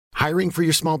Hiring for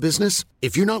your small business?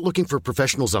 If you're not looking for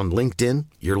professionals on LinkedIn,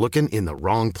 you're looking in the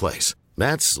wrong place.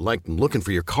 That's like looking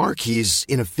for your car keys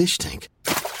in a fish tank.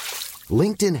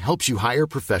 LinkedIn helps you hire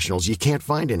professionals you can't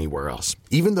find anywhere else,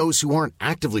 even those who aren't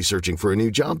actively searching for a new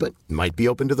job but might be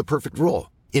open to the perfect role.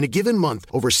 In a given month,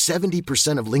 over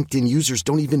 70% of LinkedIn users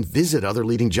don't even visit other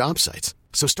leading job sites.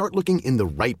 So start looking in the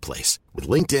right place. With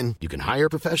LinkedIn, you can hire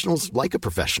professionals like a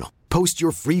professional. Post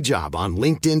your free job on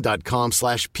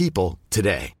linkedin.com/people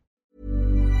today.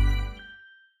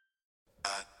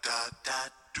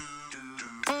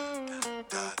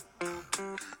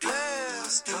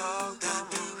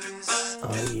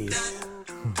 Oh, yeah.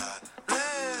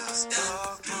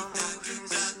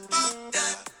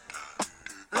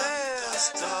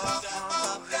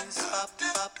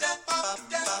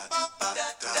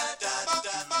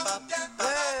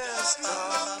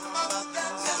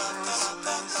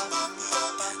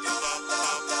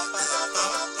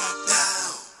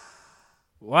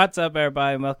 What's up,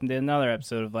 everybody, and welcome to another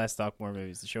episode of Let's Talk More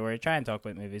Movies, the show where I try and talk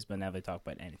about movies, but never talk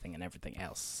about anything and everything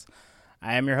else.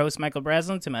 I am your host, Michael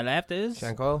Breslin. To my left is...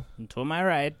 Sean Cole. And to my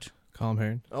right... Calm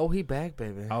Hearn. Oh, he back,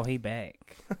 baby. Oh, he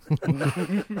back.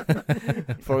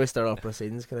 Before we start off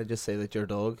proceedings, can I just say that your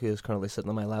dog, who is currently sitting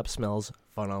on my lap, smells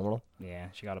phenomenal. Yeah,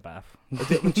 she got a bath.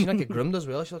 Did she not get groomed as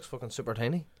well? She looks fucking super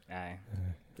tiny. Aye.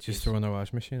 Just throw in their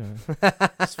washing machine.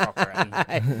 Just fuck her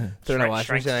in. Throw in her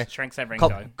washing machine. Shrinks everything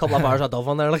down. Couple of bars of Dove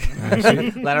on there, like.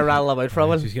 Let her rattle about for a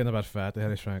while. She's getting a bit fat. They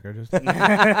had a shrinker just.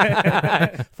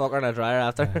 Fuck her in a dryer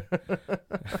after.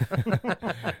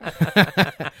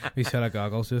 We set of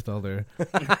goggles just all there.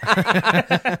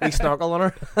 We snorkel on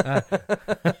her.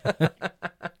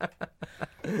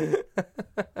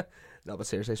 No, but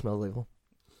seriously, smells evil.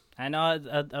 I know, I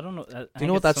don't know. Do you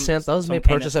know what that scent does? May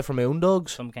purchase it from my own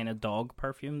dogs. Some kind of dog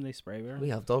perfume they spray with her. We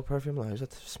have dog perfume now.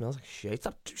 It smells like shit.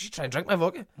 Stop. She's trying to drink my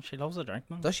vodka. She loves a drink,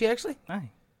 man. Does she actually? Aye.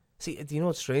 See, do you know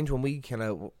what's strange? When we kind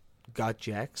of got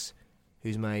Jax,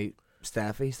 who's my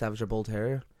Staffordshire Bull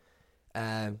Terrier,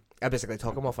 I basically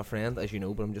took him off a friend, as you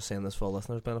know, but I'm just saying this for all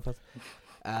listeners' benefit.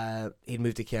 He'd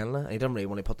moved to Canada, and he didn't really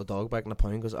want to put the dog back in the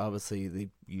pound, because obviously they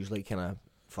usually kind of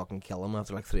fucking kill him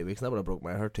after like 3 weeks, and that would have broke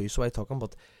my heart too, so I took him,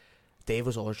 but Dave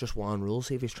was always just one rule: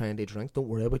 see if he's trying to drink, don't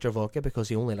worry about your vodka, because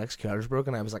he only likes Carlsberg.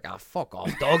 And I was like, fuck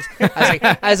off, dogs.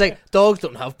 I was like, dogs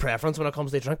don't have preference when it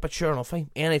comes to drink. But sure enough,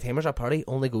 any time there's a party,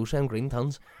 only goes to green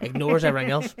tons, ignores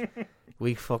everything else.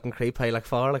 We fucking creep high like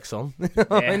father, like son.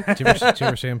 Yeah. Did you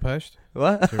ever see him pushed?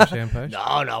 What? Did you ever see him pushed?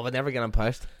 No, we'd never get him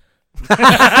pushed.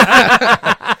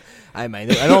 I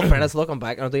mind it. I know, fairness, looking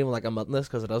back, I don't even like admitting this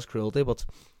because it is cruelty, but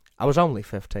I was only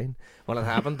 15 when it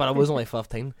happened, but I was only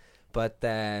 15. But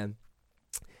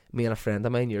me and a friend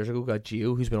of mine years ago got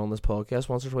Gio, who's been on this podcast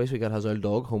once or twice. We got his old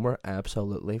dog Homer,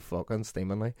 absolutely fucking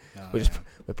steaming now. We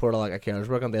poured like a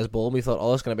Carlsberg on this bowl, and we thought,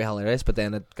 oh, it's going to be hilarious, but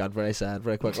then it got very sad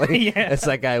very quickly. Yeah. It's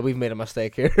like, we've made a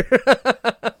mistake here.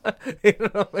 You know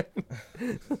what I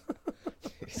mean?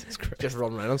 Jesus Christ. Just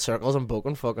running around in circles and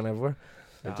poking fucking everywhere.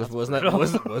 No, It just that's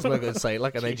wasn't a good sight.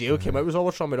 Like, and then Gio came out, was all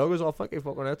what's wrong with my dog, was all fucking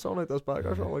nuts on like this back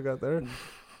or something like that there.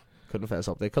 Couldn't fess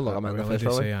up. They couldn't look at him in the Really face. did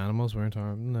Probably. say animals weren't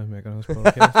harmed in making this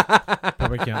podcast.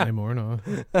 Probably can't anymore now.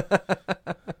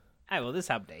 Aye, well, this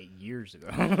happened 8 years ago.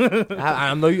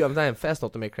 I'm fessed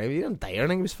up to make crime. He didn't die or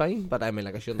anything. He was fine. But I mean,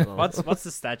 like, I shouldn't have done What's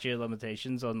the statute of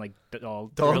limitations on like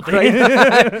dog Dog cruelty?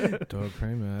 Dog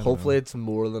crime, man. Hopefully it's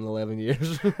more than 11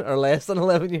 years. Or less than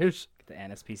 11 years. The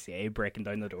NSPCA breaking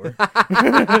down the door.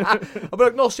 I'll be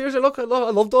like, no, seriously, look, I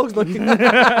love dogs.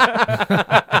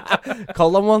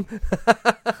 Call them one.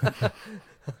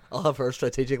 I'll have her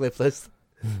strategically placed.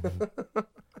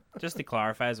 Just to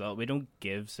clarify as well, we don't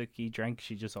give Suki drink.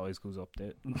 She just always goes up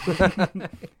to it.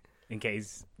 In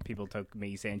case people took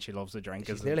me saying she loves a drink.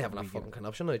 She's nearly having a fucking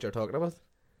conniption that you're talking about.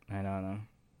 I know.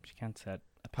 She can't set.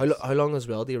 How long as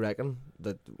well do you reckon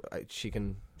that she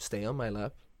can stay on my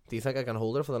lap? Do you think I can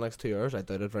hold her for the next 2 hours? I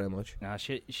doubt it very much. Nah,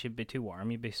 she'd be too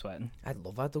warm. You'd be sweating. I'd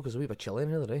love that though, because it's a wee bit chilly in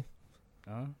here today.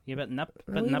 Oh, you bit nip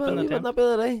A in wee the bit tent.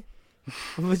 nappy today.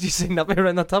 Would you say nappy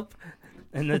around the top?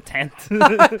 In the tent.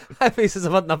 I think it's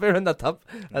about nappy around the top.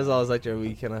 As always, like your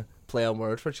wee kind of play on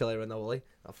words for chilly around the woolly.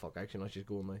 Oh fuck! Actually, no, she's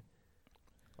going now.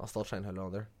 I'll still try and hold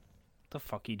on there. The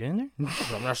fuck are you doing there?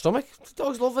 On her stomach.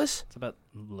 Dogs love this. It's a bit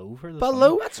low for the But stomach.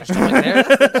 low. That's her stomach there.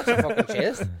 That's her fucking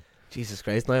chest. Jesus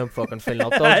Christ! Now I'm fucking filling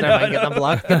up dogs. Now I'm getting them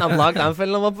blocked. I'm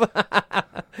filling them up.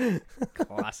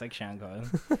 Classic Sean Coyle.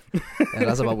 Yeah,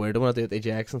 that's about weird when I do it to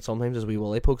Jackson. Sometimes his wee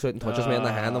willy pokes out and touches me in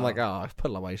the hand. I'm like, oh,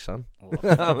 put it away, son.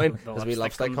 I mean, his wee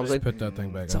lipstick comes out. Put that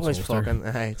thing back It's on always holster. fucking.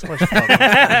 It's always fucking.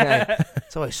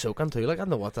 It's always soaking too. Like I don't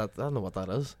know what that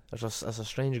is. It's a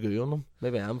strange goo on them.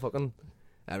 Maybe I'm fucking.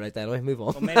 Right, anyway, move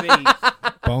on. Well, maybe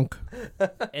bunk.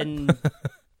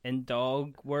 In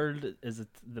dog world, is it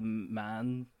the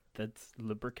man that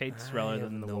lubricates rather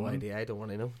than the no woman? idea. I don't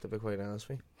want to know, to be quite honest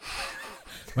with you.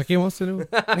 Mickey wants to know.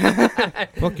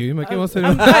 Fuck you, Mickey wants to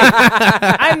know.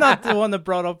 I'm not the one that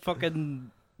brought up fucking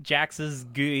Jax's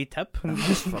gooey tip. I'm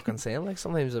just fucking saying, like,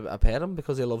 sometimes I pet him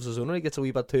because he loves his owner. He gets a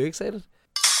wee bit too excited.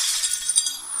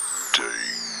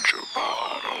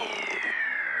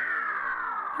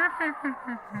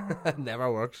 It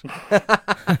never works.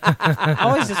 I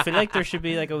always just feel like there should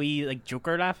be like a wee like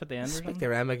Joker laugh at the end. Or Speak something. to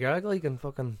Ryan McGarrigle, you can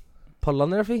fucking put it on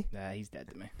there for you. Nah, he's dead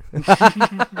to me.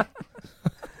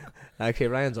 Actually,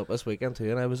 Ryan's up this weekend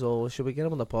too, and I was all, should we get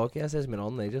him on the podcast? He's been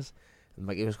on ages. And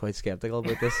Mickey was quite sceptical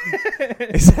about this.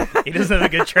 He doesn't have a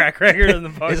good track record in the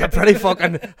podcast. He's a pretty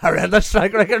fucking horrendous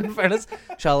track record, in fairness.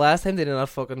 So last time they did not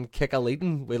fucking kick a lead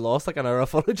and we lost like an hour of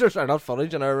footage, or not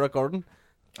footage, an hour of recording.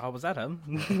 Oh, was that him?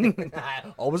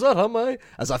 Oh, was that him, eh?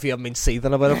 As if you haven't been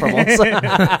seething about it for months.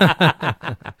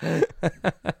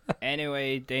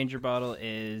 Anyway, Danger Bottle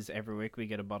is every week we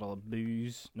get a bottle of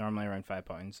booze, normally around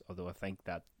 £5, although I think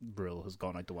that rule has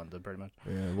gone out the window pretty much.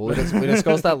 Yeah, well, we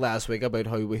discussed that last week about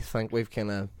how we think we've kind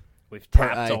of... We've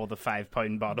tapped all the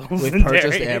 £5 bottles. We've in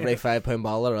purchased Derry. every £5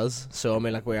 bottle there is. So, I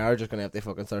mean, like, we are just going to have to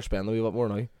fucking start spending a wee bit more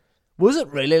now. Was it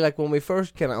really, like, when we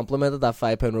first kind of implemented that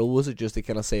 £5 rule, was it just to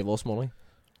kind of save us money?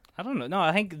 I don't know. No,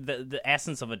 I think the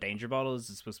essence of a Danger Bottle is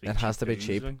it's supposed to be It has to be booze,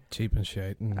 cheap. like. Cheap and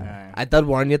shit. And I did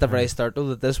warn you at the very start, though,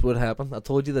 that this would happen. I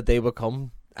told you the day would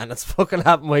come, and it's fucking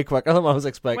happened way quicker than I was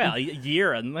expecting. Well, a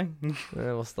year in, like. Yeah,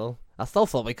 well, still. I still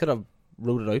thought we could have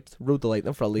rode the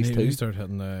lightning for at least you two. need to start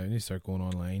hitting you need to start going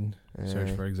online, search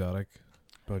for exotic.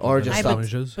 Or just stop.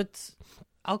 But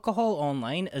alcohol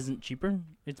online isn't cheaper.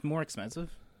 It's more expensive.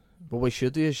 What we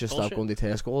should do is just stop Bullshit.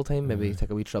 going to Tesco all the time. Maybe take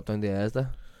a wee trip down to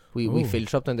Asda. We Ooh. field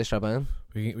trip down to Strabane.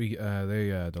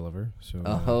 they deliver. So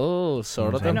Oh,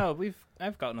 sort of I I thing. know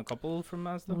I've gotten a couple from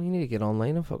Mazda. Well, you need to get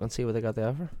online and fucking see what they got to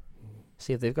offer.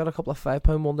 See if they've got a couple of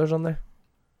 £5 wonders on there.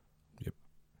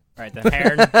 Right, then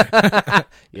Heron.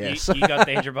 Yes. you got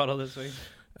Danger Bottle this week.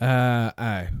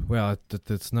 aye. Well,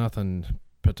 it's nothing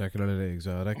particularly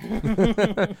exotic.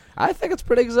 I think it's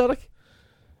pretty exotic.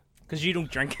 Because you don't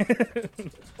drink.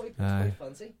 It's quite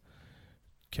fancy.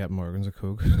 Captain Morgan's a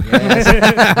Coke. Yes.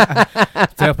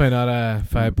 It's definitely not a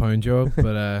 £5 job,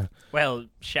 but Well,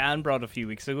 Shan brought a few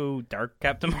weeks ago Dark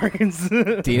Captain Morgan's.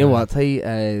 Do you know what?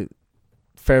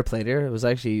 Fair play there. It was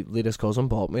actually Lita's cousin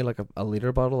bought me like a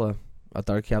litre bottle of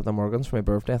Dark Captain Morgan's for my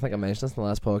birthday. I think I mentioned this in the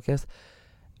last podcast.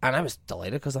 And I was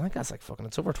delighted because I think that's like fucking,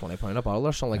 it's over £20 a bottle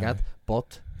or something like that.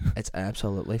 But it's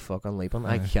absolutely fucking leaping.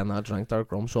 I cannot drink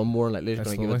dark rum, so I'm more likely just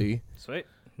That's going to give it to you. Sweet.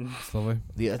 it's lovely.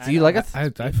 Do I you know, like it?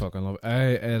 I fucking love it.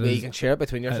 Yeah, you can share it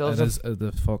between yourselves. It is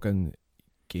the fucking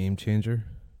game changer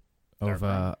of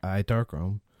Dark dark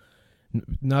rum.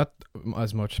 Not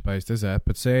as much spiced as that,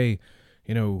 but say,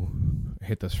 I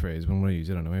hate this phrase when we use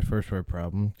it anyway. First word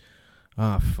problem.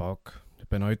 Fuck. I've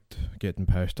been out getting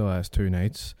pissed the last 2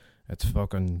 nights. It's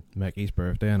fucking Mickey's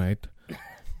birthday night.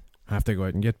 I have to go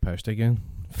out and get pissed again.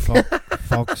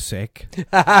 Fuck's sake.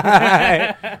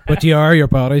 But your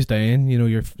body's dying.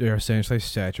 You're essentially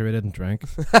saturated in drink.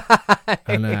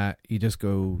 And you just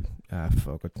go,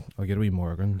 fuck it. I'll get a wee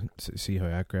Morgan, see how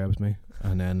that grabs me.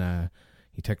 And then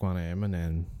you take one of them, and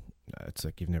then it's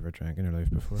like you've never drank in your life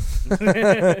before.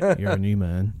 You're a new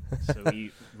man. So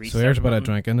Here's a bit of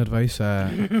drinking advice. I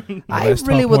Let's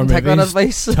really Talk wouldn't More take that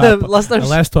Movies. advice, listeners.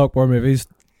 Let's Talk More Movies.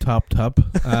 Top.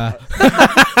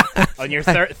 on your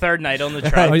third night on the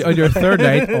track. on your third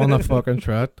night on the fucking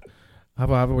trot,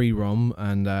 have a wee rum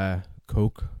and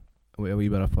Coke. A wee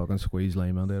bit of fucking squeezed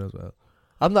lime on there as well.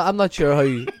 I'm not sure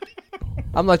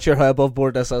how above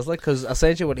board this is, like, because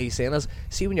essentially what he's saying is,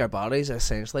 see, when your body's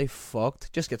essentially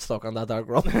fucked, just get stuck on that dark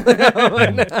rum.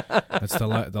 It's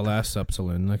the last sip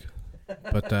saloon, like.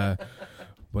 But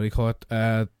what do you call it?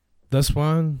 This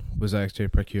one was actually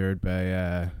procured by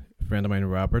a friend of mine,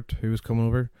 Robert, who was coming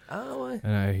over. Oh, why?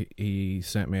 And he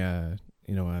sent me a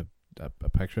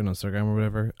picture on Instagram or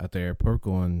whatever at the airport,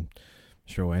 going,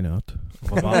 sure, why not?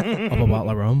 Of a bottle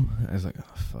of rum. I was like,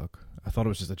 oh fuck. I thought it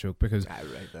was just a joke because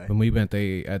when we went,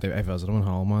 I visited him in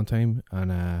Holland one time,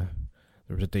 and there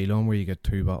was a deal on where you get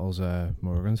 2 bottles of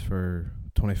Morgan's for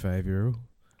 €25.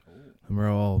 And we're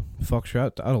all, fuck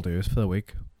shit, that'll do us for the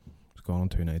week. It's gone on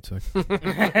 2 nights, like.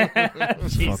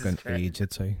 Fucking age,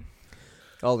 I'd say.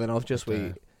 All enough, just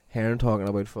we Heron talking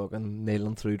about fucking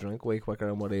nailing through drink way quicker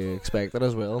than what he expected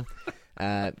as well.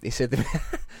 He said to me,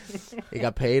 he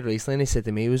got paid recently, and he said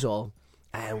to me, he was all,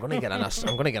 I'm gonna get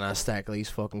a stack of these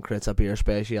fucking crits of beer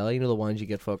special. You know the ones you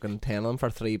get fucking 10 of them for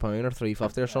 £3 or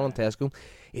 £3.50 or something. Tesco.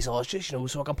 He's always just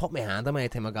so I can put my hand on my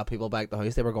time I got people back to the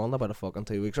house. They were gone about a fucking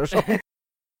 2 weeks or so.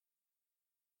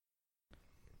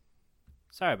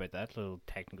 Sorry about that. Little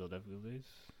technical difficulties.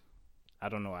 I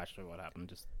don't know actually what happened.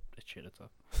 Just it shit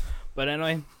itself. But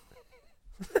anyway.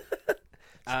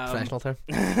 Professional term.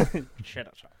 Shit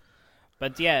itself.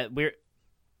 But yeah,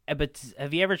 but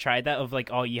have you ever tried that of like,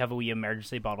 oh, you have a wee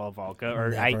emergency bottle of vodka,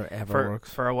 or Never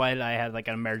works. For a while I had like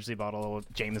an emergency bottle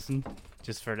of Jameson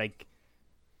just for like,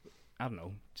 I don't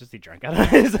know, just to drink out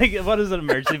of it. It's like, what does an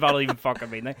emergency bottle even fucking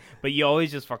mean? Like, but you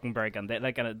always just fucking break on that,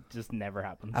 like, and it just never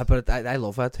happens. But I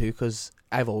love that too, because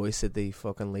I've always said the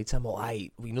fucking lead time,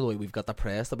 we know the way we've got the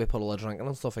press that we put all the drinking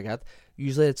and stuff like that.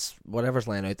 Usually it's whatever's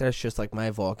laying out there, it's just like my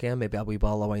vodka and maybe a wee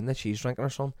bottle of wine that she's drinking or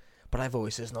something. But I've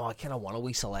always says, no, I kind of want a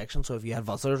wee selection, so if you had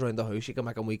visitors around the house, you can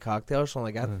make a wee cocktail or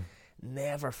something like that.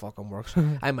 Never fucking works.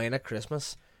 I mind at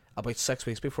Christmas, about 6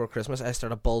 weeks before Christmas, I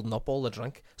started building up all the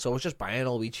drink. So I was just buying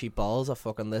all wee cheap bottles of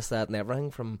fucking this, that, and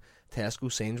everything from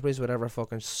Tesco, Sainsbury's, whatever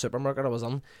fucking supermarket I was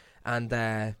in. And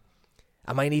I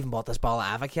might even bought this bottle of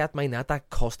Avocat,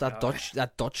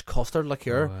 that Dutch custard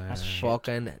liqueur. That's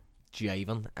Fucking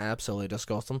jiving, absolutely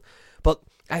disgusting. But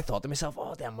I thought to myself,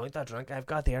 the amount of drink I've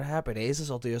got there, happy days, this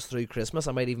will do us through Christmas.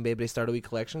 I might even be able to start a wee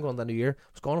collection going down the year.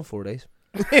 It's gone in 4 days.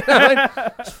 You know what I mean?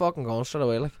 It's fucking gone straight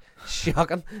away, like,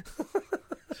 shocking.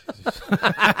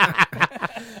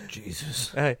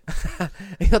 Jesus. Hey.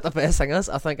 You know what the best thing is?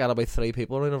 I think I had about 3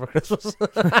 people around over Christmas.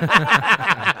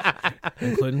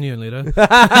 Including you and Lita.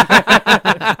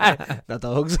 The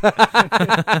dogs.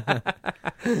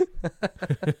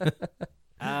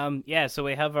 Yeah, so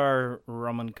we have our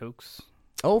rum and cokes.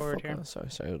 Oh, forward fuck. here. Sorry,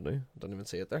 I didn't even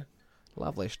see it there.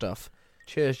 Lovely stuff.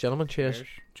 Cheers, gentlemen. Cheers.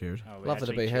 Cheers. Oh, we Lovely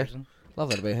to actually be here. cheersing.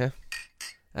 Lovely to be here.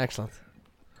 Excellent.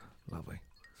 Lovely.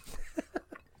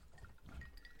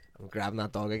 I'm grabbing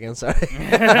that dog again, sorry.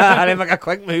 I didn't make a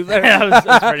quick move there. That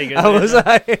was pretty good. I was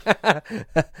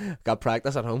got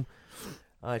practice at home.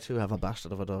 I too have a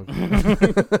bastard of a dog.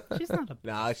 She's not a.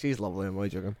 Nah, she's lovely. Am I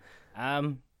joking?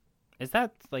 Is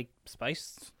that like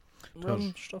spiced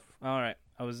rum Does. stuff? All right,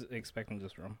 I was expecting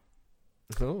just rum.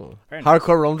 Oh. Fair enough.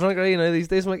 Hardcore rum drinker, you know, these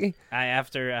days, Mickey?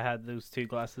 After I had those 2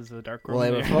 glasses of dark rum. Well,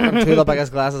 they were there. fucking 2 of the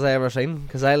biggest glasses I ever seen,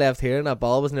 because I left here and that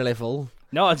ball was nearly full.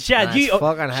 No, Chad, Nah, you it's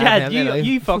fucking half Chad, empty now.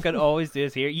 you fucking always do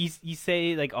this here. You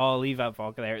say like, "Oh, leave that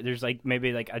vodka there." There's like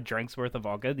maybe like a drink's worth of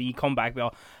vodka. Then you come back, and be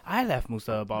all, "I left most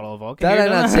of the bottle of vodka." Did here, I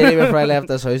not didn't say before I left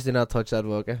this house, do not touch that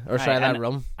vodka? Or try Aye, that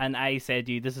rum? And I said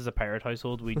to you, "This is a pirate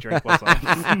household. We drink what's left."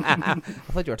 I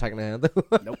thought you were taking a hand.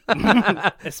 Nope.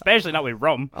 Especially not with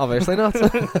rum. Obviously not.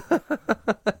 It's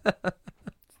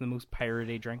the most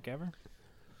piratey drink ever.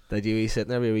 Did you be sitting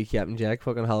there with a wee Captain Jack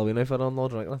fucking Halloween outfit on, all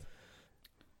drinking it?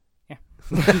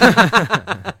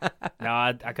 No,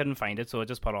 I couldn't find it, so I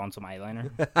just put on some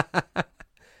eyeliner.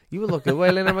 You would look good,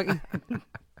 eyeliner, Mickey.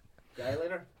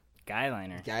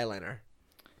 Guyliner. Guyliner.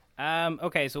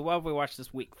 Okay, so what have we watched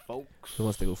this week, folks? Who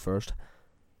wants to go first?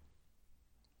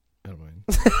 I don't mind.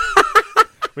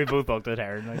 We both looked at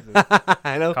Heron. Like,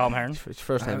 I know. Calm Heron. It's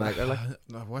first time back there. Like.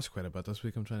 I've watched quite a bit this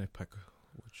week. I'm trying to pick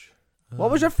which.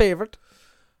 What was your favourite?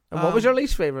 And what was your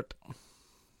least favourite?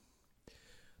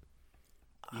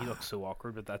 You look so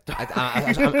awkward with that.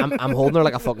 I'm holding her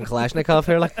like a fucking Kalashnikov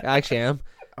here. Like, I actually am.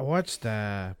 I watched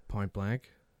Point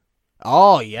Blank.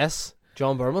 Oh, yes.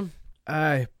 John Berman.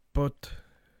 Aye, but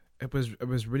it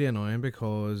was really annoying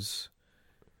because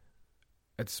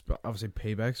it's obviously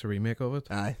Payback's a remake of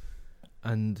it, Aye.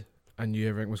 and I knew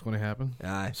everything was going to happen.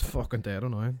 Aye. It's fucking dead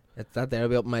annoying. That there will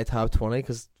be up in my top 20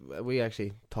 because we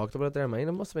actually talked about it there. Mine.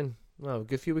 It must have been a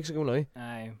good few weeks ago now.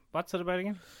 Aye. What's it about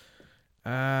again?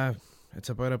 It's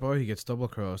about a boy who gets double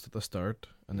crossed at the start,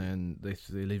 and then they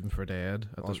leave him for dead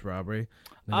at this robbery.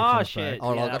 And then he Oh comes shit! back,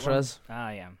 On that Alcatraz. one.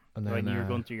 Ah, yeah. and then When you were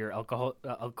going through your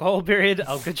alcohol period,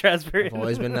 Alcatraz period. I've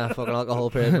always been that fucking alcohol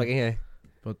period. Like, hey.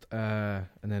 But and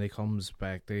then he comes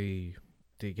back. They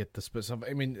get the specific.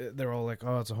 I mean, they're all like,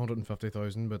 "Oh, it's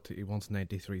 150,000," but he wants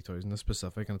 93,000. The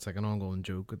specific, and it's like an ongoing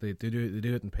joke. They do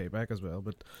it in Payback as well.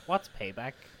 But What's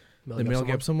Payback? the Mel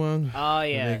Gibson one, Oh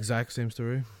yeah. the exact same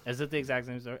story. Is it the exact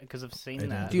same story? Because I've seen I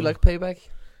that. Do you like Payback?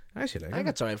 I actually like I think it.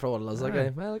 it's alright for what it is. Like,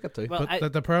 Aye. I like it too. Well,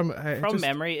 But the problem, from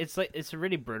memory, it's a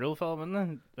really brutal film, isn't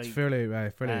it? Like, it's fairly aye,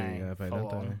 violent. full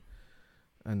on.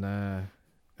 And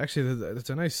actually, it's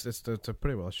a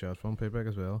pretty well shot film, Payback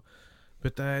as well.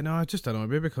 But no, it just annoyed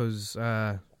me because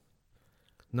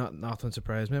nothing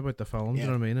surprised me about the film. Do you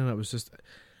know what I mean? And it was just,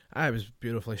 it was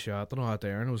beautifully shot. I don't know how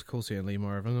there, and it was cool seeing Lee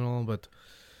Marvin and all. But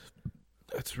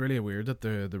it's really weird that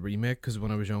the remake, because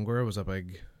when I was younger, it was a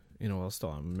big, you know, I'm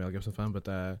a Mel Gibson fan,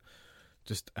 but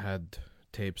just had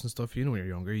tapes and stuff. You know, when you're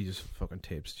younger, you just fucking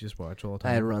tapes, you just watch all the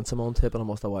I time. had Ransom on tape and I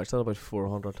must have watched that about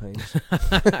 400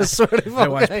 times. Sort of I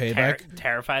watched fucking- Payback,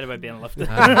 Terrified about being lifted.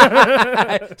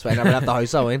 That's why I never left the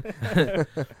house, I win.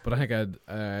 but I think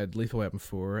I had Lethal Weapon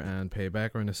 4 and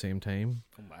Payback around the same time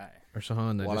Oh my. or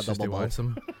something, and What I a just double watch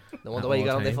them. No wonder why you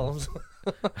got on the all films.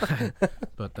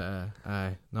 But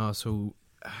no, so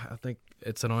I think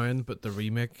it's annoying, but the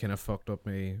remake kind of fucked up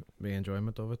my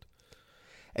enjoyment of it.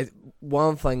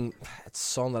 One thing, it's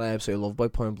something that I absolutely love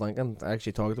about Point Blank, and I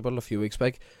actually talked about it a few weeks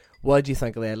back. What do you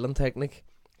think of the editing technique?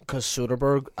 Because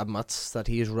Soderbergh admits that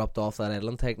he has ripped off that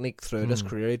editing technique throughout his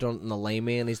career. He done it in The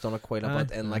Limey, and he's done it quite a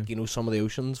bit in, like, you know, some of the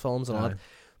Ocean's films and all that.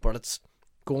 But it's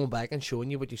going back and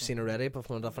showing you what you've seen already, but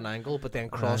from a different angle, but then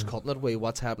cross-cutting it with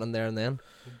what's happening there and then.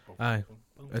 Aye.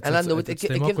 It's, And I know it it's gi-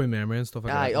 the it muck give- with memory and stuff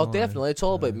like Aye, that. oh, No, definitely. It's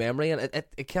all about Aye. memory, and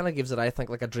it kind of gives it, I think,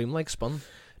 like a dreamlike spin.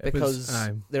 It was- Because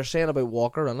aye. they're saying about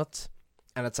Walker in it,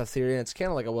 and it's a theory, and it's kind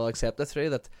of like a well-accepted theory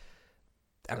that,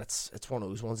 and it's one of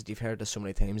those ones that you've heard this so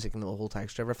many times, you can know the whole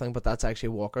text of everything, but that's actually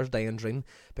Walker's dying dream,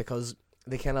 because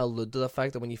they kind of allude to the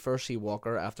fact that when you first see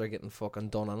Walker after getting fucking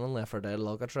done in and left for dead at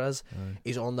Alcatraz, Aye.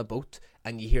 he's on the boat,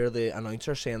 and you hear the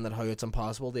announcer saying that how it's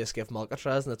impossible to escape from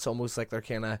Alcatraz, and it's almost like they're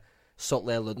kind of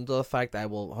subtly alluding to the fact that,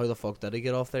 well, how the fuck did he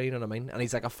get off there, you know what I mean? And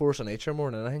he's like a force of nature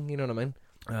more than anything, you know what I mean?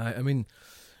 I mean,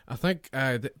 I think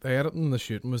the editing and the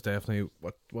shooting was definitely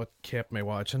what kept me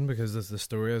watching, because there's the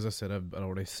story, as I said, I'd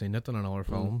already seen it in another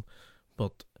film,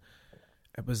 but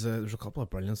it was there's a couple of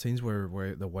brilliant scenes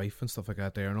where the wife and stuff like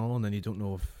that there and all, and then you don't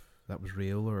know if that was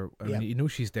real or I mean, you know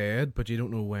she's dead, but you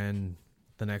don't know when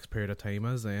the next period of time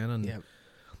is then, and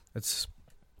it's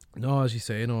no, as you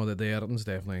say, no, the editing's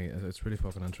definitely, it's really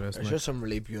fucking interesting. There's just some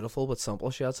really beautiful but simple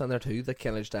shots in there too that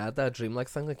kind of just add that dreamlike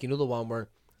thing. Like, you know the one where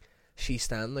she's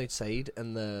standing outside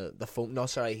in the phone. No,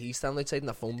 sorry, he's standing outside in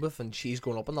the phone booth and she's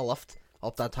going up in the lift,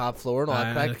 up that top floor and all that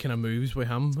and crack. it kind of moves with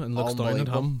him and looks down at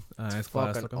him. It's class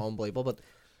Fucking looking. unbelievable. But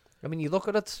I mean, you look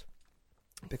at it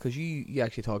because you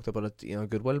actually talked about it, you know, a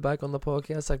good while back on the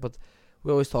podcast. Like, but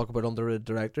we always talk about underrated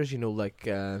directors. You know, like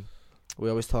we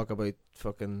always talk about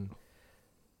fucking.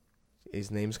 His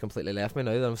name's completely left me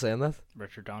now that I'm saying that.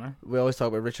 Richard Donner. We always talk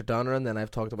about Richard Donner, and then I've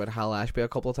talked about Hal Ashby a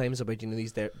couple of times about, you know,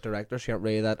 these directors who aren't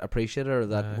really that appreciated or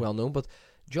that well known. But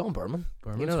John Berman,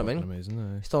 you know what I mean?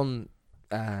 Amazing, He's done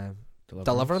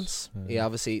Deliverance. Aye. He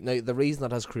obviously, now the reason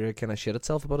that his career kind of shit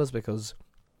itself about is because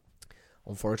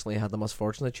unfortunately he had the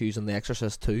misfortune of choosing The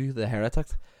Exorcist 2, The Heretic,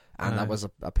 and that was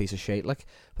a piece of shit. Like,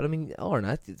 but I mean, or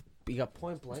not, you got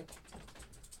Point Blank.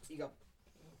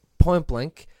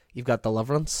 You've got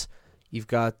Deliverance. You've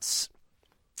got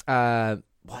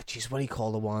what do you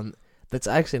call the one that's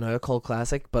actually now a cult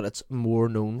classic, but it's more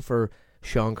known for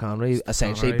Sean Connery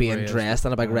essentially Connery, being where he dressed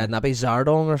in a big is- red nappy,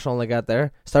 Zardong or something like that.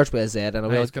 There starts with a Z, and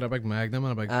Aye, he's got a big magnum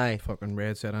and a big Aye. fucking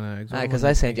red set on eggs. Aye, because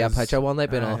I sent you a picture one night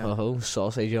being Aye, all, oh,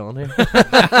 sausage on here.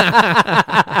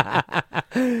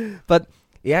 But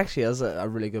he actually has a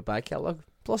really good back catalogue.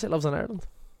 Plus, he lives in Ireland.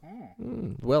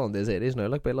 Well, in his 80s now,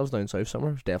 like, but he lives down south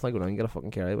somewhere. Definitely go down and get a fucking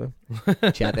carry with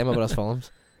him. Chat to him about his films.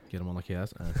 Get him on the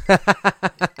cast.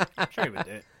 Sure he would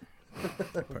do it.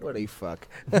 What the fuck?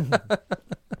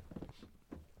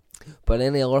 But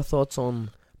any other thoughts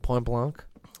on Point Blank?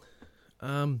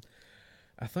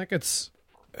 I think it's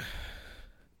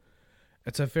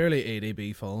a fairly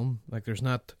ADB film. Like, there's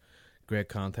not great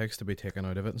context to be taken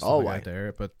out of it and stuff like that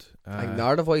there, but Like,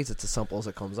 narrative-wise, it's as simple as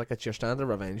it comes. Like, it's your standard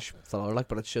revenge thriller, like,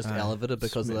 but it's just elevated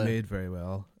because of the made very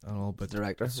well and all, but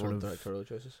director, it's sort of directorial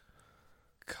choices.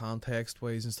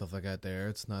 context-wise and stuff like that there,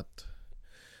 it's not.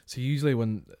 So usually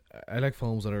when I like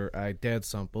films that are dead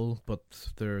simple, but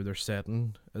their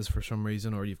setting is for some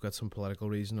reason, or you've got some political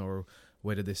reason, or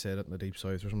why did they set it in the Deep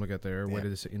South or something like that there? Why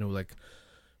did they say, you know, like,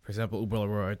 for example, Oh Brother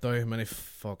Where Art Thou, how many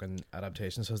fucking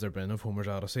adaptations has there been of Homer's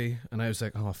Odyssey? And I was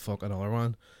like, oh fuck, another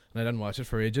one. And I didn't watch it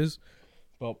for ages.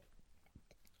 But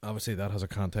obviously that has a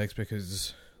context,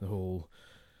 because the whole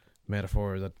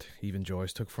metaphor that even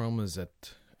Joyce took from is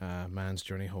that man's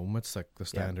journey home. It's like the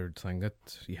standard thing that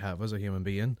you have as a human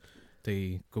being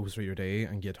to go through your day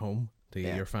and get home to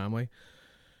your family.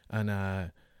 And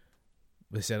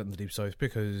they said it in the Deep South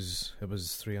because it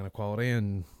was through inequality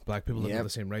and black people didn't have the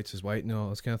same rights as white and all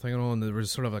this kind of thing. And there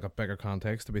was sort of like a bigger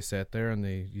context to be set there, and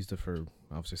they used it for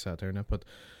obviously satire in it. But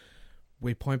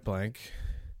we Point Blank,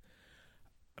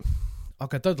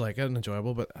 okay, I did like it and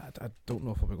enjoyable, but I don't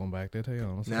know if I'll be going back to it, to be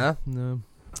honest. Nah? No.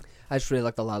 I just really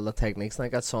liked a lot of the techniques. I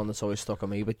think that's something that's always stuck on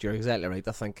me, but you're exactly right.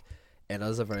 I think it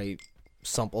is a very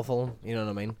simple film, you know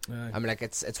what I mean? Aye. I mean, like,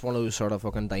 it's one of those sort of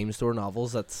fucking dime store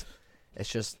novels that's, it's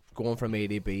just, going from A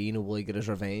to B, you know, will he get his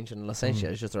revenge? And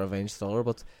essentially, it's just a revenge thriller.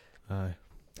 But Aye.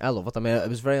 I love it. I mean, it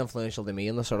was very influential to me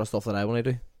in the sort of stuff that I want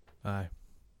to do. Aye.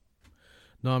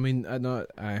 No, I mean, no,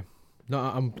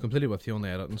 I'm completely with you on the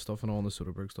editing stuff and all the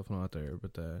Soderbergh stuff and all that there,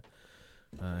 but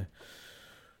aye.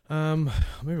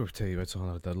 Maybe I'll tell you about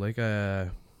something that I did. Like,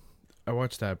 I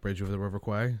watched that Bridge over the River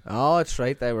Kwai. Oh, that's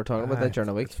right. They were talking about that during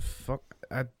the week.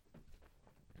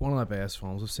 One of the best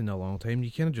films I've seen in a long time.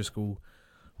 You kind of just go,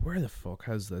 where the fuck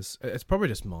has this? It's probably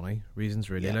just money reasons,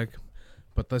 really. Yeah. Like,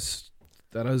 but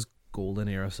that is golden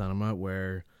era cinema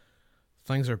where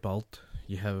things are built.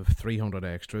 You have 300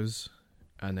 extras,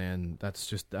 and then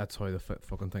that's how the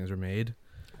fucking things are made.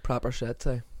 Proper shit,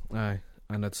 say. Aye,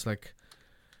 and it's like,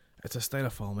 it's a style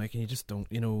of filmmaking. You just don't,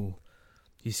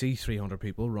 you see 300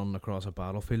 people running across a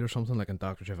battlefield or something, like in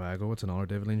Dr. Zhivago. It's another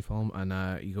David Lean film,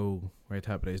 and you go, right,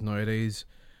 happy days. Nowadays,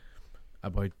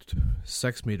 about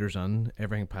 6 meters in,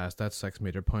 everything past that 6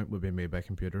 meter point would be made by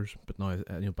computers. But now,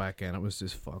 back then it was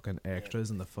just fucking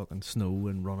extras and the fucking snow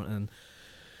and running, and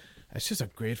it's just a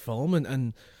great film.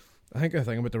 And I think the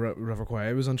thing about the River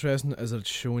Kwai was interesting is that it's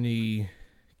showing you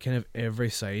kind of every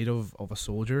side of a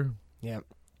soldier. Yeah.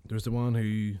 There's the one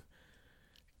who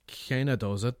kind of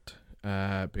does it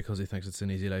because he thinks it's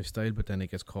an easy lifestyle, but then he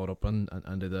gets caught up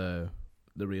into the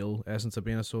real essence of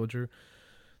being a soldier.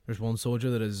 There's one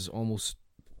soldier that is almost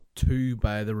too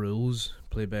by the rules,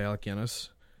 played by Alec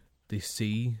Guinness. They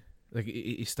see, like,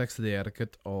 he sticks to the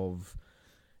etiquette of,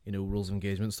 rules of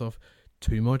engagement stuff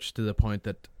too much, to the point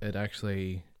that it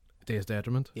actually to his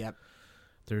detriment. Yep.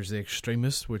 There's the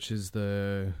extremist, which is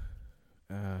the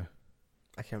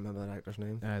I can't remember that actor's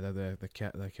name.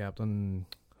 the captain.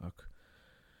 Fuck.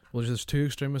 Well, there's two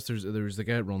extremists. There's the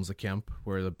guy that runs the camp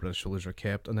where the British soldiers are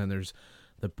kept, and then there's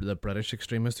the British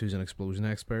extremist who's an explosion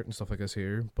expert and stuff like this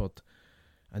here.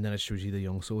 And then it shows you the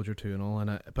young soldier too and all.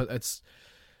 But it's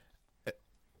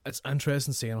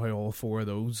interesting seeing how all four of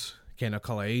those kind of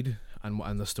collide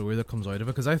and the story that comes out of it.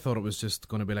 Because I thought it was just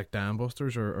going to be like Dam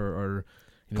Busters or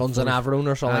Guns and Navarone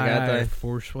or something like that.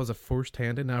 Force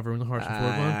 10 in Navarone, the Harrison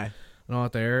Ford one, and all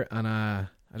that there. And I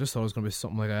just thought it was going to be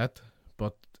something like that.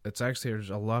 But it's actually, there's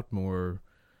a lot more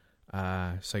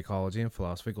psychology and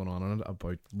philosophy going on in it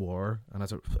about war, and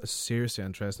it's a seriously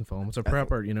interesting film. It's a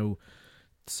proper,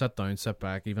 sit down, sit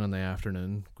back, even in the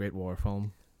afternoon, great war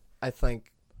film. I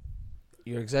think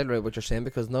you're exactly right what you're saying,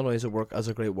 because not only does it work as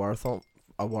a great war film,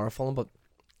 but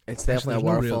it's definitely a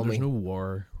war film. There's no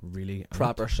war really.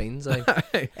 Proper scenes.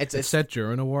 It's set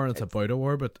during a war and it's about a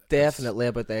war, but definitely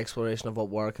about the exploration of what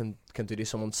war can do to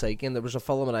someone's psyche. And there was a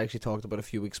film that I actually talked about a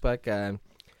few weeks back,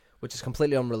 which is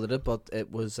completely unrelated, but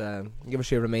it was You Ever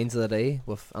See Remains of the Day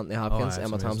with Anthony Hopkins,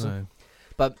 Emma Thompson.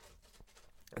 But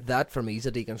that for me is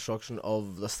a deconstruction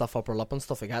of the stuff up her lip and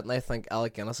stuff like that. And I think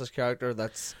Alec Guinness's character,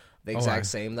 that's the exact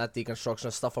same. That deconstruction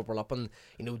of stuff up her lip and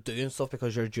doing stuff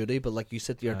because you're duty, but like you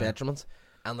said, to your detriment.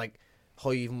 And like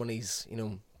how even when he's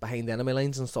behind enemy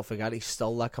lines and stuff like that, he's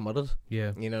still that committed.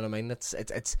 Yeah, you know what I mean.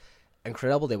 It's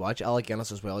incredible to watch. Alec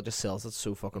Guinness as well just sells it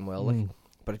so fucking well. Like,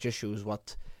 but it just shows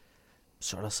what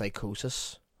sort of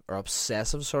psychosis or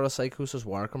obsessive sort of psychosis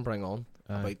war can bring on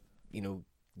about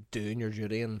doing your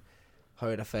duty and how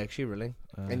it affects you really.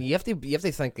 And you have to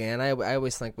think. Then I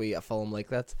always think with a film like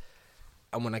that,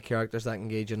 and when a character's that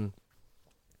engaging,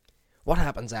 what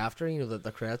happens after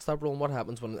the credits stop rolling? What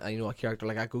happens when a character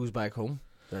like that goes back home?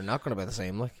 They're not going to be the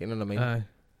same. Like, you know what I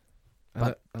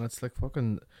mean? And it's like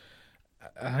fucking.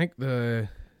 I think the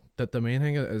main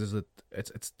thing is that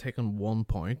it's taken one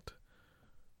point.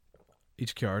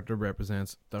 Each character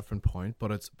represents a different point,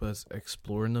 but it's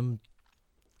exploring them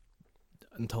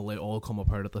until they all come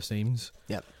apart at the seams.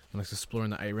 Yep. And it's exploring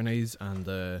the ironies and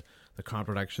the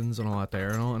contradictions and all that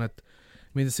there and all. And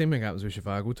the same thing happens with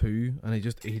Zhivago too. And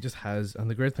he just has. And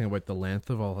the great thing about the length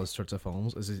of all his sorts of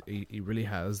films is he really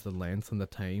has the length and the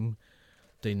time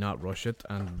to not rush it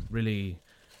and really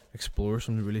explore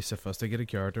some really sophisticated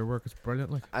character work. It's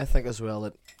brilliant. Like, I think as well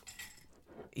that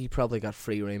he probably got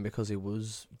free reign because he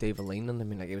was David Lean,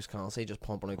 and he was constantly just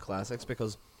pumping out classics,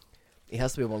 because he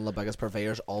has to be one of the biggest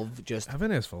purveyors of just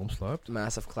having his film slapped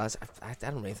massive class. I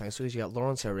don't really think so. You got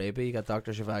Lawrence Arabia, you got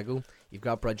Dr. Zhivago, you've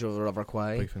got Bridge over the River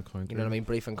Kwai, Brief Encounter. You know what I mean?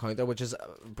 Brief Encounter, which is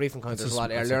Brief Encounter is a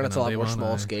lot earlier and it's a lot more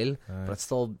small scale, but it's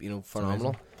still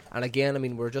phenomenal. And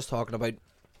again, we're just talking about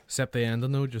except the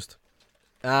ending though, just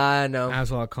no.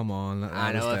 As well, come on.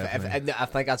 I know. I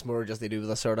think that's more just to do with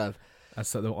the sort of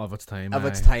of its time. You know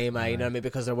what I mean?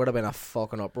 Because there would have been a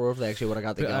fucking uproar if they actually would have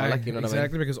got together. You know what I mean?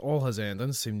 Exactly, because all his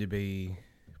endings seem to be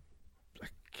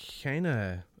kind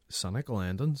of cynical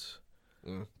endings.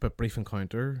 But Brief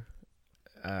Encounter,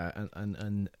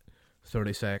 and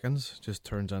 30 seconds just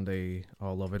turns into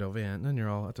all lovey-dovey ending, and you're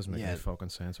all, that doesn't make Yeah. any fucking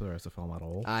sense with the rest of the film at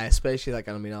all. Especially like,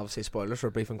 and I mean, obviously spoilers for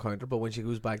Brief Encounter, but when she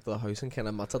goes back to the house and kind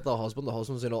of muts at the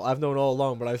husband's, you know, I've known all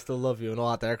along, but I still love you, and all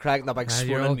that there, cracking the big Ah, you're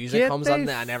swirling all, music "Get comes the in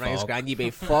there, and everything's fuck." grand. You be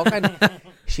fucking,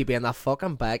 she be in that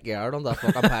fucking backyard on the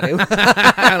fucking patio.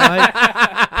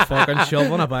 Fucking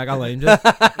shoving a bag of lime juice.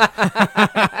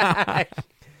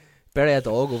 Bury a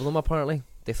dog over them, apparently.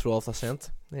 They throw off the scent.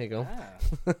 There you go.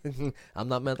 Ah. I'm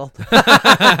not mental.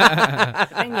 I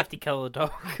think you have to kill the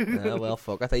dog. Well,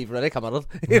 fuck, I thought you've already come at it.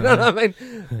 You know what I mean?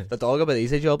 The dog would be an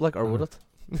easy job, like, or would it?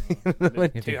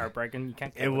 Too heartbreaking. You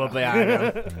can't. It kill would the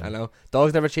be, dog. I know.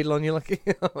 Dogs never cheated on you, like.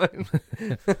 You know what I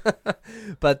mean?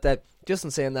 But just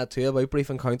in saying that too about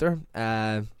Brief Encounter,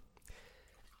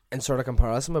 in sort of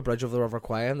comparison with Bridge over the River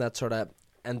Kwai and that sort of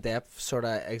in-depth sort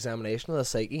of examination of the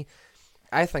psyche,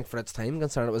 I think for its time,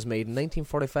 considering it was made in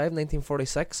 1945,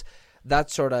 1946,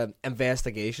 that sort of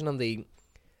investigation on the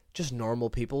just normal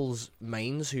people's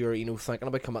minds who are, you know, thinking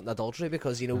about committing adultery,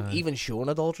 because, you know, even showing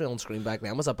adultery on screen back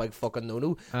then was a big fucking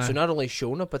no-no. So not only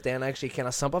showing it, but then actually kind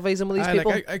of sympathising with these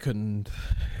people. I couldn't.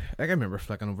 Like, I remember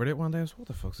flicking over it one day. I was, what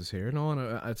the fuck's this here? No,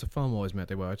 and it's a film I always meant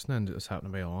to watch, and then it just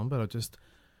happened to be on. But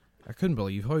I couldn't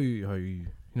believe how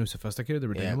you know, sophisticated they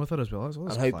were dealing with it as well.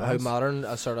 And how modern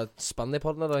a sort of spin they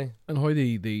put in it. And how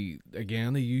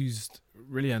they used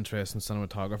really interesting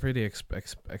cinematography to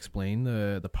explain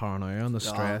the paranoia and the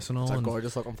stress and all. It's a and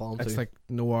gorgeous looking film too. it's like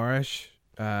noirish,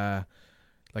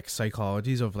 like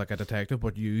psychologies of like a detective,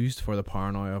 but used for the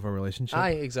paranoia of a relationship.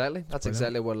 Aye, exactly. That's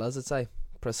exactly what it is. It's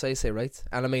precisely right.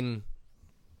 And I mean,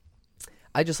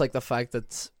 I just like the fact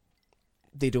that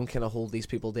they don't kind of hold these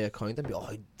people to account and be, oh,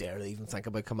 how dare they even think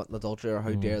about committing adultery, or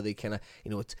how dare they kind of,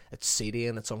 you know, it's seedy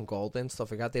and it's ungodly and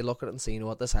stuff like that. They look at it and say, you know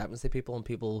what, this happens to people, and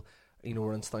people, you know,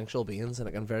 are instinctual beings, and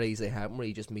it can very easily happen where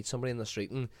you just meet somebody in the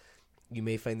street and you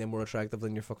may find them more attractive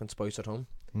than your fucking spouse at home.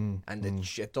 And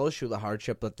it does show the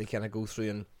hardship that they kind of go through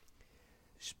in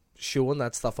showing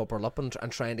that stuff up her lip and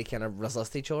trying to kind of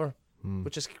resist each other,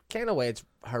 which is kind of why it's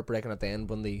heartbreaking at the end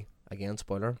when they, again,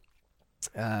 spoiler,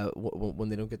 when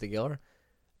they don't get together.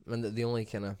 And the only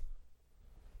kind of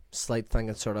slight thing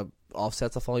that sort of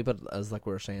offsets the film, but as like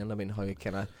we were saying, I mean, how it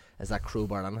kind of is that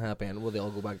crowbar and happy end where they all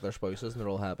go back to their spouses and they're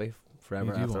all happy forever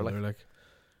you do after. wonder,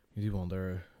 you do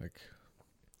wonder, like,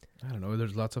 I don't know.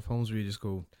 There's lots of films where you just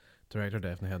go, director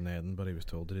definitely had an ending, but he was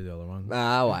told to do the other one.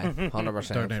 Why?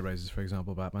 100%. Dark Knight Rises, for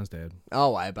example, Batman's dead.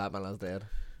 Why? Batman is dead.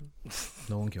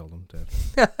 No one killed him. Dead.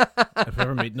 If I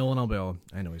ever meet Nolan, I'll be all,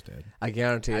 I know he's dead. I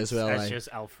guarantee as well. That's just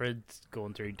Alfred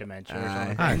going through dementia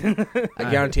or something.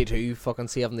 I guarantee too. You fucking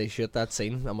see having they shoot that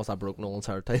scene, I must have broke Nolan's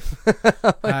heart type.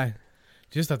 Aye.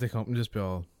 Just that they come and just be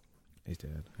all, he's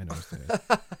dead. I know he's dead.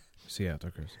 See you after,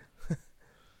 Chris.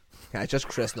 Yeah, it's just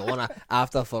Chris Nolan.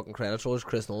 After the fucking credits rolls,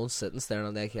 Chris Nolan sitting staring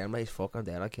on that camera. He's fucking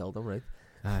dead. I killed him, right?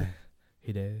 Aye.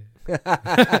 He did.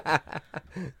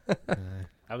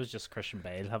 That was just Christian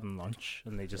Bale having lunch,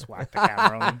 and they just whacked the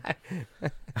camera on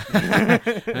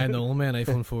him. I know, man.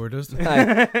 iPhone 4 does. Just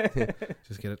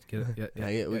get it.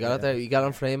 Yeah, we got it there. You got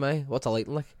on frame, eh? What's a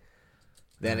lighting like?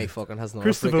 Then he fucking has no.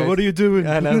 Christopher, what are you doing?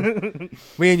 I know.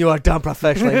 Me and you are done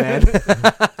professionally, man.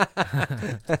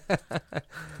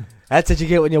 That's what you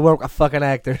get when you work with fucking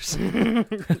actors.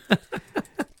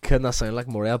 Couldn't have sounded like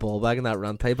Maria Ballbag in that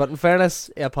rant type, but in fairness,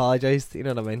 he apologised. You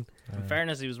know what I mean? In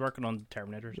fairness, he was working on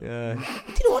Terminator. So. Yeah. Do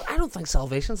you know what? I don't think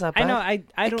Salvation's that bad. I know.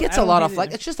 I don't. It gets I a don't lot of either.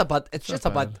 flack. It's just about.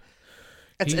 He-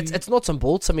 It's nuts and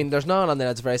bolts. I mean, there's none on there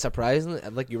that's very surprising.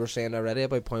 Like you were saying already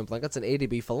about Point Blank, it's an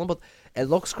ADB film, but it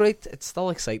looks great. It's still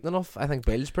exciting enough. I think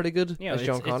Bale's pretty good Yeah, as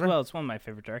John Connor. It's one of my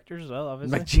favorite directors as well,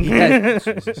 obviously.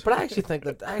 But I actually think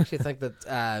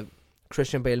that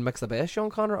Christian Bale makes the best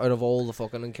John Connor out of all the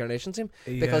fucking incarnations team,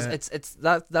 because it's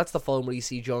that's the film where you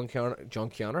see John Connor and John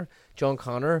Connor.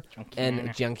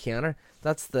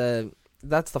 That's the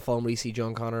film where you see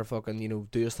John Connor fucking, you know,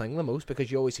 do his thing the most,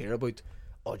 because you always hear about,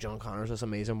 oh, John Connor's this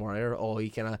amazing warrior, oh, he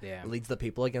kind of leads the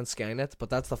people against Skynet, but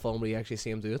that's the film where you actually see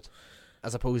him do it,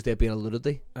 as opposed to it being alluded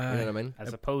to. You know what I mean?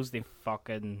 As opposed to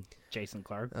fucking Jason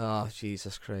Clarke. Oh,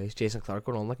 Jesus Christ. Jason Clarke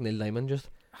going on like Neil Diamond, just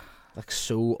like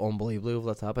so unbelievably over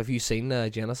the top. Have you seen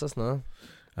Genesis? No.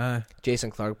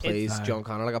 Jason Clarke plays John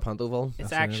Connor like a panto villain.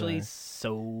 It's actually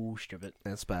so stupid.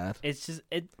 It's bad. It's just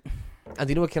it. And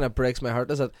do you know what kind of breaks my heart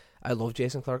is that I love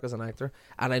Jason Clarke as an actor,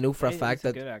 and I know for a He's fact a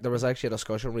that good actor. there was actually a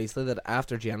discussion recently that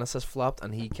after Genesis flopped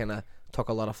and he kind of took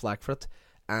a lot of flack for it,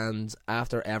 and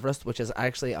after Everest, which is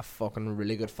actually a fucking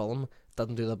really good film,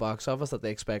 didn't do the box office that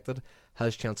they expected,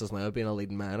 his chances now of being a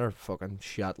leading man are fucking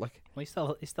shot. Like, Well,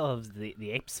 he still has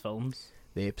the Apes films.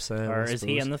 the apes. Or I is he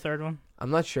suppose. in the third one? I'm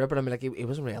not sure, but I mean, like, he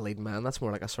wasn't really a lead man. That's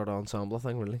more like a sort of ensemble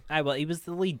thing, really. Aye, well, he was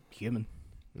the lead human.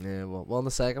 Yeah, well, in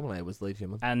the second one, I was the lead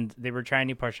human. And they were trying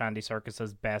to push Andy Serkis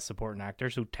as best supporting actor,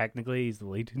 so technically he's the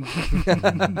lead.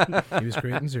 He was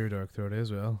great in Zero Dark Thirty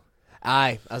as well.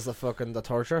 Aye, as the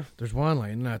torture. There's one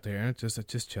line in that there, and it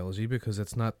just chills you because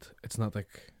it's not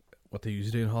like what they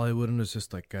usually do in Hollywood, and it's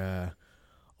just like, oh,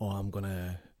 I'm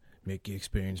gonna make you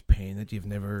experience pain that you've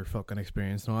never fucking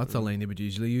experienced. No, that's a line they would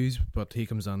usually use, but he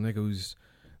comes on and goes,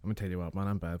 I'm gonna tell you what, man,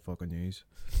 I'm bad fucking news.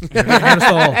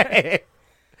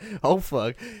 Oh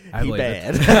fuck, I he believe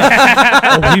bad.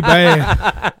 Oh, he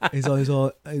bad. He's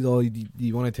all.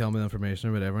 You want to tell me the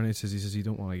information or whatever? And he says you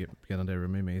don't want to get into a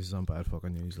room with me. He says I'm bad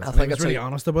fucking news. Like, I think it's it's really how-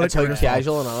 honest about That's it. how You're just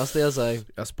casual and honest he is.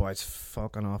 This boy's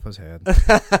fucking off his head.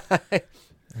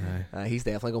 Aye. He's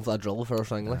definitely going for that drill first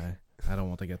thing. Like. Aye. I don't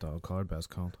want to get dog card, best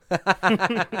cunt.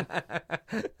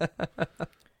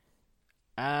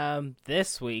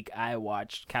 This week I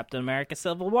watched Captain America: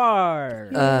 Civil War.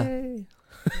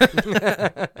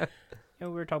 We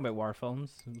were talking about war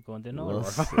films. Going to another war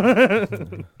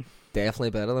film.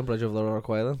 Definitely better than Bridge of the Roar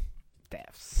Quail.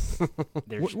 Deaths.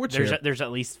 There's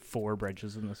at least 4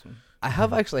 bridges in this one. I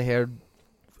have actually heard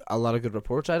a lot of good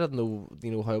reports. I didn't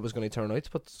know how it was going to turn out,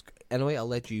 but anyway, I'll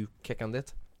let you kick on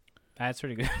it. That's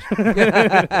pretty good.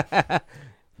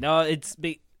 No,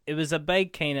 it was a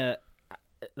big kind of,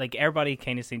 like, everybody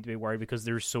kind of seemed to be worried because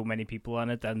there's so many people on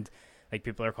it, and like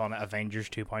people are calling it Avengers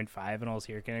 2.5 and all this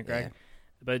here kind of crap. Yeah.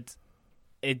 But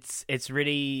it's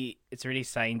really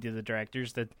signed to the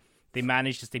directors that they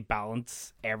managed just to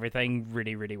balance everything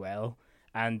really, really well,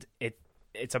 and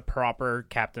it's a proper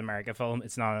Captain America film.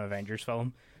 It's not an Avengers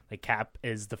film. Like, Cap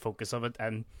is the focus of it,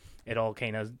 and it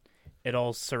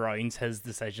all surrounds his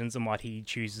decisions and what he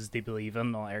chooses to believe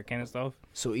in, all that kind of stuff.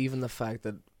 So even the fact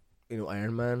that, you know,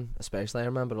 Iron Man, especially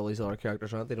Iron Man, but all these other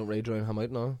characters aren't, they don't really drown him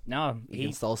out now. No, You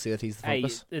can still see that he's the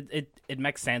focus. it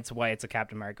makes sense why it's a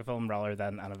Captain America film rather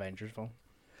than an Avengers film.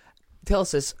 Tell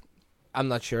us this. I'm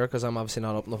not sure because I'm obviously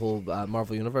not up in the whole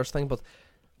Marvel Universe thing, but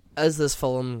is this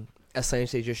film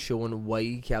essentially just showing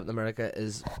why Captain America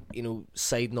is, you know,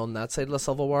 siding on that side of the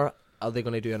Civil War? Are they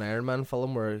going to do an Iron Man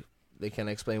film where they can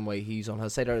explain why he's on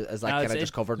his side, or is that No, kind of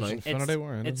just covered now? There's Infinity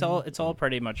War in it, It's all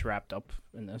pretty much wrapped up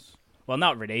in this. Well,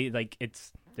 not really. Like,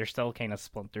 they're still kind of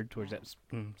splintered towards it.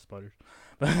 Spoilers.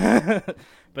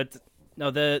 But no,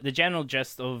 the general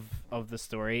gist of the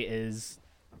story is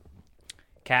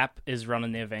Cap is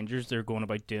running the Avengers. They're going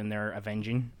about doing their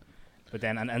avenging, but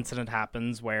then an incident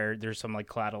happens where there's some like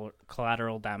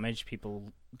collateral damage.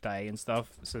 People die and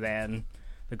stuff. So then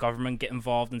the government get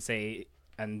involved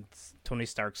and Tony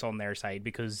Stark's on their side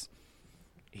because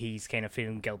he's kind of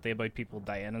feeling guilty about people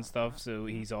dying and stuff. So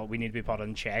we need to be put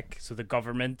in check. So the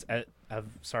government have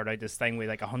sorted out this thing with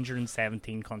like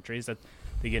 117 countries that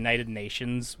the United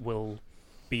Nations will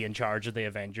be in charge of the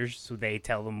Avengers. So they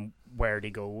tell them where to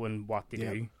go and what to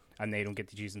do, and they don't get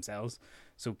to choose themselves.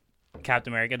 So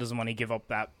Captain America doesn't want to give up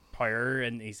that power,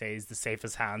 and he says the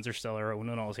safest hands are still our own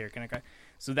and all this here kind of guy.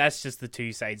 So that's just the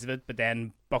two sides of it. But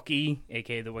then Bucky,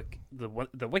 aka the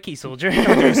Wiki Soldier,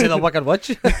 You see the Wicked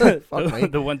Witch? Fuck me.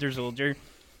 the Winter Soldier,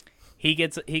 he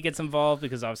gets involved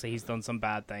because obviously he's done some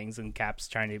bad things, and Cap's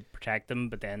trying to protect him.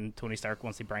 But then Tony Stark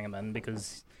wants to bring him in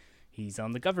because he's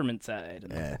on the government side.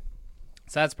 Yeah.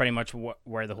 So that's pretty much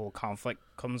where the whole conflict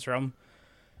comes from.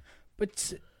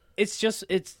 But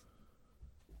it's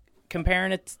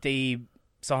comparing it to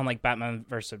something like Batman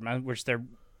vs Superman, which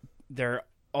they're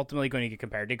ultimately going to get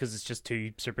compared to because it's just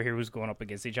two superheroes going up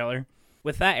against each other.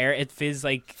 With that air, it feels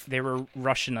like they were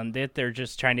rushing into it. They're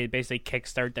just trying to basically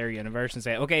kickstart their universe and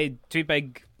say, okay, two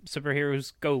big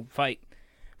superheroes, go fight.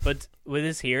 But with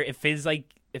this here, it feels like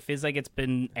it's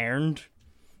been earned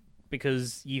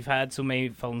because you've had so many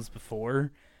films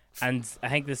before, and I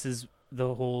think this is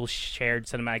the whole shared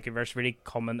cinematic universe really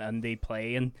coming into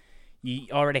play, and you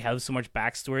already have so much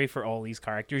backstory for all these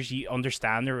characters. You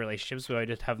understand their relationships without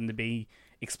it having to be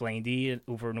explained to you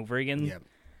over and over again. Yeah.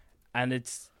 And it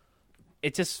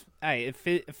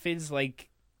feels like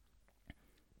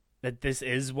that this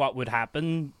is what would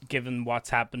happen given what's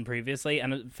happened previously,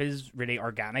 and it feels really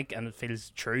organic and it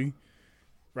feels true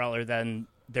rather than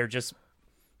they're just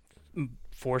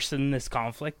forcing this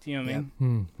conflict, you know what I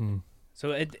mean?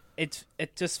 So it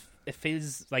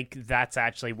feels like that's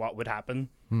actually what would happen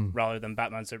rather than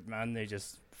Batman Superman. They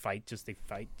just fight to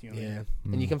fight, you know. Yeah.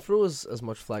 And you can throw as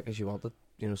much flack as you want at,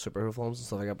 you know, superhero films and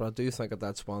stuff like that, but I do think that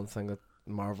that's one thing that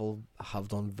Marvel have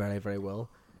done very, very well,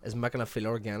 is making it feel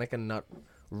organic and not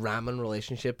ramming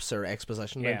relationships or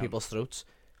exposition down people's throats.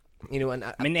 You know, and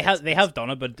I mean, they have done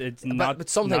it, but it's not. But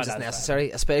sometimes not it's as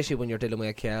necessary, especially when you're dealing with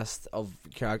a cast of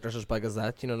characters as big as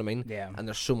that. You know what I mean? Yeah. And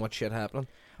there's so much shit happening.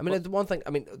 I mean, the one thing. I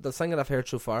mean, the thing that I've heard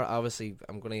so far. Obviously,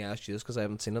 I'm going to ask you this because I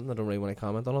haven't seen it and I don't really want to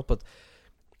comment on it. But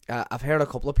I've heard a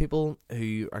couple of people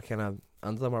who are kind of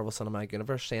into the Marvel Cinematic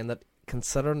Universe saying that,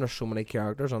 considering there's so many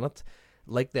characters on it,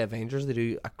 like the Avengers, they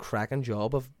do a cracking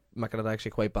job of making it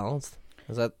actually quite balanced.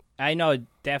 Is that? I know,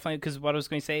 definitely, because what I was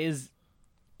going to say is,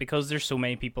 because there's so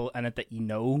many people in it that you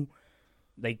know,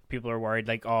 like, people are worried,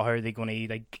 like, oh, how are they going to,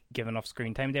 like, give enough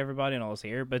screen time to everybody and all this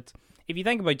here? But if you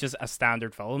think about just a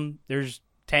standard film, there's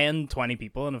 10, 20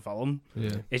 people in a film.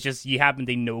 Yeah. It's just, you happen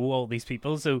to know all these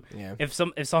people, so Yeah. if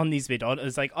something needs to be done,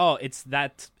 it's like, oh, it's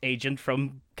that agent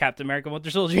from Captain America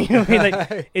Winter Soldier, you know what I mean?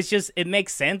 Like, it's just, it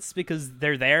makes sense because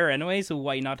they're there anyway, so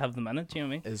why not have them in it, you know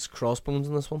what I mean? Is Crossbones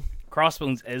in this one?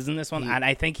 Crossbones is in this one, and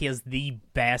I think he has the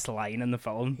best line in the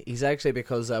film. He's actually,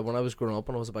 because when I was growing up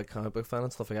and I was a big comic book fan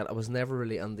and stuff like that, I was never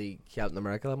really on the Captain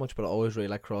America that much, but I always really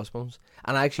like Crossbones.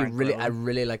 And I actually Frank I Grillo.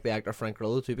 really like the actor Frank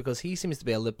Grillo too, because he seems to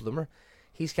be a lip bloomer.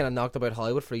 He's kind of knocked about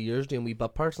Hollywood for years doing wee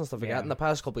butt parts and stuff like Yeah. that. In the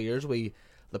past couple of years,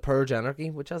 The Purge Anarchy,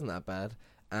 which isn't that bad,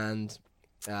 and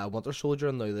Winter Soldier,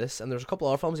 and now this. And there's a couple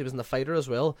of other films. He was in The Fighter as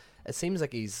well. It seems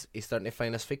like he's starting to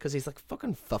find his feet because he's like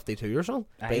fucking 52 or something.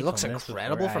 But he he's looks done this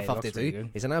incredible before. for Aye, he looks 52. really good.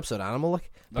 He's an absolute animal.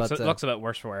 Like, Looks a bit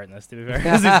worse for wearing this, to be fair.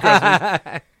 This is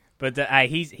Christmas. But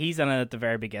he's in it at the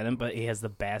very beginning, but he has the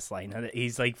best line.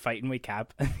 He's like fighting with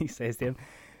Cap, and he says to him,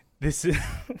 "This is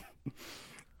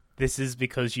this is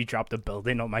because you dropped a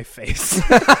building on my face."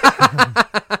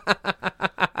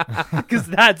 Because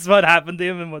that's what happened to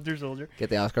him in Winter Soldier. Get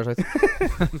the Oscars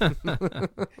out.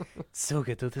 So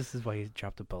good though. This is why you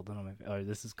dropped a building on my face. Or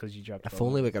this is because you dropped. A If building.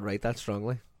 only we could write that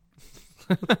strongly.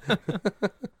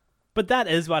 But that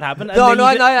is what happened. And No, then no, you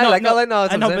I no, like no, that. No,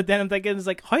 I know, but then I'm thinking, it's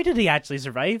like, how did he actually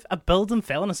survive? A building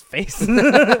fell on his face.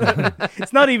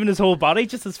 It's not even his whole body,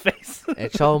 just his face.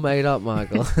 It's all made up,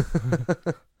 Michael.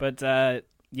 But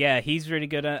yeah, he's really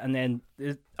good at. And then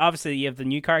obviously you have the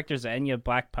new characters in. You have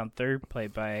Black Panther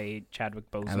played by Chadwick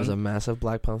Boseman. I was a massive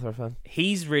Black Panther fan.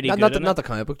 He's really Not, good. not, the, in not it. the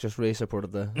comic book, just really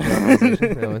supported the organization,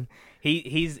 you know what I mean?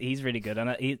 He's really good in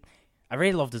it. I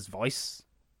really loved his voice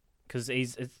because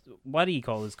what do you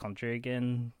call his country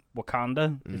again?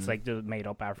 Wakanda. It's like the made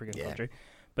up African country.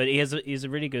 But he's a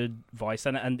really good voice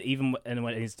in it, and even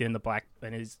when he's doing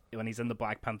when he's in the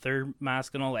Black Panther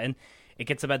mask and all that, it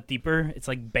gets a bit deeper. It's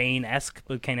like Bane-esque,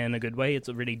 but kind of in a good way. It's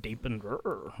a really deep and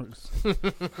it's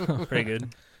pretty good.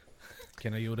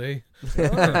 Can I Yoda?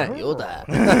 Yoda.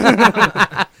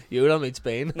 Yoda meets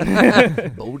Bane.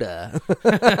 Boda.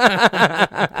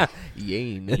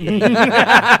 Yane.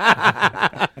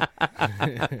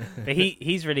 But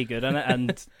he's really good in it,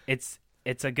 and it's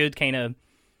a good kind of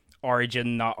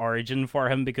origin, not origin for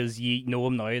him, because you know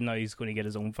him now, and now he's going to get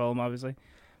his own film, obviously.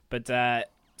 But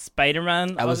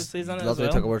Spider-Man obviously is in it as lovely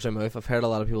well. took a word to my mouth. I've heard a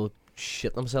lot of people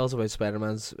shit themselves about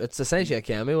Spider-Man's. It's essentially a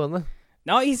cameo, isn't it?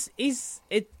 No,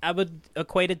 I would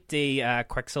equate it to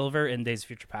Quicksilver in Days of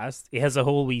Future Past. He has a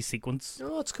whole wee sequence.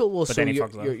 Oh, it's cool. Well, But so then he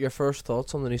fucks it up. your first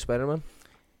thoughts on the new Spider-Man?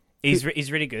 He's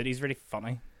really good. He's really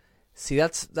funny. See,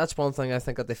 that's one thing I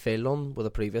think that they failed on with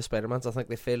the previous Spider-Mans. I think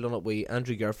they failed on it with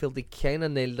Andrew Garfield. They kind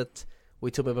of nailed it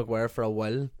with Tobey Maguire for a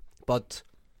while, but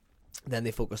then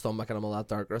they focused on making him a lot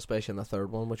darker, especially in the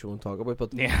third one, which we won't talk about.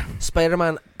 But Yeah.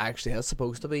 Spider-Man actually is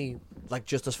supposed to be like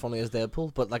just as funny as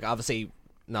Deadpool, but like obviously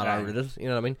not Right. R-rated. You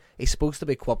know what I mean? He's supposed to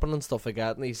be quipping and stuff like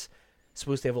that, and he's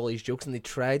supposed to have all these jokes. And they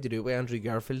tried to do it with Andrew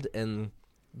Garfield in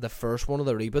the first one of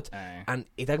the reboot, and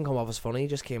he didn't come off as funny. He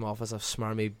just came off as a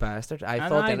smarmy bastard. I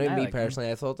thought, I anyway, me like him. personally,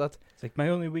 I thought that. It's like my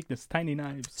only weakness, tiny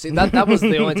knives. See, that was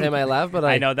the only time I laughed, but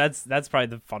I know that's probably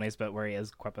the funniest bit where he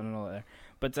is quipping and all that there.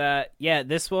 But yeah,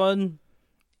 this one,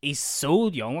 he's so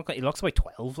young. He looks about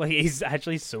 12. Like, he's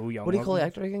actually so young. What do you call the looking.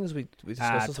 actor again? Because we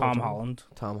discussed this all Tom the time. Holland.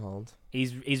 Tom Holland.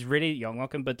 He's really young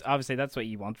looking, but obviously that's what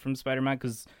you want from Spider-Man,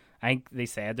 because I think they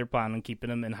said they're planning on keeping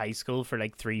him in high school for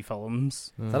like 3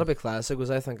 films. That'll be classic, because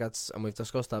I think that's, and we've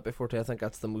discussed that before too, I think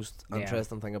that's the most Yeah.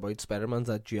 interesting thing about Spider-Man's,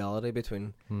 that duality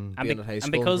between And, being at high school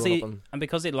and because growing he up and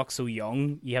because he looks so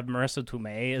young, you have Marissa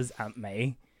Tomei as Aunt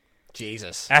May.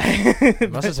 Jesus. I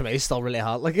Marissa Tomei's still really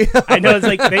hot, like. know, it's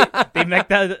like they make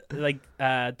that, like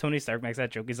Tony Stark makes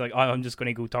that joke. He's like, "Oh, I'm just going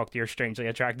to go talk to your strangely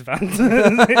attractive aunt."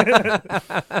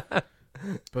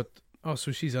 But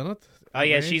so she's in it. Oh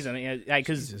yeah, Right? she's in it. Yeah,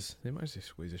 because Jesus, they might just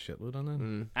squeeze a shitload on it.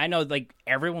 Mm. I know, like,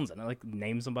 everyone's in it. Like,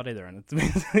 name somebody, they're in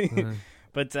it.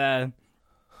 But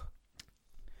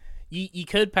you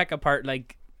could pick apart,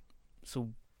 like, so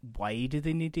why do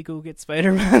they need to go get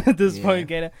Spider-Man at this Yeah. point,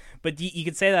 kind of? But you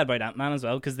could say that about Ant-Man as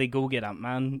well, because they go get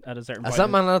Ant-Man at a certain Is point. that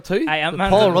man on it too? Aye, Ant-Man.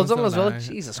 Paul Ant-Man. runs on it as well. Aye.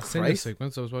 Jesus I seen the Christ.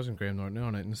 sequence. I was watching Graham Norton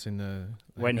on it and seen the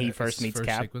When he his first meets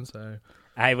Cap. sequence.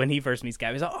 When he first meets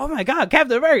Cap, he's like, "Oh my god,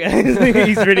 Captain America!"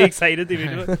 He's really excited to meet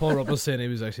him. Paul Rudd was saying he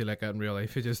was actually like that in real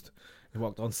life. He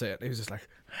walked on set and he was just like,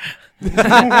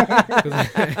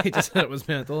 'cause he just said it was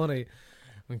mental. And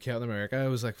when Captain America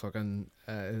was like fucking,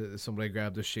 somebody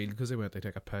grabbed the shield because they went to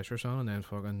take a piss or something, and then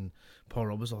fucking Paul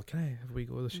Rudd was like, "Can I have a wee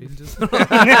go with the shield?" Just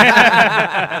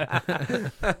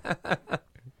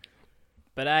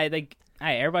But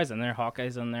everybody's in there.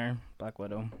 Hawkeye's in there. Black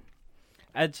Widow.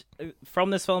 From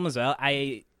this film as well,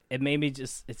 it made me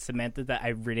it cemented that I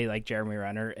really like Jeremy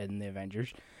Renner in the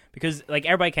Avengers, because like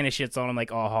everybody kind of shits on him,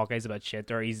 like, oh, Hawkeye's about shit,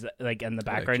 or he's like in the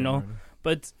background and all.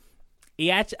 But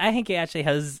I think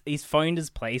he's found his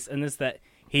place in this, that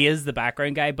he is the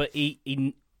background guy, but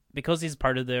he because he's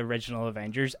part of the original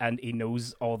Avengers and he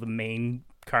knows all the main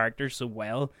characters so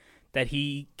well, that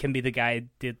he can be the guy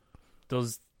that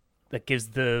gives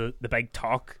the big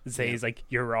talk and says like,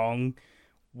 you're wrong,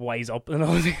 wise up, and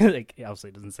all. Like, he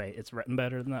obviously doesn't say it's written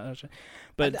better than that, actually.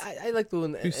 But I like the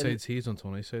one. whose side's he's on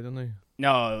Tony's side, isn't he?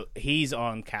 no, he's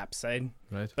on Cap's side.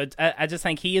 Right. But I just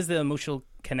think he is the emotional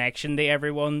connection to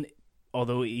everyone,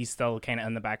 although he's still kind of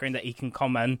in the background, that he can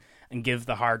come in and give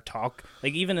the hard talk.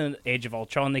 Like, even in Age of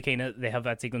Ultron, they have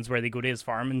that sequence where they go to his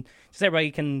farm and just everybody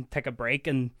can take a break,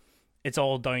 and it's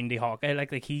all down to Hawkeye.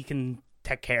 Like he can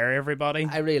take care of everybody.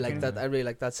 I really like that. I really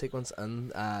like that sequence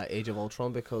in Age of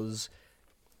Ultron, because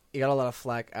he got a lot of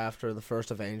flack after the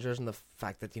first Avengers, and the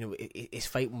fact that, you know, he's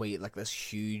fighting with like this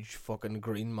huge fucking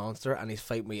green monster, and he's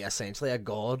fighting with essentially a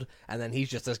god, and then he's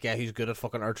just this guy who's good at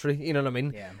fucking archery. You know what I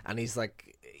mean? Yeah. And he's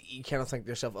like, you kind of think to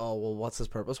yourself, oh well, what's his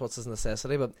purpose? What's his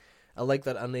necessity? But I like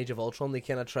that in Age of Ultron they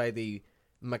kind of try to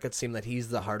make it seem that he's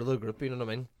the heart of the group. You know what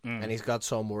I mean? And he's got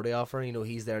Saw Morty offer. You know,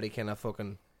 he's there to kind of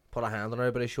fucking put a hand on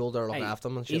everybody's shoulder, look after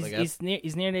them and shit like that.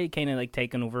 He's nearly kind of like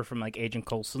taken over from like Agent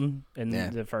Coulson in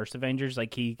the first Avengers.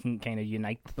 Like, he can kind of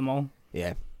unite them all.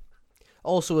 Yeah.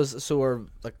 Also, are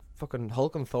like fucking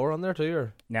Hulk and Thor on there too?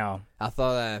 Or No, I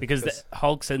thought because the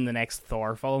Hulk's in the next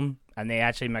Thor film, and they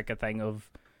actually make a thing of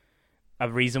a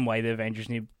reason why the Avengers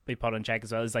need to be put on check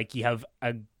as well. Is like, you have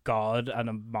a god and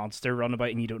a monster run about,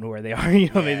 and you don't know where they are. You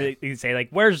know, what I mean, they say like,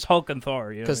 "Where's Hulk and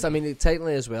Thor?" Because I mean,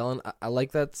 technically as well, and I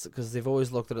like that because they've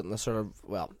always looked at it in the sort of,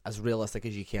 well, as realistic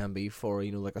as you can be for,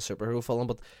 you know, like a superhero film,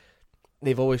 but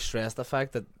they've always stressed the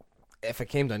fact that if it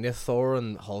came down to it, Thor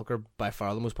and Hulk are by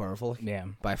far the most powerful. Yeah,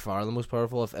 by far the most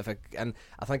powerful. And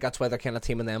I think that's why they're kind of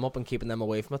teaming them up and keeping them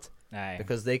away from it. aye.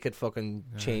 Because they could fucking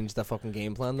change the fucking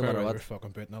game plan no matter We're what.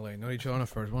 fucking putting a line on each other on the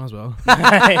first one as well.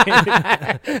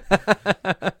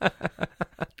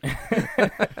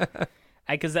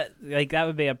 Because that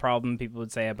would be a problem people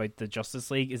would say about the Justice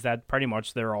League, is that pretty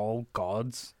much they're all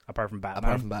gods apart from Batman.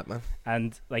 Apart from Batman.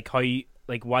 And like, how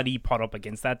what do you put up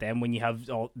against that then when you have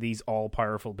all these all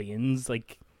powerful beings?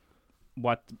 Like,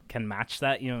 what can match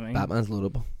that? You know what I mean? Batman's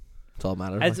loadable. That's all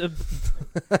that matters.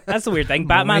 That's the weird thing.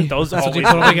 Batman does That's what you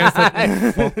always. put up against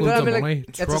it. Fuck Well, loads I of mean, like, money.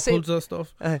 it's the Truck same- loads of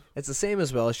stuff. It's the same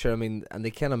as well, sure. I mean, and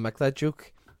they kind of make that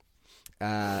joke.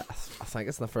 I think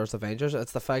it's in the first Avengers.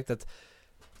 It's the fact that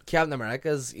Captain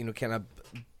America's, you know, kind of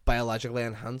biologically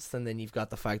enhanced, and then you've got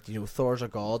the fact, you know, Thor's a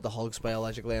god, the Hulk's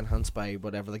biologically enhanced by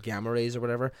whatever the gamma rays or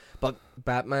whatever. But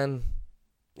Batman,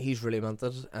 he's really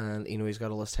mented, and you know, he's got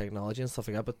all this technology and stuff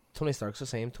like that. But Tony Stark's the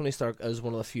same. Tony Stark is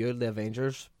one of the few of the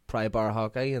Avengers, probably bar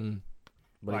Hawkeye and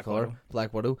Black her, Widow.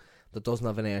 Black Widow, that doesn't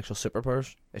have any actual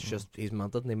superpowers. It's just he's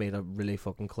mented, and they made a really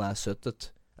fucking class suit that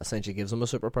essentially gives him a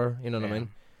superpower. You know what I mean?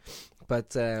 But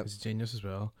He's a genius as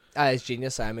well. it's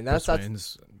genius. I mean, that's Bruce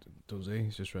Wayne's dozy.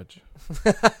 He's just rich.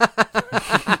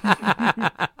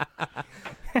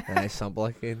 nice sample.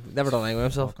 Like, he never done anything with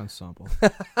himself. Fucking sample.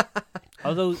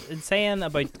 Although, in saying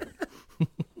about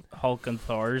Hulk and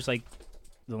Thor's like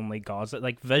the only gods,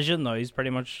 like Vision now is pretty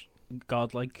much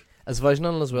godlike. As Vision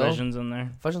on as well. Vision's in there.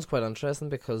 Vision's quite interesting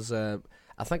because I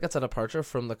think it's a departure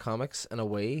from the comics in a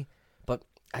way, but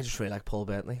I just really like Paul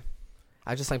Bettany.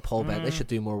 I just think Paul Bettany should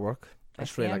do more work. I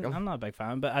just really like him. I'm not a big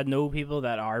fan, but I know people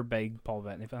that are big Paul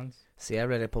Bettany fans. See, I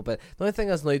really like Paul Bettany. The only thing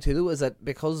is now too though is that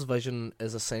because Vision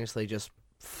is essentially just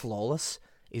flawless,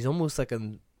 he's almost like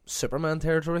in Superman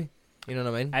territory. You know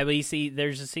what I mean? Well, you see,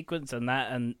 there's a sequence in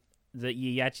that, and that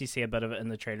you actually see a bit of it in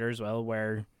the trailer as well,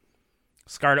 where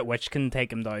Scarlet Witch can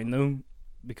take him down though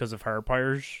because of her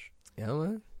powers. Yeah,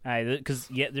 man. Because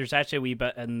there's actually a wee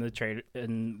bit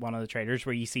in one of the trailers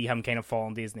where you see him kind of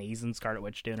falling to his knees and Scarlet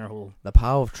Witch doing her whole. The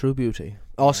power of true beauty.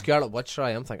 Oh, Scarlet Witch.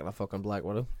 Sorry, I'm thinking of fucking Black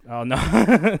Widow. Oh no.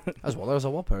 As well, there's a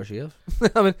what pair she has.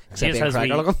 I mean, except just being has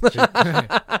cracker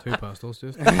looking. Two pastels,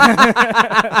 just.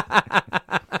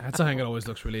 That's a thing that always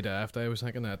looks really daft. I was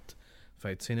thinking that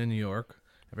fight scene in New York.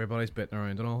 Everybody's bitting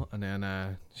around and all, and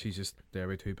then she's just there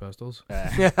with two pistols.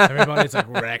 Everybody's like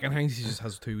wrecking things. She just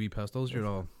has two wee pistols. You're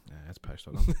all, it's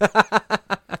pistol.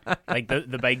 Like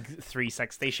the big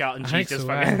 360 shot, and I she's think just so,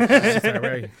 fucking. she's there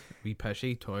very wee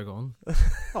pishy toy gun.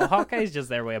 Oh, Hawkeye's just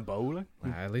there with a bow. Like.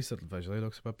 At least it visually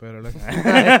looks a bit better. Like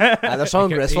There's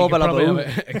something graceful about a bow.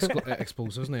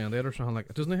 Explosives in the end or something like.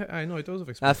 It doesn't. I know it does have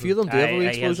A explosives. few of them do have a wee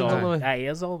explosion on the way. He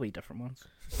has all wee different ones.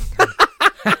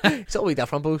 It's all wee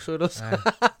different bows, so it is. You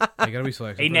gotta be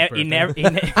selective. He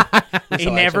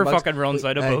Selection never box. fucking runs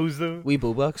out of bows though. Wee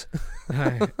bow box.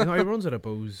 No, he runs out of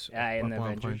bows. Aye, in at the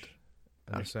one Avengers. point.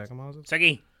 And the second one was it?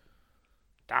 Siggy,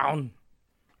 down,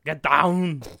 get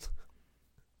down.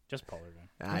 Just pull her down.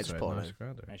 I That's just right, pull nice, it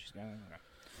great there. Yeah, she's gonna.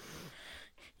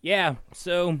 Yeah,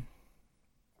 so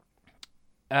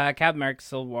Captain America: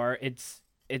 Civil War.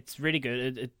 It's really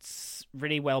good. It's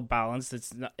really well balanced.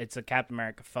 It's a Captain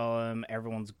America film.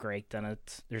 Everyone's great in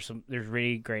it. There's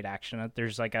really great action in it.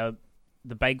 There's like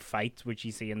the big fight which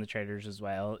you see in the trailers as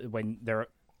well when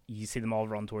you see them all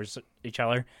run towards each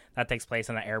other. That takes place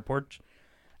in an airport,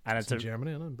 and It's in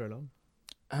Germany, and in Berlin.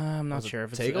 I'm not sure if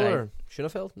it's Tegel or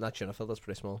Schoenfeld? Not Schoenfeld, that's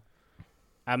pretty small.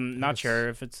 I'm not sure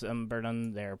if it's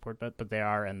Berlin, the airport bit, but they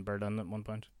are in Berlin at one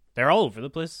point. They're all over the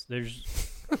place.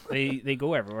 They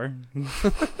go everywhere.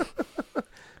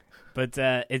 But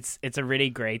it's a really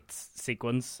great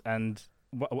sequence, and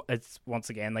it's once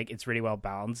again like it's really well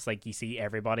balanced. Like you see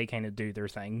everybody kind of do their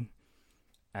thing,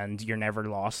 and you're never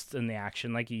lost in the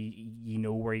action. Like you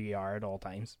know where you are at all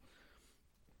times.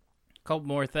 Couple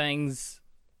more things.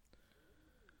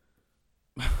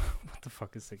 What the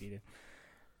fuck is Siggy doing?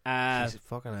 She's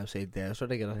fucking outside there, so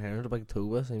they get her hair in a big toe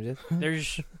with, seems it.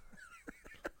 There's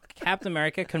Captain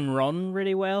America can run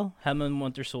really well. Him and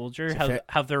Winter Soldier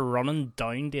have their running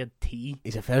down to a T.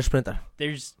 He's a fair sprinter.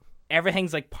 There's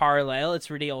everything's like parallel. It's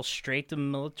really all straight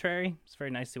and military. It's very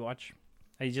nice to watch.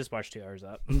 I just watched 2 hours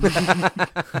up.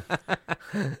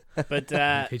 But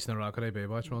Teaching the Rocket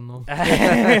Baywatch one though.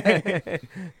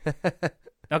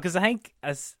 no, because I think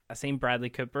I seen Bradley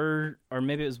Cooper or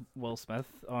maybe it was Will Smith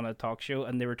on a talk show,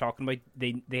 and they were talking about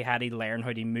they had to learn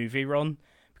how to movie run.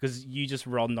 Because you just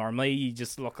run normally, you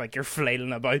just look like you're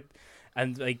flailing about.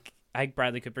 And like I think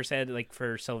Bradley Cooper said, like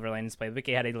for Silver Linings Playbook,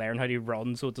 he had to learn how to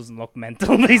run so it doesn't look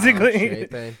mental, basically.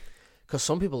 Because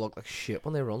some people look like shit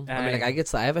when they run. I mean,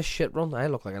 like I have a shit run. I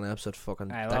look like an absolute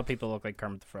fucking. A lot of people look like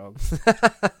Kermit the Frog.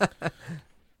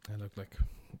 I look like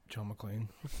John McClane.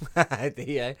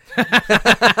 Yeah.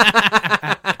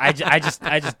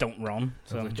 I just don't run.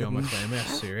 So So like John McClane with a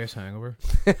serious hangover.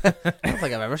 I don't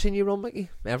think I've ever seen you run, Mickey.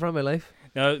 Ever in my life.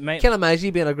 no, Can't imagine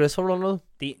you being a graceful runner.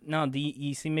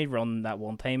 you see me run that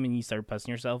one time and you started pissing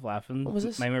yourself laughing. What was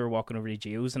this? I remember walking over to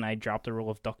Gio's and I dropped a roll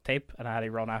of duct tape and I had to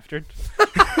run after it.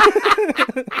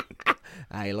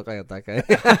 You look like that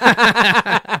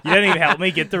guy. You didn't even help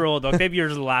me get the roll of duct tape. You were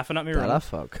just laughing at me. What Running. the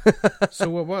fuck? So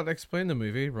what? Explain the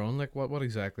movie, Ron. Like what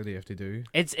exactly do you have to do?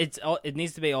 It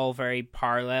needs to be all very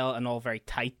parallel and all very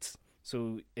tight.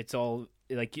 So it's all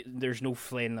like there's no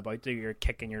flailing about. You're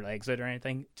kicking your legs out or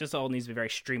anything. Just all needs to be very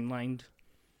streamlined.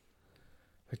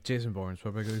 Like Jason Bourne's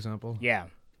probably a good example. Yeah.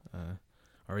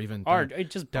 Or even Or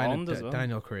just Bond as well.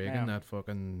 Daniel Craig Yeah. in that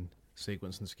fucking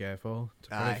sequence in Skyfall. It's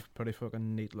a pretty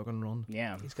fucking neat looking run.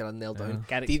 Yeah. He's got it nailed Yeah. down.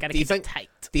 Gotta Do you keep think- it tight.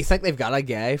 Do you think they've got a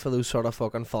guy for those sort of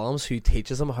fucking films who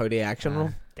teaches them how to action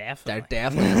run? There Definitely.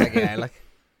 definitely is a guy. Like,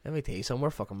 let me tell you something, we're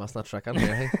fucking must not tricking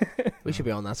here. Hey? We should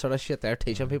be on that sort of shit there,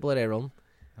 teaching people how to run.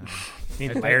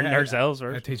 Need to learn ourselves I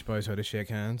first. teach boys how to shake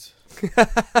hands.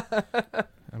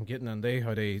 I'm getting into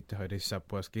how they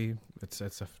sip whiskey. It's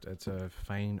a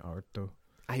fine art though.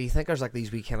 Do you think there's like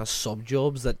these wee kind of sub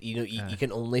jobs that you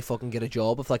can only fucking get a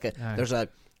job if like there's a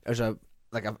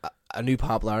new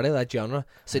popularity of that genre.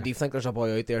 So do you think there's a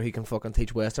boy out there who can fucking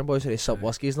teach Western boys how to sip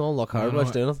whiskies and all, look hard while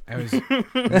he's doing it? I was.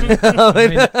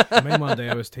 I mean, one day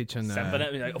I was teaching. Sipping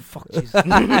it, like, oh fuck, Jesus.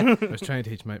 I was trying to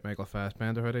teach Michael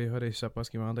Fassbender how to sip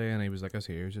whiskey one day, and he was like, "Us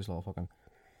here, he was just all fucking."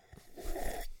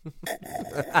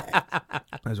 I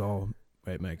was all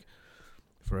right, Mike.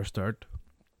 For a start,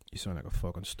 you sound like a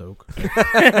fucking stoke.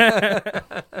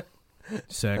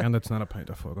 Second, it's not a pint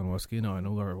of fucking whiskey. No, I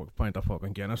know they're a pint of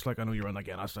fucking Guinness. Like I know you're in the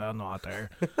Guinness, I'm not there.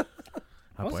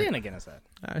 What's he in a Guinness at?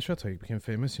 I sure how he became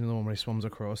famous. You know the one where he swims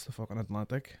across the fucking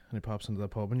Atlantic and he pops into the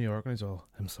pub in New York and he's all,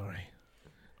 "I'm sorry."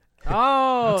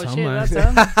 Oh, That's shit, him, that's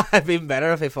man. him. It'd be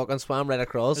better if he fucking swam right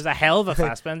across. There's a hell of a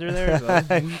Fassbender there as well.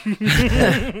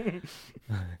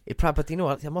 He probably, but you know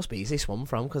what? It must be easy to swim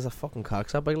from because the fucking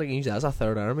cock's up big. Like, he usually has a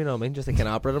third arm, you know what I mean? Just to kind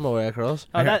of operate him my way across.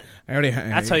 Oh, that, I already.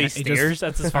 that's how he just- steers.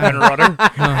 That's his fucking rudder.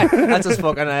 No, That's his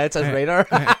fucking, it's his radar.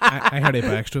 I heard he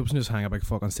backstrokes and just hang a big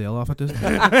fucking sail off it. Just.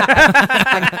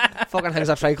 Fucking hangs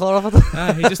a tricolor off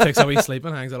it. He just takes away sleep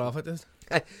and hangs it off it. Just.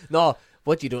 No,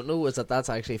 what you don't know is that that's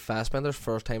actually Fassbender's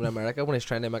first time in America when he's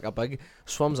trying to make a big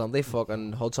swims on the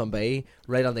fucking Hudson Bay,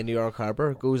 right on the New York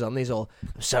Harbour, goes on, he's all,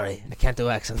 I'm sorry, I can't do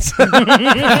accents.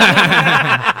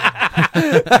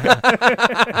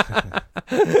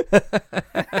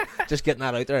 Just getting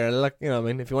that out there early, like, you know what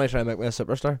I mean? If you want to try and make me a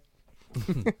superstar.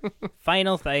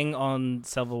 Final thing on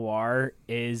Civil War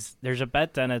is there's a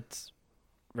bit in it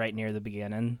right near the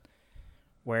beginning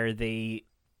where they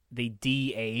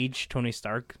de-age Tony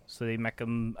Stark, so they make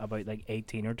him about like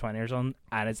 18 or 20 or something,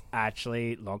 and it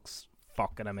actually looks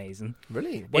fucking amazing.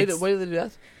 Really? Why do they do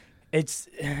that? It's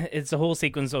a whole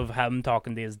sequence of him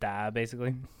talking to his dad,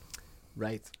 basically.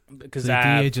 Right. Because So they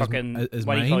de-age his- fucking his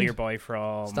what do you call mind? your boy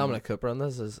from? It's Dominic Cooper on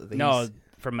this. No,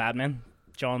 from Mad Men,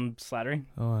 John Slattery.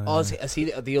 Oh, is he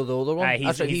the older one? Aye,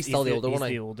 That's right, he's still the older one. He's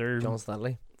the older John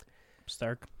Stanley.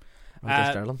 Stark.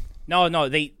 I'm Sterling. No,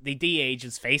 they de-age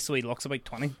his face so he looks about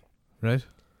 20. Right?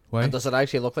 Why? And does it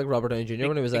actually look like Robert Downey Jr.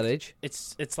 when he was that age?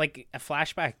 It's like a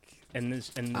flashback in this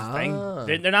thing. Ah.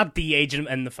 They're not de-aging him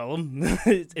in the film.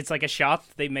 It's like a shot.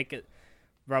 They make it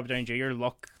Robert Downey Jr.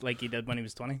 look like he did when he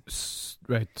was 20.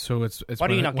 Right. So it's.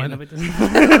 What are you when- not when- getting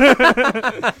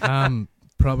about this?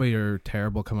 Probably your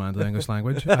terrible command of the English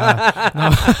language. No,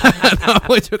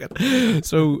 I took it.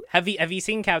 So Have you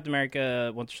seen Captain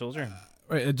America: Winter Soldier?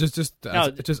 right, it just No,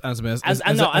 it just answer me. Is no, it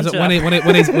answer when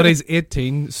that. he's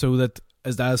 18, so that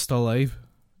his dad's still alive?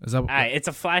 Is that? Aye, it's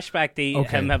a flashback to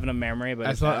Okay. him having a memory about I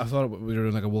his thought dad. we were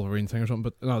doing like a Wolverine thing or something,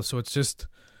 but no. So it's just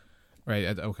right.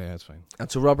 Okay, that's fine.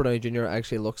 And so Robert Downey Jr.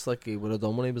 actually looks like he would have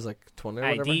done when he was like 20 or Aye,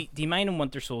 whatever. do you mind in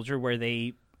Winter Soldier where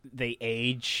they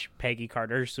age Peggy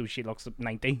Carter so she looks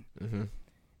 90? Mm-hmm.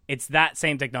 It's that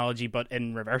same technology but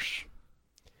in reverse.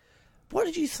 What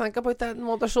did you think about that in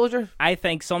Winter Soldier? I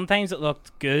think sometimes it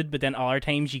looked good, but then other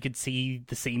times you could see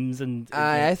the seams and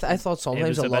I thought sometimes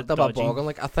was it a looked bit a bit dodgy. bogging.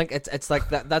 Like I think it's like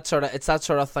that sort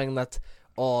of thing that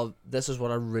this is what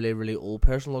a really really old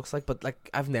person looks like. But like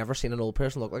I've never seen an old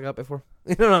person look like that before.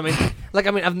 You know what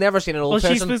I mean? I've never seen an old well,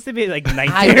 person. she's supposed to be like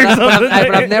 90 Aye, or but something.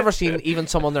 I've never seen even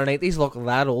someone in their 90s look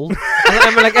that old.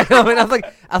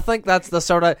 I think that's the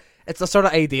sort of. It's the sort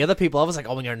of idea that people have. It's like,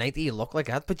 oh, when you're 90, you look like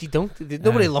that, but you don't.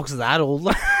 Nobody looks that old. You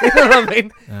know what I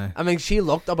mean? I mean, she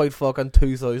looked about fucking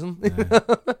 2000.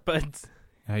 But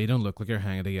You don't look like you're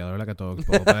hanging together like a dog's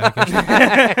ball bag.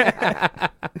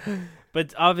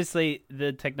 but obviously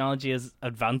the technology has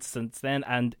advanced since then,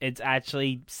 and it's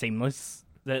actually seamless.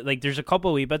 Like there's a couple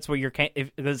of wee bits where you're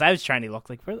because I was trying to look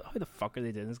like how the fuck are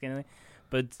they doing this kind of thing.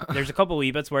 But there's a couple of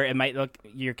wee bits where it might look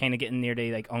you're kind of getting near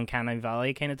the like uncanny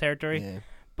valley kind of territory. Yeah.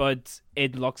 But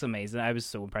it looks amazing. I was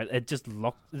so impressed. It just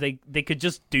looked they could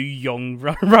just do young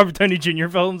Robert Downey Jr.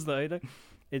 films now. Like,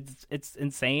 it's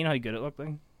insane how good it looked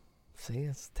like. See,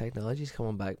 it's technology's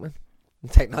coming back, man.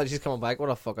 Technology's coming back. What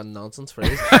a fucking nonsense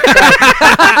phrase.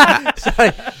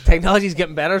 Sorry, technology's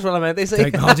getting better is what I meant to say.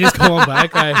 Technology's coming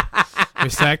back. We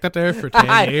sacked it there for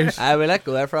 10 years. I will let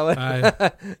go there for a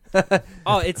while.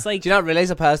 Oh, it's like Do you not realise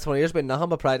the past 20 years been nothing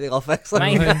but practical effects?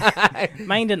 Mind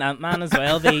and Ant-Man as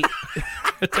well. They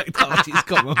Technology's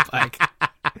coming back.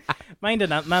 Mind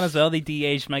and Ant-Man as well. They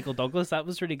de-aged Michael Douglas. That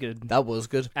was really good. That was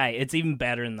good. Aye, it's even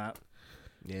better than that.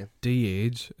 Yeah.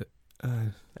 De-age.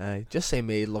 Aye, just say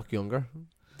made look younger.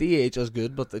 DH is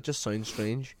good, but it just sounds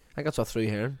strange. I think that's what through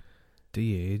here.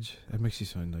 De-age. It makes you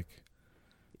sound like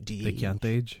they DH. can't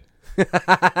age.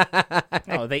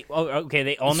 Oh, they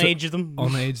unaged them.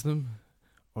 Unage them.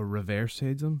 Or reverse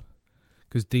age them.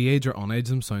 Because de-age or unage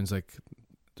them sounds like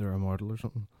they're immortal or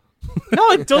something.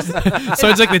 No, it doesn't.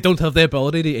 Sounds like they don't have the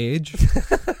ability to age.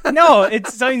 No, it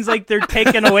sounds like they're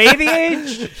taking away the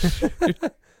age.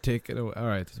 Take it away.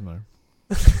 Alright, doesn't matter.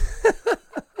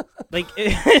 Like,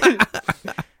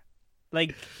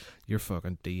 like You're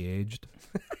fucking de-aged.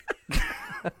 Do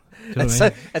you know what I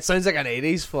mean? It sounds like an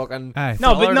 80s fucking. Aye.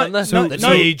 no, but Filler, no, doesn't no, it? no, The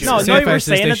no, de-agers. no, Say no, if you I were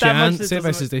says saying to it that much. Shan, say if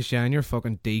I says to Shan, you're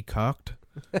fucking decocked.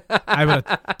 I would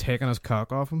have taken his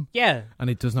cock off him, Yeah, and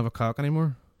he doesn't have a cock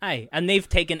anymore. aye, and they've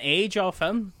taken age off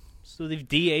him, so they've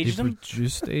de-aged You've him.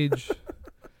 reduced age.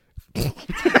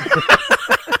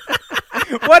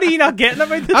 What are you not getting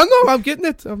about this? I'm getting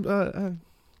it. That's alright.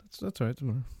 Doesn't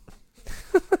matter.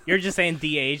 You're just saying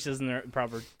de-aged isn't the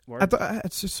proper word.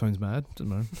 It just sounds mad. Doesn't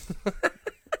matter.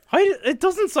 It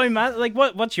doesn't sound mad. Like,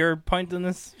 what's your point in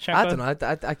this, Shanko? I don't know.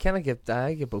 I kind of get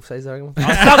both sides of the argument.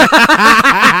 How's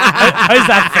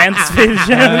that fence feel,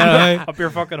 Shannon? Up your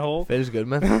fucking hole? Feels good,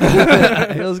 man.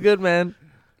 Feels good, man.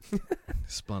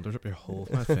 Splinters up your whole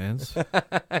my fence.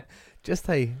 Just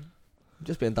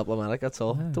being diplomatic. That's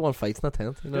all. Yeah. Don't want fights in the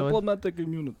tent. You know what Diplomatic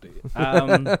immunity.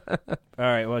 All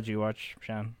right, what'd you watch,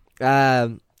 Shan? I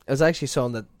mean? It was actually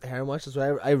something that Heron watched as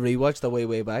well. I rewatched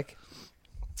way back.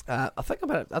 I think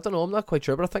about it. I don't know. I'm not quite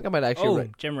sure, but I think I might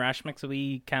actually. Jim Rash makes a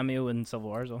wee cameo in Civil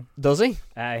War, so. Does he?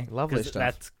 Aye, Lovely 'cause stuff.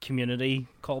 That's Community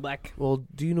callback. Well,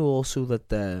 do you know also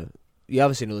that you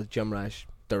obviously know that Jim Rash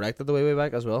directed the way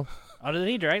back as well? Oh, did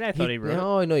he direct? I thought he wrote it.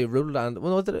 No, I know he wrote it and he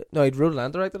wrote it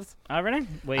and directed it. Oh, really?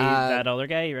 Wait, Uh, that other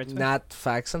guy he writes with? Nat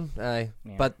Faxon, aye.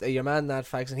 Yeah. But your man Nat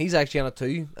Faxon, he's actually on it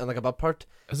too, and like a bit part.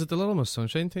 Is it the Little Miss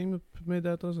Sunshine team that made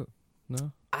that? Does it?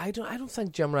 No. I don't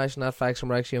think Jim Rash and Nat Faxon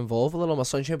were actually involved with Little Miss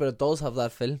Sunshine, but it does have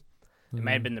that feel. It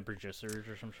might have been the producers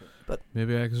or some shit.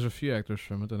 Maybe because there's a few actors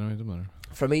from it. Anyway, it doesn't matter.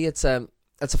 For me, it's a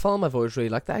film I've always really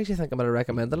liked. I actually think I might have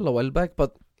recommended it a while back,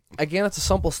 but again, it's a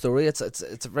simple story. It's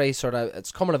a very sort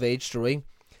of coming of age story.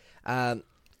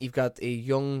 You've got a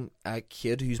young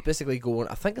kid who's basically going.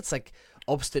 I think it's like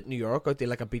upstate New York, out there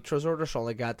like a beach resort or something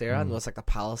like that. There, I know it's like the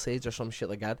Palisades or some shit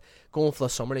like that. Going for the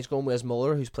summer, and he's going with his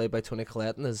mother, who's played by Toni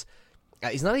Collette, and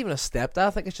he's not even a stepdad.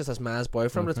 I think it's just his ma's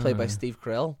boyfriend, but it's played by Steve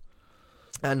Carell,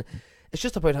 and it's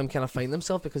just about him kind of finding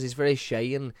himself because he's very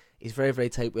shy and he's very, very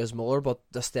tight with his mother, but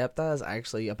the stepdad is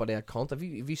actually a buddy of cunt. Have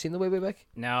you seen the way back?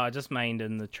 No, I just mind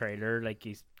in the trailer, like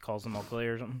he calls him ugly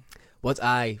or something.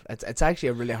 It's actually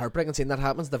a really heartbreaking scene that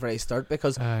happens at the very start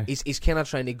because he's kind of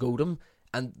trying to goad him,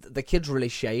 and the kid's really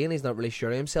shy and he's not really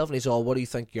sure of himself, and he's all, what do you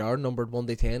think you are, numbered 1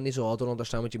 to 10? He's all, I don't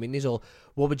understand what you mean. He's all,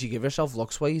 what would you give yourself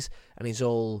looks wise? And he's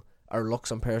all, or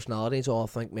looks and personality. He's all, I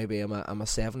think maybe I'm a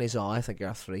 7. He's all, I think you're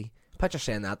a 3. Picture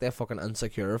saying that, they're fucking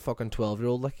insecure fucking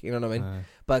 12-year-old, like, you know what I mean?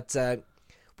 But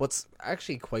what's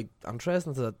actually quite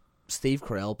interesting is that Steve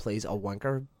Carell plays a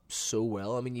wanker so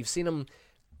well. I mean, you've seen him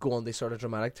go on this sort of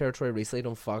dramatic territory recently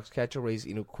on Foxcatcher, where he's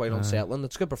quite unsettling.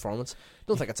 It's a good performance.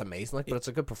 Don't think it's amazing, like, but it's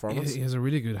a good performance. He has a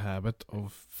really good habit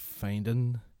of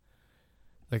finding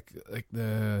like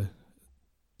the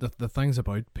things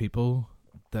about people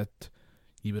that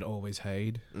you would always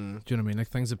hide. Do you know what I mean? Like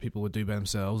things that people would do by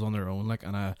themselves on their own, like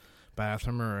in a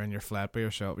bathroom or in your flat by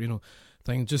yourself. You know,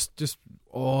 things just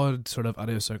odd sort of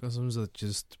idiosyncrasies that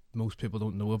just most people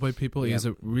don't know about people. He has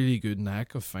a really good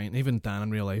knack of finding. Even Dan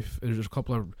in real life, there's a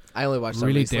couple of I only watched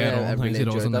really that dead recently. I on things really he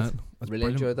does in enjoyed that. that. That's Really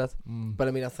brilliant. enjoyed that. But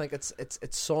I mean, I think it's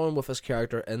someone with his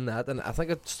character in that, and I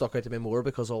think it stuck out to me more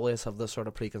because I always have this sort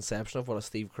of preconception of what a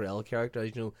Steve Carell character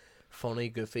is. You know, funny,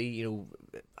 goofy.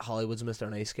 Hollywood's Mr.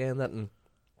 Nice Guy and that, and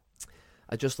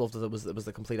I just loved that it was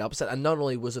the complete opposite. And not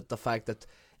only was it the fact that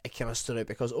it kind of stood out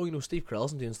because Steve Carell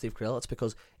isn't doing Steve Carell, it's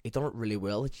because he done it really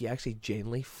well. That you actually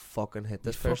genuinely fucking hit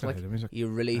this person. Like, you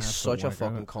really such a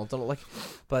fucking content. Like,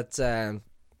 but it's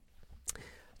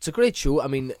a great show. I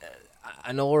mean,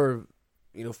 another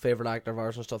favorite actor of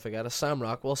ours and stuff like that is Sam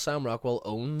Rockwell. Sam Rockwell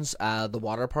owns the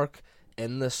water park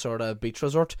in this sort of beach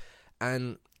resort,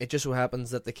 and it just so happens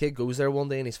that the kid goes there one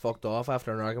day and he's fucked off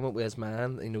after an argument with his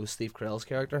man, Steve Carell's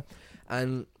character,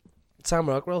 and Sam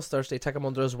Rockwell starts to take him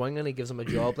under his wing and he gives him a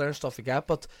job there and stuff like that,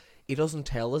 but he doesn't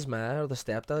tell his ma or the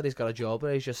stepdad he's got a job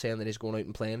there. He's just saying that he's going out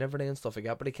and playing every day and stuff like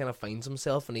that, but he kind of finds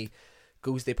himself and he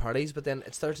goes to parties, but then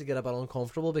it starts to get a bit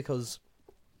uncomfortable because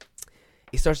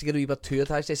he starts to get a wee bit too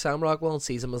attached to Sam Rockwell and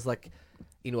sees him as like,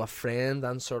 a friend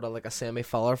and sort of like a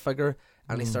semi-father figure,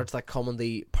 and he starts like coming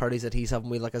to parties that he's having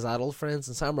with like his adult friends,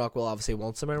 and Sam Rockwell obviously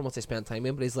wants him there and wants to spend time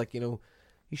in, but he's like, you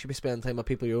should be spending time with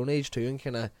people your own age too and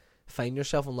kind of find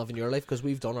yourself and living your life, because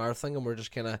we've done our thing and we're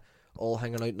just kind of all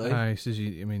hanging out now. He says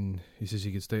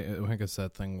you could stay. I think it's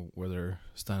that thing where they're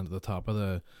standing at the top of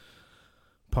the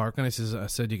park, and he says, I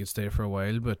said you could stay for a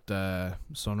while, but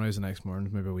sunrise the next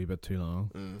morning maybe a wee bit too long.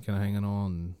 Kind of hanging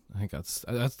on. I think that's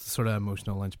the sort of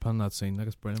emotional linchpin, that scene. Like,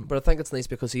 it's brilliant. But I think it's nice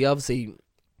because he obviously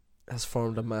has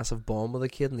formed a massive bond with the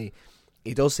kid, and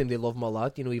he does seem to love him a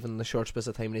lot, even in the short space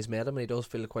of time when he's met him, and he does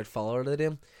feel quite follower to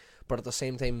him. But at the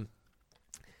same time,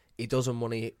 he doesn't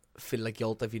want to feel like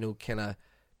guilt of, kind of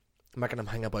making him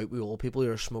hang about with old people who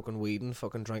are smoking weed and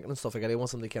fucking drinking and stuff like that. He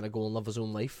wants him to kind of go and live his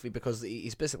own life, because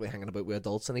he's basically hanging about with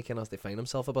adults and he kind of has to find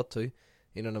himself a bit too.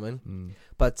 You know what I mean?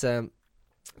 But it's a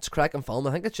cracking film.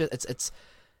 I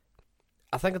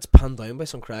think it's pinned down by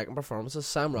some cracking performances.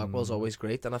 Sam Rockwell's always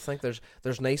great, and I think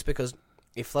there's nice because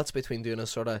he flits between doing a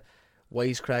sort of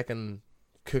wisecracking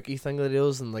cookie thing that he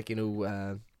does, and like, what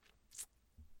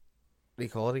do you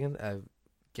call it again?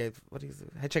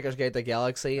 Hitchhiker's Guide to the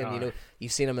Galaxy, and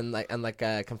you've seen him in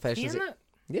Confessions.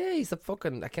 Yeah, he's the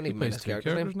fucking. I can't He even mind plays his two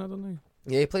character's characters, name. now, doesn't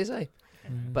Yeah, he plays I. he?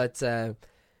 But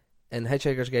in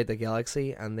Hitchhiker's Guide to the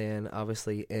Galaxy, and then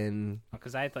obviously in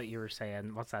Because I thought you were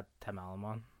saying, what's that Tim Allen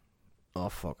one? oh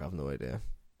fuck, I have no idea.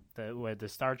 The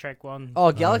Star Trek one?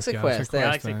 Oh, Galaxy Galaxy Quest. Quest. Yeah.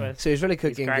 Galaxy yeah. Quest. So he's really He's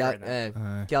cooking cracker in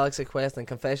Aye. Galaxy Quest and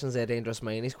Confessions of a Dangerous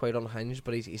Mind. He's quite unhinged,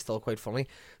 but he's still quite funny.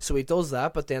 So he does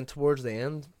that, but then towards the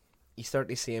end, you start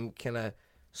to see him kind of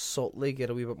subtly get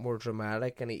a wee bit more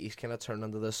dramatic, and he's kind of turned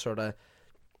into this sort of,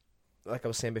 like I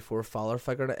was saying before, father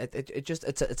figure.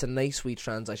 It's a nice wee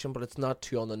transition, but it's not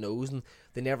too on the nose, and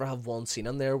they never have one scene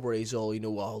in there where he's all,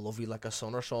 oh, I love you like a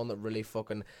son or son that really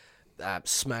fucking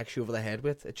smacks you over the head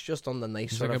with. It's just on the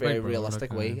nice He's sort like of a big very brother, realistic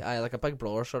like, way. Like a big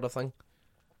brother sort of thing.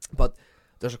 But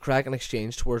there's a cracking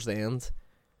exchange towards the end,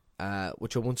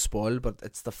 which I won't spoil, but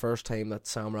it's the first time that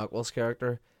Sam Rockwell's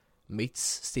character meets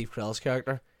Steve Carell's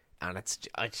character, and it's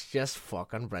just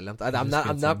fucking brilliant. I'm not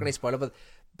going to spoil it, but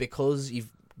because you've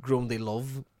grown to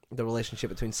love the relationship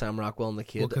between Sam Rockwell and the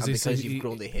kid, and because you've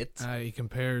grown to hate. He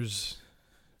compares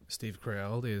Steve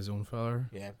Carell to his own father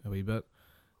Yeah. a wee bit,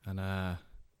 and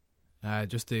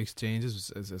just the exchange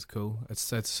is cool. It's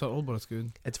subtle, but it's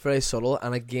good. It's very subtle,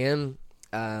 and again,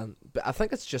 but I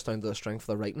think it's just down to the strength of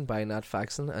the writing by Nat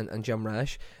Faxon and Jim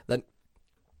Rash that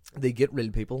they get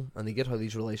real people and they get how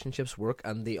these relationships work,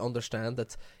 and they understand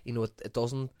that it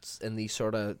doesn't in these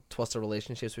sort of twisted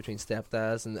relationships between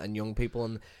stepdads and young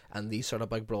people and these sort of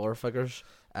big brother figures.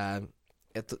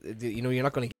 You're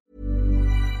not going to.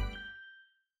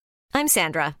 I'm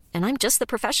Sandra, and I'm just the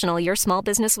professional your small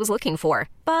business was looking for.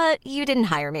 But you didn't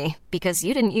hire me because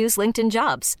you didn't use LinkedIn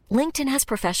Jobs. LinkedIn has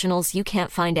professionals you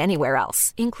can't find anywhere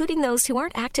else, including those who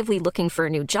aren't actively looking for a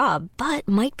new job, but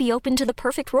might be open to the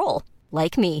perfect role,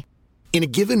 like me. In a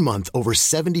given month, over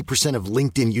 70% of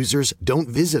LinkedIn users don't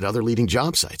visit other leading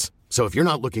job sites. So if you're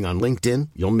not looking on LinkedIn,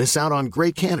 you'll miss out on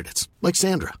great candidates like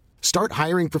Sandra. Start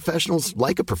hiring professionals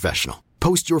like a professional.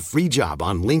 Post your free job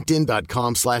on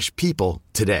linkedin.com/people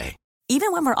today.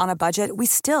 Even when we're on a budget, we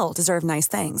still deserve nice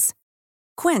things.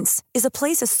 Quince is a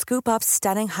place to scoop up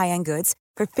stunning high-end goods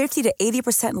for 50 to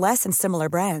 80% less than similar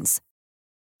brands.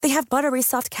 They have buttery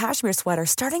soft cashmere sweaters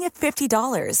starting at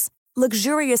 $50,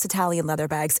 luxurious Italian leather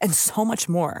bags, and so much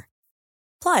more.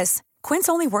 Plus, Quince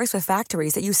only works with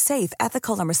factories that use safe,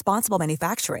 ethical, and responsible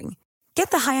manufacturing.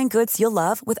 Get the high-end goods you'll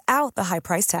love without the high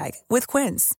price tag with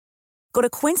Quince. Go to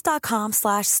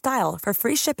quince.com/style for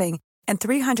free shipping and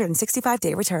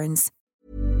 365-day returns.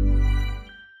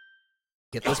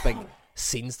 Get this big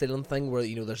scene stealing thing where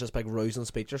there's this big rousing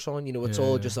speech or something. It's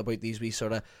all Yeah. just about these wee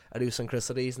sort of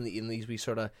idiosyncrasies and these wee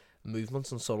sort of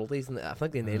movements and subtleties, and I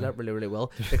think they nail it really, really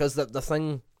well. Because the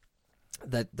thing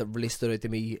that really stood out to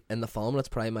me in the film, and it's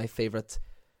probably my favourite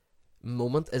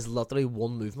moment, is literally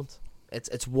one movement.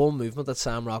 It's one movement that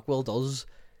Sam Rockwell does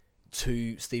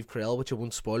to Steve Carell, which I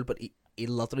won't spoil, but he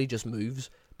literally just moves.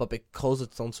 But because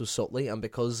it's done so subtly, and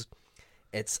because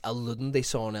it's alluding to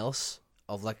someone else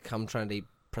of like him trying to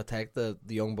protect the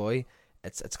young boy,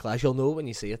 it's class. You'll know when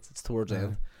you see it. It's towards the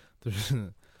end.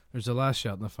 There's a last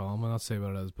shot in the film. I'll not say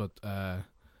what it is, but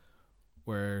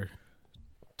where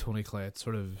Tony Collette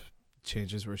sort of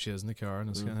changes where she is in the car and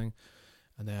this kind of thing,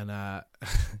 and then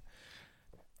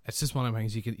it's just one of the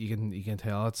things you can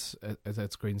tell it's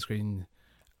green screen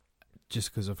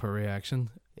just because of her reaction.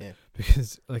 Yeah.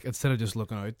 Because like instead of just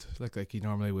looking out like you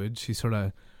normally would, she sort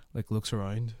of like looks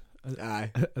around. Aye.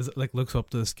 As it like looks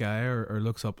up to the sky or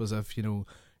looks up as if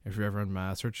if you're ever in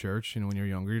mass or church, when you're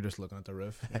younger, you're just looking at the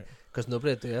roof. Because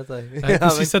nobody do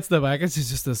it. She sits in the back and she's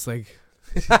just this like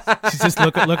she's just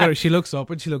look at her. She looks up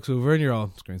and she looks over and you're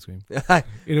all scream.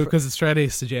 Because it's trying to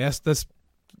suggest this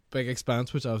big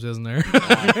expanse which obviously isn't there.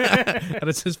 And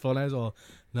it's just funny as well.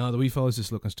 No, the wee fella's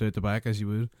just looking straight at the back as you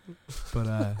would. But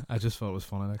I just thought it was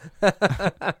funny.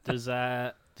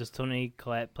 Does Tony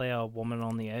Collette play a woman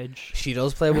on the edge? She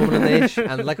does play a woman on the edge,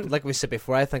 and like we said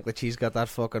before, I think that she's got that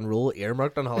fucking role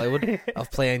earmarked in Hollywood of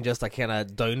playing just a kind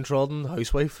of downtrodden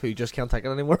housewife who just can't take it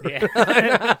anymore. Yeah.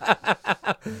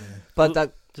 But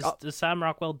that Does Sam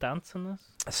Rockwell dance in this?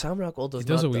 Sam Rockwell does. He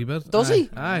does not a wee bit. Does he?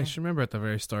 I just remember at the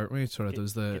very start when he sort of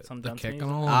does the Get some dance kick and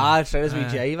music. all. It's right as we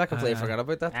jive. I completely forgot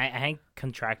about that. I think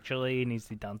contractually he needs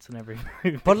to dance in every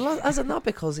movie. But is it not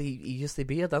because he used to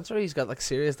be a dancer? He's got like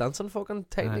serious dancing fucking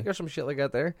technique or some shit like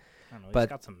that there. I don't know, but- he's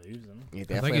got some moves in him. He I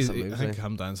definitely has some think, moves. I think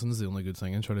him dancing is the only good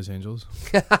thing in Charlie's Angels.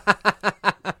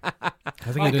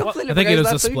 I I think he completely does forgot the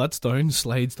that too. splits down,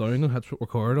 slides down, and hits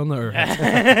record on there.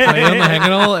 Play on the hang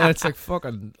and all, and it's like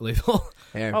fucking lethal.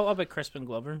 Here. Oh, what about Crispin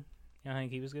Glover? Yeah, I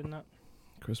think he was good in that.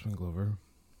 Crispin Glover.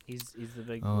 He's the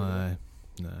big. Oh,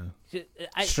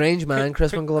 Nah. Strange man,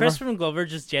 Crispin Glover. Crispin Glover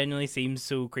just genuinely seems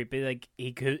so creepy. Like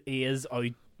he is out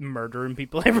murdering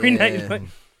people every night. Like,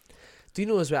 do you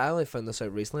know as well? I only found this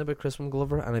out recently about Crispin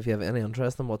Glover, and if you have any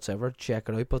interest in whatsoever, check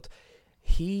it out. But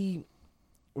he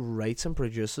writes and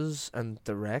produces and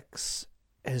directs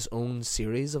his own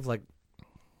series of like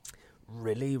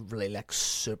really, really like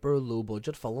super low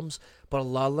budget films, but a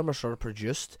lot of them are sort of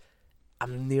produced,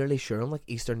 I'm nearly sure, in like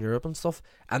Eastern Europe and stuff.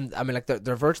 And I mean, like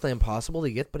they're virtually impossible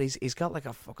to get, but he's got like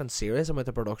a fucking serious amount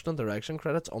of production and direction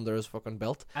credits under his fucking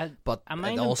belt. But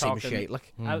it all seems shite.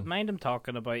 Like, I mind him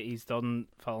talking about he's done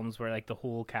films where like the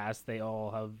whole cast they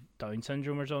all have Down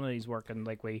syndrome or something. He's working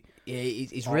like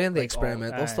he's really into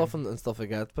experimental stuff and stuff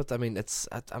like that. But I mean,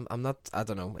 I'm not. I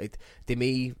don't know. To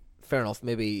me, fair enough,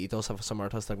 maybe he does have some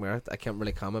artistic merit. I can't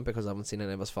really comment because I haven't seen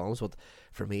any of his films, but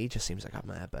for me, he just seems like a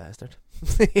mad bastard.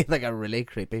 Like a really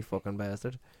creepy fucking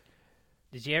bastard.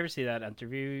 Did you ever see that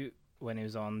interview when he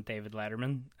was on David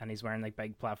Letterman and he's wearing like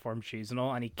big platform shoes and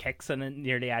all, and he kicks and it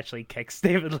nearly actually kicks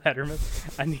David Letterman,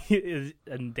 and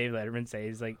David Letterman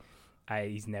says like,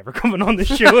 he's never coming on the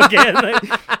show again. Like,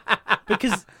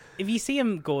 because if you see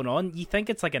him going on, you think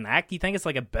it's like an act, you think it's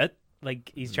like a bit, like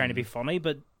he's trying to be funny,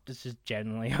 but it's just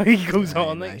generally how he goes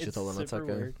on. Like, it's super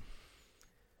weird.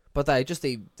 But they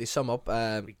sum up.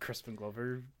 Crispin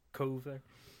Glover cove there.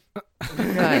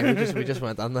 we just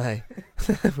went on that.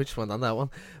 We just went on that one.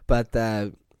 But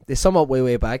they sum up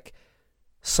way back.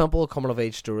 Simple coming of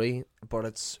age story, but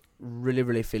it's really,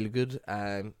 really feel good.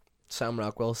 Sam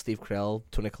Rockwell, Steve Carell,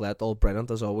 Toni Collette, all brilliant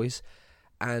as always.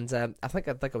 And I think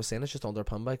I was saying it's just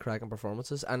underpinned by cracking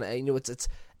performances, and it's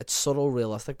subtle,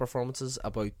 realistic performances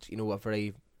about a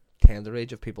very tender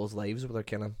age of people's lives where they're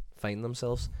kind of finding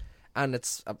themselves, and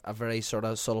it's a very sort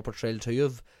of subtle portrayal too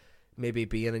of maybe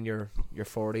being in your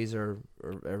 40s or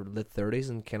late 30s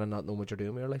and kind of not knowing what you're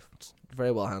doing with your life. It's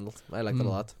very well handled. I liked it a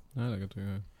lot. I like it too.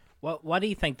 Yeah. What do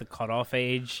you think the cutoff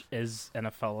age is in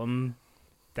a film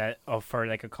for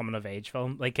like a coming of age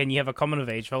film? Like, can you have a coming of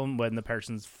age film when the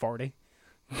person's 40?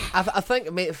 I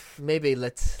think maybe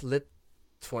late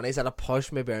 20s at a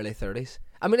push, maybe early 30s.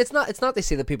 I mean, it's not to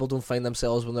say that people don't find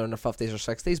themselves when they're in their 50s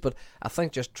or 60s, but I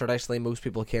think just traditionally most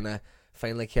people kind of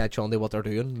finally catch on to what they're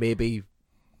doing, maybe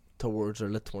towards their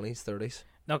late 20s, 30s.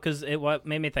 No, because what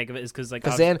made me think of it is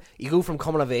because then you go from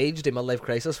coming of age to midlife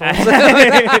crisis. No,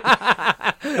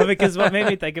 because what made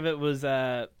me think of it was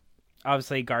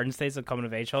obviously Garden State's a coming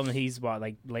of age film, and he's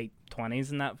like late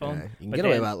 20s in that film. Yeah, you can get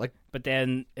away with that, like. But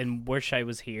then in Wish I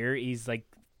Was Here, he's like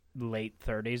late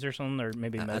 30s or something, or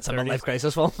maybe mid 30s. That's a midlife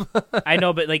crisis film. I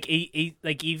know, but like he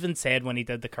like even said when he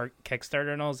did the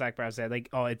Kickstarter and all, Zach Braff said like,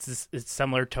 oh, it's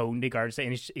similar tone to Garden State,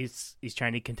 and he's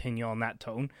trying to continue on that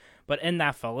tone. But in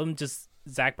that film, just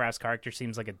Zach Braff's character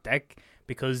seems like a dick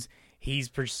because he's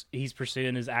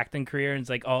pursuing his acting career, and it's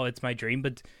like, oh, it's my dream,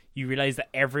 but you realize that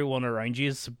everyone around you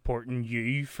is supporting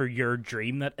you for your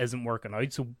dream that isn't working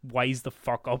out, so wise the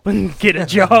fuck up and get a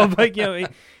job. Like,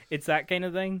 it's that kind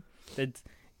of thing. That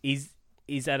he's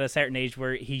at a certain age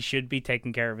where he should be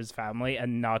taking care of his family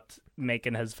and not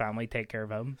making his family take care of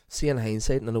him. See, in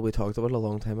hindsight, and I know we talked about it a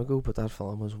long time ago, but that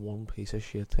film was one piece of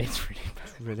shit. It's really bad.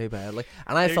 It's really bad. Like,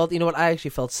 and I felt, I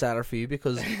actually felt sadder for you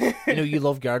because, you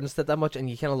love Garden State that much, and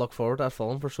you kind of look forward to that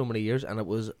film for so many years, and it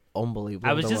was unbelievable.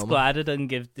 I was just glad it didn't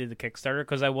do the Kickstarter,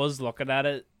 because I was looking at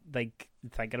it, like,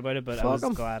 thinking about it, but I was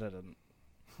glad it didn't.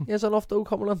 There's enough dough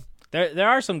coming in. There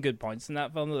are some good points in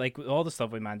that film. Like, all the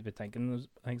stuff we might be thinking,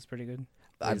 I think it's pretty good.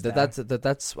 I think that's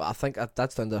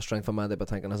down to the strength of Mandy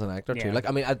Patinkin as an actor too. Like,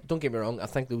 I mean, don't get me wrong, I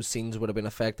think those scenes would have been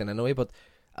affecting anyway, but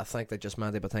I think that just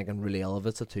Mandy Patinkin really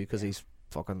elevates it too, because he's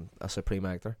fucking a supreme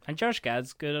actor. And Josh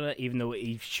Gad's good at it, even though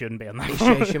he shouldn't be in that. He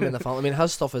shouldn't be in the film. I mean,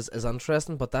 his stuff is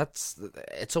interesting, but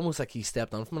it's almost like he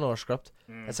stepped on from another script.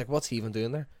 It's like, what's he even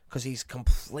doing there? Because he's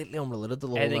completely unrelated to the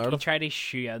whole narrative. He tried to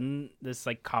shoot in this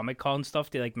like Comic-Con stuff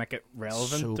to like make it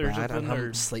relevant so or bad, something. And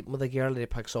him sleeping with a girl that he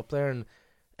picks up there, and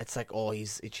it's like, oh,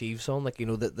 he's achieved something. Like,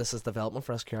 that this is development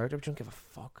for his character, but you don't give a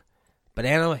fuck. But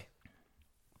anyway,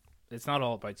 it's not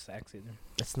all about sex either.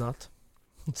 It's not.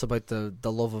 It's about the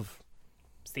love of.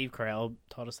 Steve Carell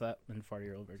taught us that in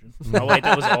 40-Year-Old Virgin. No, wait,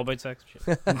 that was all about sex.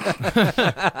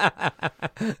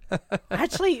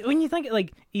 Actually, when you think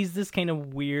like he's this kind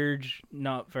of weird,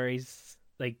 not very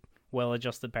like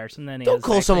well-adjusted person, then don't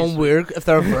call someone weird if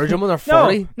they're a virgin when they're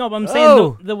 40. No, but I'm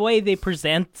saying the way they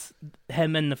present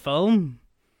him in the film,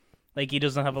 like he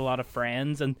doesn't have a lot of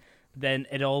friends, and then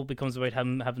it all becomes about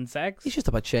him having sex. He's just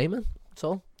about shaming. That's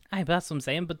all. Aye, that's what I'm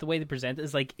saying. But the way they present it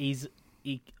is like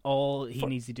all he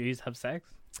needs to do is have sex.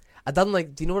 I didn't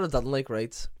like. Do you know what I didn't like?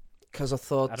 Right, because I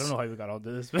thought I don't know how we got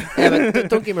onto this, but yeah, but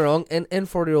don't get me wrong. In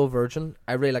 40-Year-Old Virgin,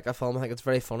 I really like that film. I think it's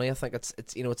very funny. I think it's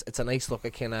it's a nice look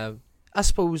at kind of, I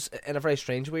suppose, in a very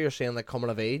strange way. You're saying like coming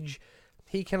of age.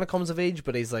 He kind of comes of age,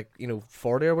 but he's like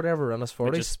 40 or whatever, in his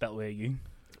 40s. just spelled with you.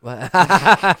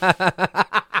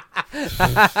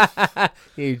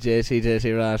 You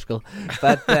dirty rascal.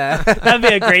 But That'd be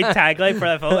a great tagline for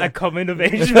that film. A coming of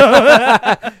age.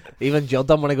 even Judd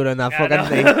don't want to go down that fucking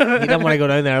thing. He don't want to go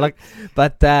down there, like.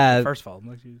 But First film,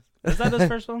 like, is that his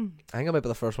first film? I think it might be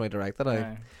the first one he directed.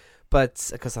 Yeah. But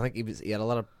because I think he had a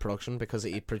lot of production because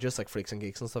he produced like Freaks and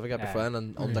Geeks and stuff like that before,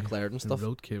 and Undeclared and He stuff.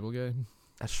 wrote Cable Guy.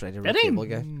 That's right, Did he? Cable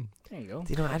Guy. There you go.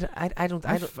 Do you know? I don't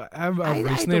I've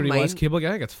recently don't rewatched mind- Cable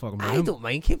Guy. It's fucking I brilliant. don't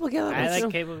mind Cable Guy. I It's,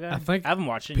 like Cable Guy. I think I haven't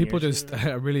watched it. in People years, just,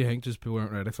 I really think just people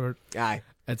weren't ready for it. aye.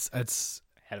 It's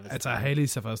Ahead of its it's a time. highly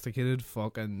sophisticated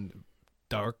fucking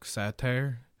dark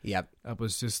satire. Yep. It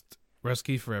was just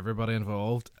risky for everybody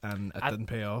involved, and it I- didn't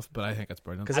pay off. But I think it's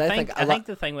brilliant. 'Cause I I think think I a lot- think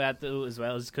the thing with that though as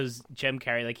well is because Jim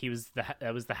Carrey, like,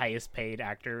 that was the highest paid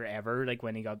actor ever, like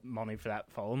when he got money for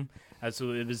that film, so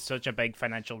it was such a big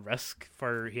financial risk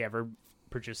for whoever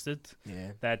produced it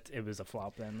Yeah. that it was a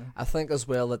flop then. I think as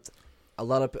well that a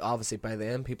lot of obviously by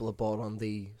then people have bought on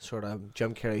the sort of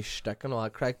Jim Carrey shtick and all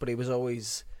that crack, but he was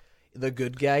always the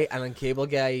good guy, and in Cable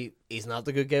Guy he's not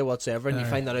the good guy whatsoever, and you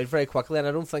find that out very quickly. And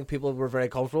I don't think people were very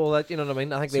comfortable with that. You know what I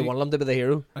mean? I think they See, wanted him to be the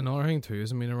hero. Another thing too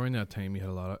is, I mean, around that time you had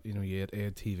a lot of, you had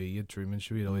TV, you had Truman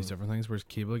Show, you had all these different things. Whereas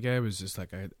Cable Guy was just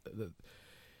like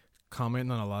commenting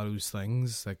on a lot of those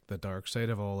things, like the dark side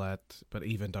of all that, but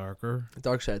even darker.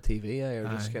 Dark Side TV, yeah, or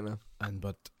just Aye. kind of.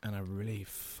 But in a really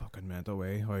fucking mental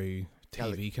way, how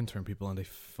TV can turn people into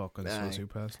fucking Aye.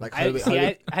 sociopaths. Like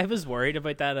I was worried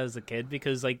about that as a kid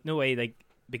because, like, no way, like,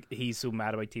 he's so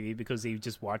mad about TV because he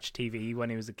just watched TV when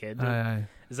he was a kid. Aye.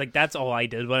 It's like, that's all I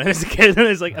did when I was a kid. And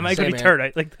it's like, am I Same going to here. turn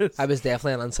out like this? I was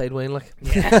definitely an inside Wayne, like.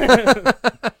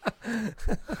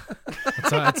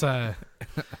 It's a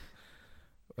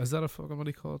is that a fucking, what do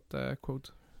you call it,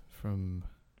 quote from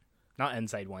Not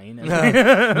Inside Wayne.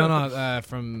 no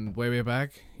from way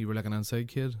back? You were like an inside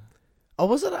kid. Oh,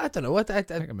 was it? I don't know. I I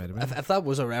think it might have been. if that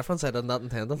was a reference, I did not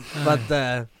intend it.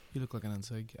 But You look like an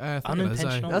inside. I think it is.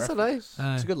 Unintentional. that's a nice.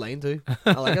 Aye. It's a good line too.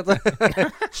 I like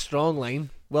it. Strong line.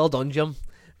 Well done, Jim.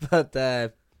 But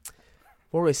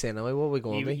what were we saying now? What were we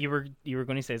going to? You were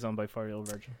going to say something about 40-Year-Old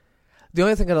Virgin. The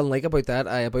only thing I don't like about that,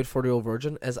 about 40-Year-Old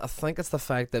Virgin, is I think it's the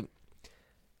fact that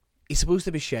he's supposed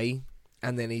to be shy,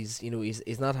 and then he's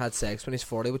not had sex when he's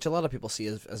 40, which a lot of people see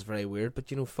as very weird. But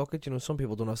fuck it, some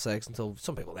people don't have sex until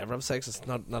some people never have sex. It's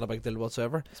not a big deal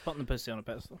whatsoever. Spotting the pussy on a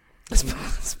pedestal.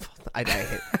 I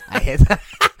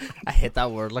hate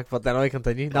that word. Like, but then I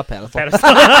continue. Not pedestal.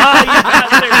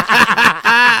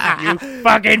 You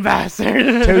fucking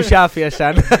bastard. Too sharp for your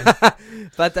son.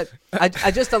 But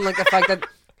I just don't like the fact that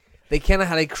they kind of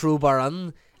had a crowbar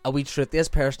on a wee Truthia's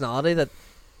personality that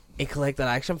he collected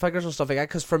action figures and stuff like that.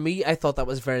 Because for me, I thought that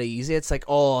was very easy. It's like,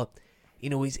 he's a I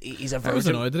was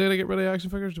virgin. annoyed that they had to get rid of action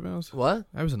figures, to be honest. What?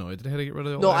 I was annoyed that they had to get rid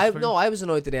of all No, the action figures. I was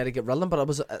annoyed that they had to get rid of them,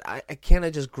 but I kind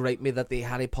of just griped me that they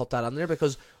had to put that on there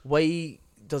because why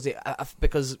does he?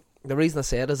 Because the reason I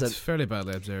say it is It's that fairly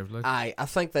badly observed. Like, I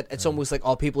think that it's almost like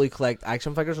all people who collect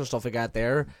action figures and stuff like that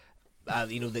there.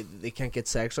 They can't get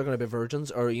sex. They're going to be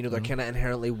virgins, or they're kind of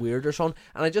inherently weird or something.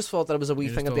 And I just thought that it was a wee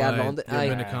you thing just that they had don't on. like-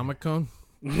 you've been to Comic Con.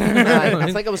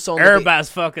 I think it was something. that they-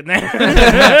 Airbass fucking there.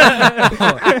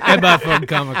 Get back from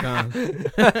Comic Con.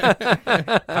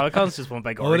 Comic Con's just one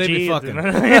big Oh, they be orgy. fucking.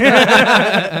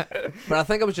 But I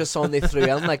think it was just something they threw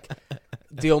in, like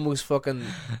they almost fucking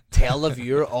tell the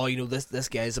viewer, this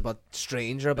guy's a bit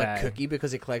strange or a bit Aye. kooky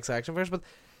because he collects action figures. But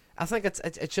I think it's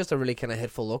just a really kind of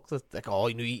hateful look that, like,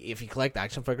 if you collect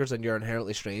action figures and you're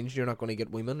inherently strange, you're not going to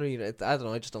get women. Or I don't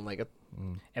know. I just don't like it.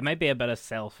 It might be a bit of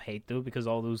self-hate though, because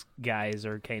all those guys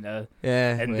are kind of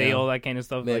Yeah, and they all that kind of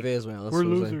stuff. maybe like, as well. I we're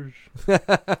suppose, losers.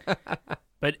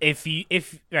 But if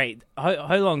right,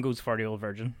 how long goes 40-Year-Old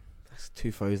Virgin? It's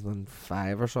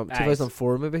 2005 or something. Aye.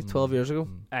 2004 maybe. 12 years ago.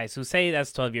 Alright, so say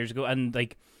that's 12 years ago, and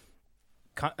like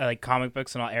comic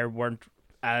books and all air weren't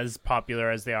as popular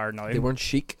as they are now. They weren't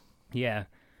chic. Yeah,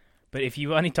 but if you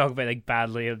want to talk about like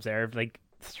badly observed, like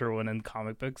throwing in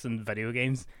comic books and video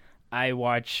games, I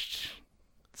watched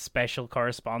Special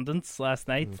Correspondence last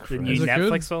night, the new Is it Netflix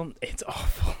good? film. It's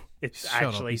awful. It's Shut up,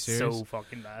 actually you serious? so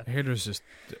fucking bad. I heard there's just.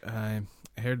 I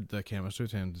heard the chemistry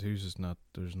between the two is just not.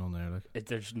 There's none there. Like,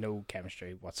 There's no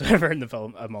chemistry whatsoever in the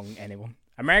film among anyone.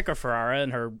 America Ferrara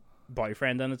and her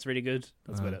boyfriend, and it's really good.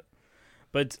 That's about it.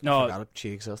 But I no, forgot she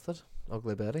existed.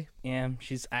 Ugly Betty. yeah,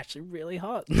 she's actually really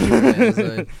hot.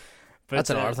 Yeah, But, That's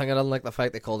another thing I didn't like, the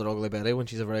fact they called her Ugly Betty when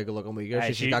she's a very good looking wee girl.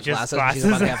 Aye, She's got just glasses.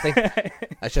 And she's a bit hefty.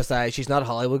 It's just she's not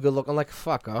Hollywood good looking. Like,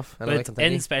 fuck off. Anyway, But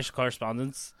continue. in Special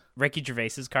Correspondence, Ricky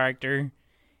Gervais's character,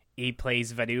 he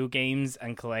plays video games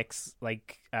and collects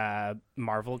like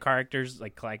Marvel characters,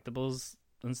 like collectibles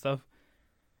and stuff.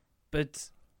 But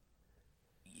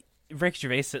Ricky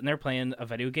Gervais sitting there playing a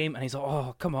video game, and he's like,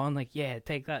 "Oh, come on, like, yeah,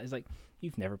 take that." He's like,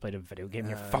 "You've never played a video game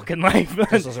in your fucking life."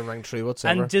 This doesn't ring true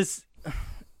whatsoever. And just,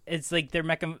 it's like they're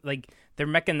making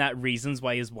that reasons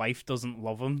why his wife doesn't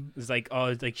love him. It's like,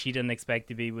 oh, like she didn't expect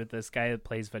to be with this guy that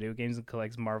plays video games and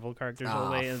collects Marvel characters all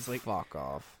day. And it's like, fuck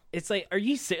off. it's like, are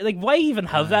you like, why even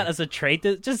have that as a trait?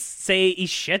 Just say he's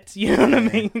shit. You know what I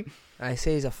mean? I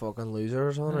say he's a fucking loser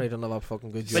or something, or he don't have a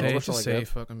fucking good job Say, or to something say like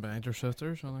fucking banged her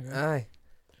sister or something like that. that. Aye.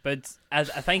 But I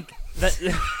think that,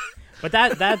 but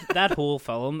that whole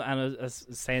film, and I was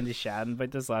saying to Shannon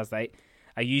about this last night.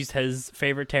 I used his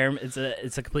favorite term.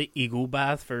 It's a complete ego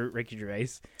bath for Ricky Gervais.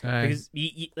 Aye. Because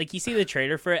you see the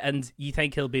trailer for it and you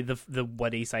think he'll be the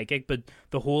witty psychic, but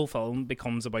the whole film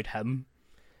becomes about him.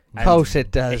 Of course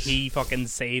it does. He fucking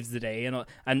saves the day,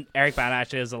 and Eric Bana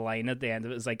actually has a line at the end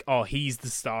of it. It's like, oh, he's the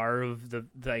star of the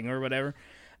thing or whatever,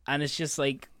 and it's just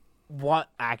like, what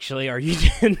actually are you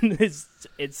doing?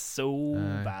 It's so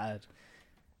bad.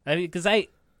 I mean, because I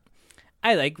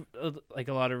like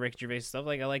a lot of Ricky Gervais stuff.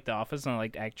 Like, I like The Office and I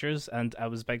like Extras, and I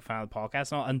was a big fan of the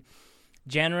podcast and all. And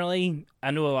generally,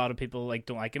 I know a lot of people like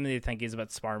don't like him. They think he's a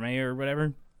bit smarmy or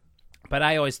whatever. But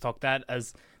I always took that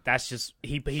as that's just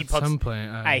he puts him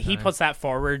playing. he puts that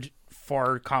forward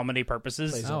for comedy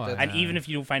purposes. Oh, and even if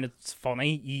you don't find it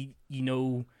funny, you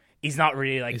know he's not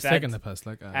really like he's that. taking the piss,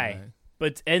 like Aye.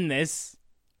 But in this,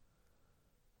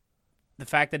 the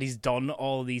fact that he's done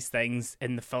all these things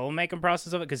in the filmmaking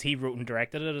process of it, because he wrote and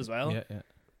directed it as well. Yeah.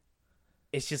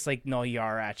 It's just like, no, you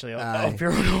are actually Aye. up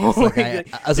your own.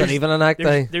 Like, as an even an act,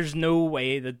 there's no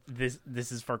way that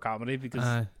this is for comedy,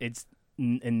 because it's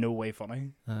in no way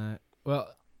funny. Well,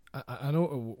 I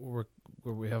know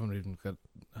we haven't even got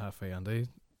halfway Andy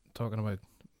talking about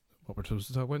what we're supposed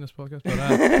to talk about in this podcast,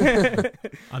 but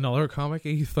another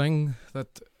comic-y thing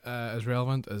that is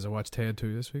relevant is I watched Ted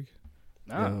 2 this week.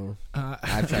 No.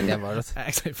 I've tried to get about it. I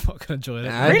actually fucking enjoyed it.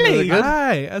 Really? Was it good?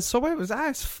 Aye, so it was.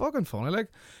 It's fucking funny, like,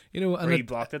 you know. And Or you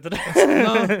blocked it today.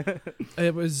 no,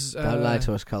 it was. Don't lie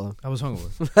to us, Colin. I was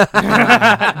hungover,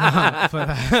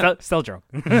 but still drunk.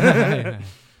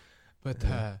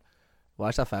 but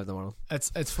Watch that 5 tomorrow.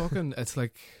 it's fucking. It's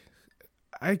like,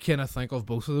 I kind of think of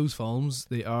both of those films.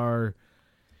 They are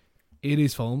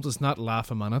 80s films. It's not laugh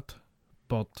a minute,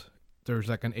 but there's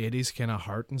like an 80s kind of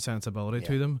heart and sensibility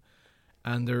to them,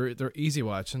 and they're easy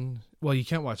watching. Well, you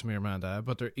can't watch them with your man and dad,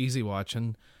 but they're easy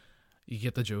watching. You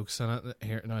get the jokes in it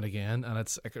here now and again, and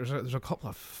it's like, there's a couple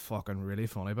of fucking really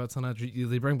funny bits in it.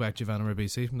 They bring back Giovanni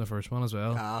Ribisi from the first one as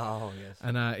well. Oh, yes.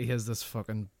 And he has this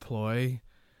fucking ploy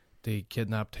to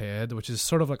kidnap Ted, which is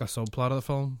sort of like a subplot of the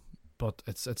film, but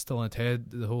it's still in Ted.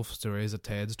 The whole story is that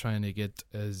Ted's trying to get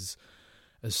his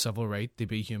civil right to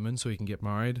be human so he can get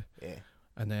married. Yeah.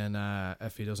 And then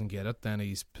if he doesn't get it, then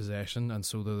he's possession, and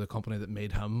so the company that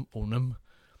made him own him.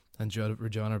 And John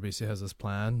Ribisi has this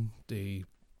plan to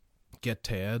get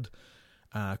Ted,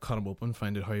 cut him open,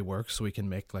 find out how he works, so he can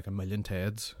make like 1 million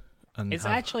Teds. And It's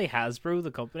actually Hasbro,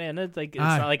 the company, and it's like, it's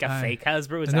Aye, not like a aye. fake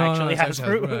Hasbro. It's No, actually it's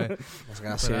actually Hasbro. Hasbro, I was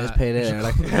going to say this payday there.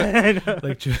 Like,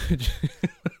 like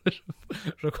there's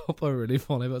a couple of really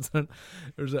funny bits in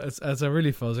it. It's a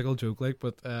really physical joke, like,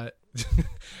 but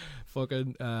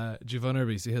fucking Giovanni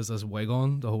Ribisi has this wig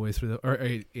on the whole way through or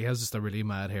he has just a really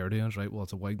mad hairdo, and it's right, well,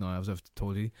 it's a wig now, as I've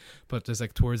told you, but there's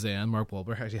like towards the end, Mark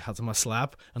Wahlberg actually has him a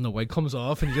slap, and the wig comes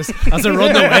off, and he just as I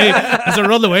run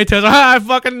away, tells I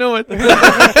fucking know it, and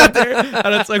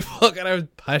it's like fucking, I was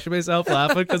pashing myself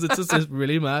laughing because it's just this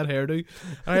really mad hairdo.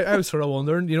 And I was sort of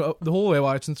wondering, you know, the whole way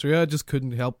watching through, I just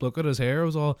couldn't help look at his hair. I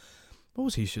was all, what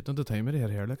was he shooting at the time that he had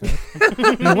hair like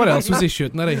that? You know, what else was he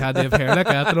shooting that he had to have hair like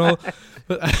that and all?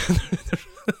 But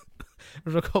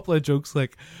there's a couple of jokes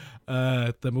like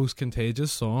the most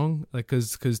contagious song, like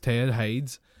because Ted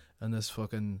hides and this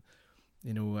fucking,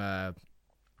 you know,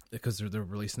 because they're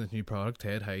releasing this new product,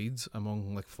 Ted hides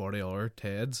among like 40 other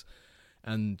Teds,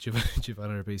 and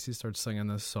Giovanni Ribisi starts singing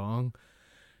this song.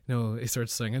 No, he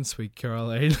starts singing Sweet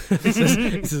Caroline. He says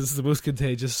it's the most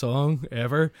contagious song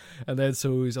ever. And then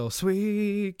so he's all,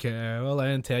 Sweet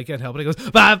Caroline, Ted can't help it. He goes,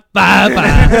 ba, ba, ba.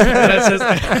 And it's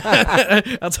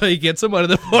just, that's how he gets him out of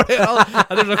the 40.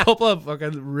 And there's a couple of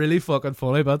fucking really fucking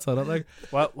funny bits on it. Like,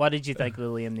 What did you think of the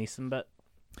Liam Neeson bit?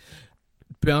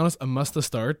 to be honest, I missed the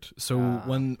start. So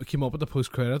when it came up with the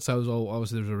post credits, I was all,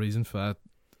 obviously there's a reason for that,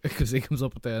 because he comes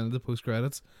up at the end of the post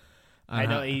credits. I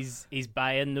know he's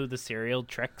buying the cereal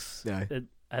Tricks. Yeah.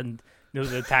 And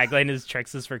the tagline is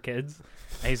Tricks is for kids.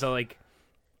 And he's all like,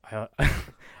 I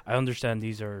understand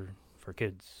these are for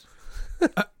kids,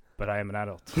 but I am an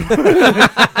adult. He's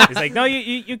like, no,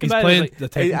 you can He's buy playing this. the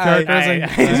Taken I-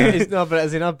 characters. he's no, but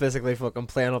is he not basically fucking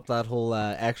playing up that whole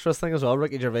extras thing as well,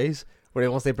 Ricky Gervais, where he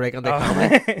wants to break into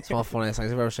comedy? It's one of the funniest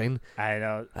things I've ever seen. I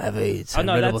know. I have AIDS. Oh,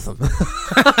 no, I'm with them.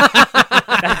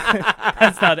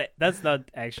 that's not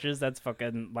extras. That's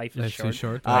fucking Life is Life's Short. too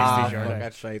short. Ah, Too short, fuck, eh?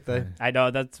 that's right. Though. I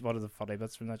know that's one of the funny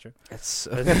bits from that show. It's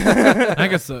I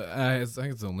think it's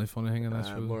the only funny thing in that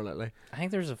show. more likely. I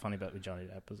think there's a funny bit with Johnny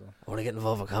Depp as well. I want to get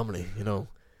involved with comedy.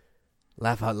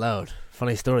 Laugh out loud,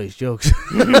 funny stories, jokes,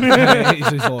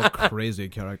 He's all crazy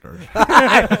characters.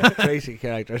 crazy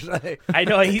characters. I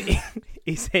know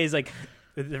he says like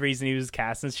the reason he was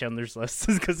cast in Schindler's List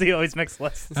is because he always makes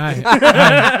lists. He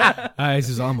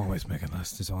says, I'm always making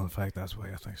lists. He says, in fact, that's why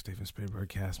I think Steven Spielberg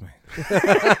cast me.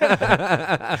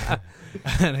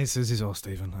 And he says, he's all,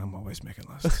 Steven, I'm always making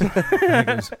lists. And he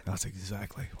goes, that's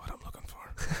exactly what I'm looking for.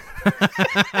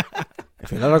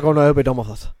 If you're never going to be done with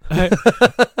it.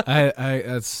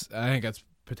 I think that's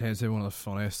potentially one of the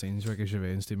funniest scenes Ricky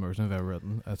Gervais and Steve Merchant have ever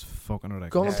written. That's fucking Go on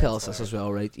ridiculous. and tell us this as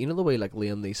well, right? You know the way like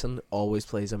Liam Neeson always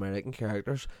plays American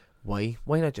characters? Why?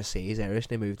 Why not just say he's Irish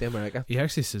and he moved to America? He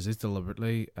actually says he's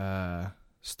deliberately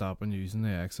stopping using the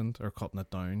accent or cutting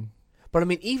it down. But I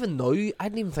mean, even now, I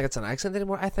didn't even think it's an accent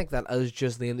anymore. I think that is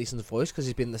just Liam Neeson's voice because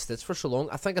he's been in the States for so long.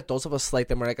 I think it does have a slight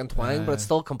American twang, but it's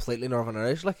still completely Northern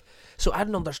Irish. Like, so I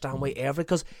don't understand why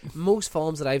because most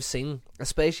films that I've seen,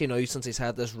 especially now since he's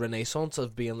had this renaissance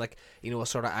of being like, a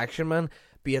sort of action man,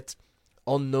 be it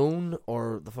Unknown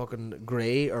or the fucking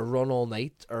Grey or Run All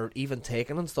Night or even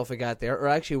Taken and stuff like that there, or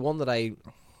actually one that I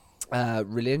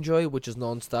really enjoy, which is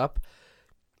Non-Stop.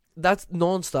 That's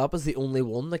Non-Stop is the only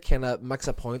one that kind of makes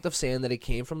a point of saying that he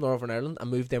came from Northern Ireland and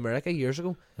moved to America years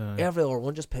ago. Every other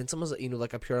one just paints him as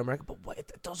like a pure American, but what, it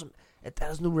doesn't. It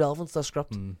has no relevance to the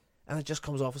script, and it just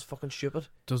comes off as fucking stupid.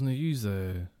 Doesn't he use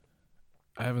the?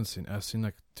 I've seen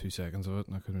like 2 seconds of it,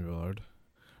 and I couldn't be bothered.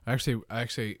 I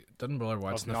actually didn't bother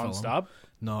watching the Non-Stop? film.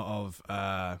 No, of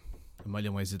A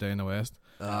Million Ways a Day in the West.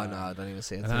 Oh no, I don't even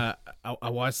say it. And I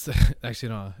watched. Actually,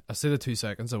 no. I say the 2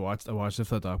 seconds I watched it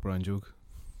for the Doc Brown joke.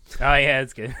 Oh yeah,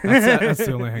 it's good. That's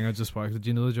the only thing I just watched. Did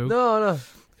you know the joke? No.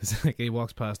 Because like, he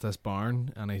walks past this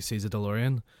barn and he sees a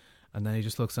DeLorean, and then he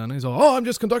just looks in and he's all, "Oh, I'm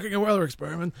just conducting a weather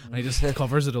experiment," and he just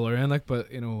covers the DeLorean, like, but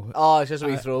Oh, it's just a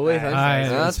wee throwaway thing. it's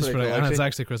That's just pretty cool, and it's actually.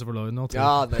 actually Christopher Lloyd and all too.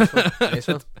 Ah, nice one. Nice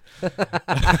one.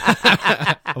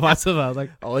 What's about like?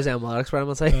 Always MR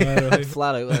experiments, Right.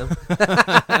 flat out with him.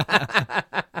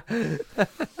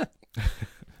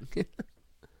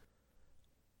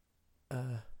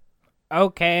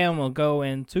 Okay, and we'll go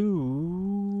into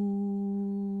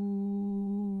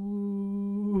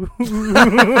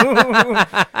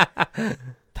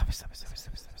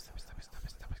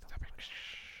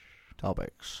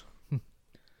Topics.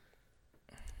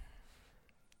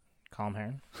 Calm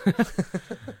Heron.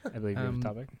 I believe you have a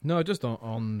topic. No, just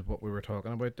on what we were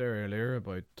talking about there earlier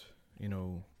about,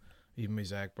 even with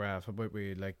Zach Braff about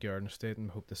we like Garden State and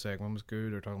hope the segment was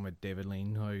good, or talking about David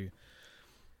Lean, how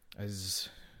his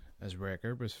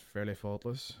record was fairly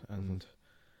faultless, and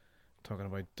talking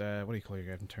about what do you call your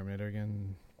guy from Terminator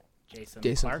again?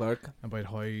 Jason Clarke. About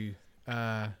how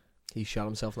He shot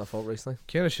himself in the foot recently.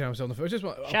 kind of shot himself in the foot. Just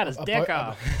Shot his dick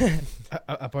off.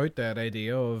 about that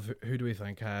idea of who do we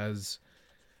think has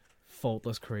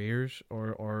faultless careers,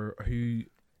 or who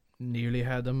nearly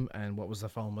had them, and what was the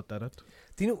film that did it?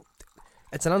 Do you know,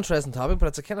 it's an interesting topic, but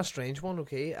it's a kind of strange one,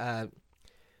 okay?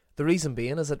 The reason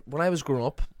being is that when I was growing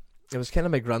up, it was kind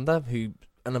of my granddad who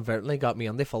inadvertently got me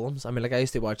into films. I mean, like, I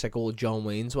used to watch, like, old John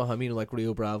Wayne's with him, like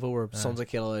Rio Bravo or Sons of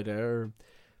Kayla Out There, or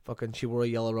fucking She Wore a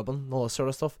Yellow Ribbon, all that sort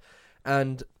of stuff.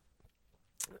 And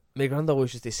my granddad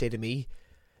always used to say to me,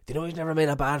 "Do you know he's never made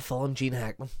a bad film, Gene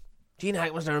Hackman? Gene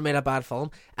Hackman's never made a bad film."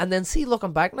 And then see,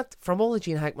 looking back on it, from all the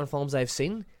Gene Hackman films I've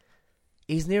seen,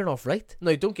 he's near enough right.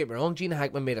 Now, don't get me wrong, Gene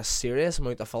Hackman made a serious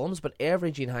amount of films, but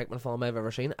every Gene Hackman film I've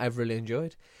ever seen, I've really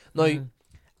enjoyed. Now,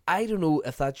 I don't know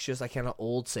if that's just a kind of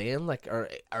old saying, like,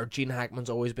 or Gene Hackman's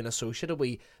always been associated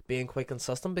with being quite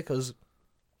consistent, because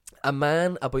a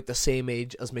man about the same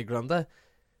age as my granda,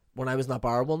 when I was in a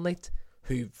bar one night,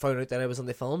 who found out that I was in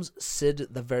the films, said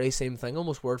the very same thing,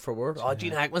 almost word for word. Oh,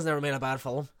 Gene Hackman's never made a bad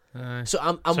film. So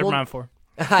I'm Superman 4.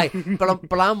 Aye,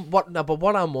 but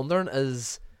what I'm wondering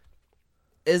is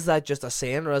is that just a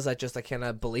saying, or is that just a kind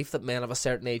of belief that men of a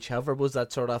certain age have, or was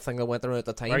that sort of thing that went around at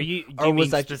the time? Are you? or You was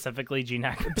mean that specifically Gene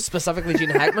Hackman? specifically Gene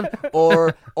Hackman,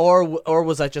 or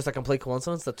was that just a complete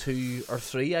coincidence that 2 or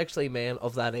 3 actually men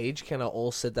of that age kind of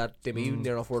all said that to me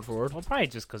near enough word for word? Well, probably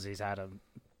just because he's had a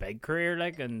big career,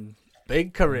 like, and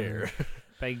Big career,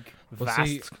 big, Well, vast,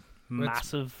 see,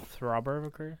 massive throbber of a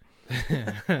career.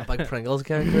 a big Pringles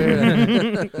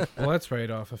character. Well, let's write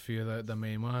off a few of the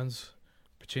main ones.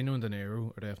 Pacino and De Niro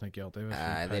are definitely guilty with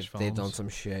some pish They've done films. some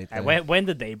shit. When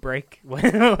did they break?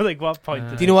 Like, what point?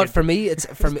 Did Do you know they what? get- For me, it's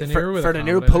for De me, Niro with for a De Niro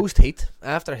family, like- post Heat,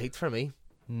 after Heat for me,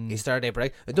 Mm. he started a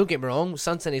break. And don't get me wrong,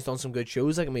 since then he's done some good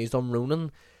shows. Like, I mean, he's done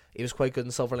Ronin. He was quite good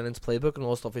in Silver Linings Playbook and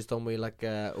all the stuff he's done with like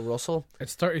Russell.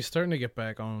 He's starting to get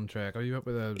back on track. Are you up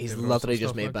with the? He's David literally Russell just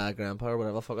stuff, made like? Bad Grandpa or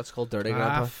whatever the fuck it's called, Dirty Ah,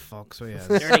 Grandpa. fuck. So yeah,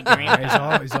 Dirty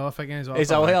Grandpa. he's off again. He's off. He's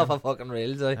the away off wagon. a fucking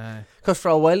rails. Like. Aye. Because for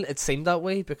a while it seemed that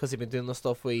way because he'd been doing the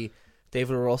stuff with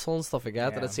David Russell and stuff like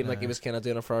that. That Yeah, it seemed like he was kind of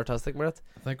doing it for artistic merit.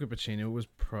 I think with Pacino was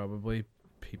probably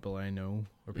people I know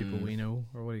or people we know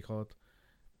or what do you call it?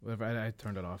 Whatever. I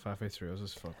turned it off halfway through. It was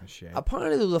just fucking shit.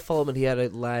 Apparently, though, the film that he had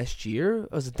out last year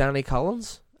was it Danny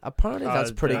Collins. Apparently,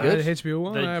 that's pretty the- good. The HBO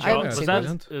one. The I John, haven't was seen that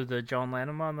brilliant. the John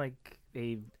Lennon one? Like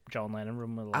a John Lennon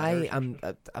room with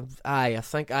I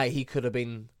think he could have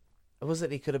been. Was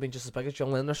it? He could have been just as big as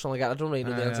John Lennon or something like that. I don't really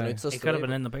know the ins and outs of the He could have story,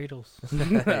 been in the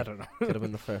Beatles. I don't know. but could have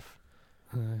been the fifth.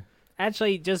 Aye.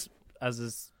 Actually, just as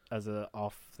a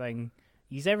off thing,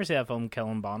 you ever see that film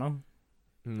Killing Bono?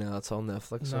 No, it's on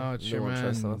Netflix. So No, it's your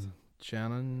interest in it. man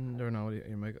Shannon or no? What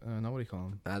do you call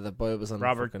him? The boy was in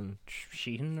Robert fucking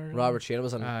Sheehan or Robert Sheehan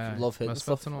was in Aye, Love Hidden Misfits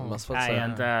stuff. and all. Misfits, Aye,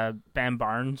 aye. and Ben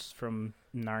Barnes from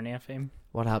Narnia fame.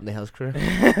 What happened to his career?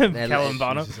 Killing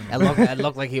Bono. Jesus, It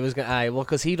looked like he was going. Aye, well,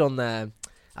 because he done an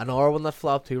hour when that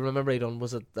flopped too. Remember he done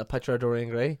was it the picture of Dorian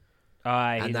Gray?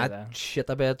 Aye, he And did that that. shit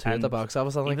I bet too at And the box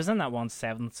office. I He think. was in that one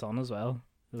Seventh Son as well,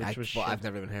 which was shit. I've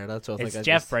never even heard that. So I It's think I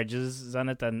Jeff just, Bridges is in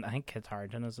it, and I think Kit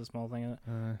Harington is a small thing in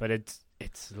it. But it's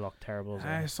looked terrible as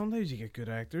well. Sometimes you get good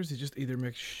actors. They just either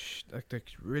make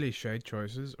like really shite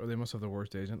choices, or they must have the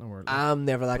worst agent in the world. I'm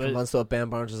never that But- convinced that Ben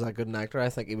Barnes is that good an actor. I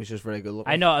think he was just very good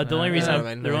looking. I know the only Yeah, reason I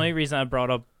mean, the only reason I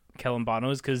brought up Killing Bono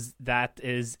is because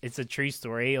it's a true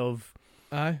story of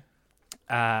Aye.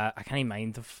 I can't even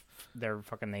mind their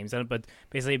fucking names in it, but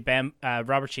basically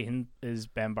Robert Sheehan is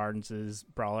Ben Barnes'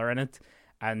 brawler in it,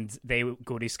 and they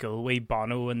go to school with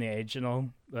Bono and the Edge and all,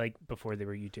 like before they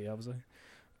were U2 obviously,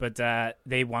 but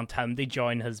they want him to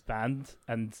join his band,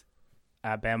 and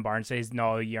Ben Barnes says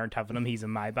no, you aren't having him, he's in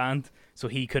my band, so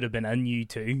he could have been in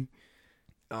U2.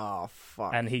 Oh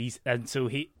fuck. And so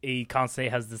he constantly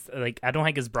has this, like, I don't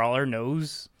think his brawler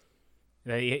knows.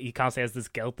 He constantly has this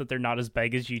guilt that they're not as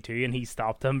big as U2, and he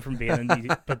stopped him from being in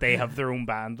U2, but they have their own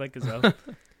band, like, as well.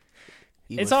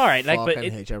 It's alright, like, but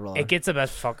it gets a bit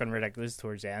fucking ridiculous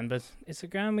towards the end, but it's a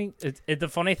Grammy. The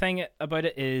funny thing about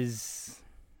it is,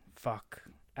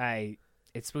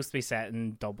 it's supposed to be set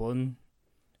in Dublin,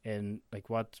 in, like,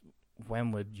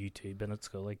 when would U2 been at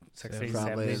school, like, 60s,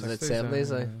 Probably 70s? is it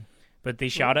 70s? But they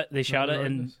shot it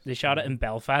Regardless. in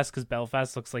Belfast because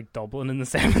Belfast looks like Dublin in the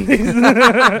 70s.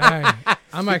 Aye.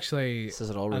 I'm actually. Says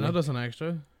it all I really. know there's an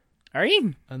extra, Are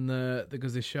you? and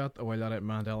because they shot a while out at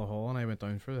Mandela Hall, and I went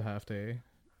down for the half day,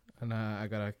 and I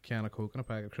got a can of Coke and a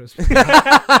pack of crisps.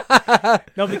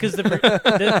 No, because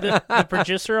the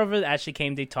producer of it actually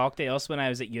came to talk to us when I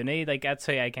was at uni. Like, that's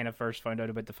how I kind of first found out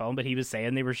about the film. But he was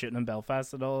saying they were shooting in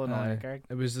Belfast and all, and all Aye. that.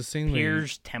 Character. It was the scene.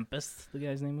 Piers Tempest, the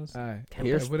guy's name was. Aye.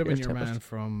 Piers- It would have been Piers your Tempest. man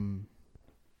from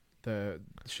the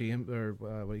Sheen, or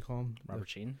what do you call him? Robert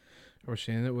Sheen. Or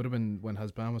Sheen. It would have been when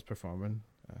his band was performing.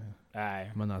 Aye.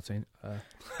 I'm not saying.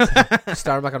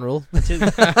 Star back and roll. keep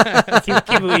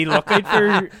a wee lookout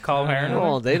for Colm Heron.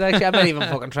 Oh, dude, actually, I might even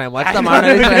fucking try and watch them. I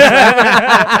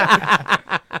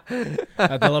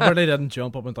deliberately didn't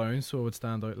jump up and down so it would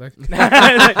stand out. Like,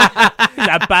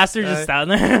 That bastard just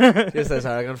standing there. Just this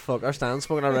arrogant fucker standing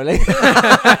smoking a really.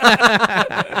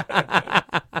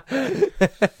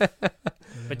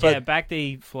 But yeah, back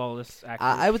to flawless actors.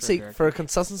 I would say director. for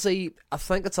consistency, I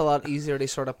think it's a lot easier to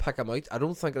sort of pick him out. I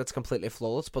don't think it's completely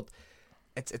flawless, but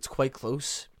it's quite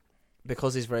close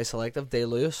because he's very selective.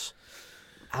 Day-Lewis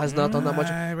has not done that much.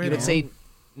 Aye, right You would on. say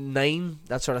 9,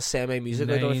 that sort of semi-music.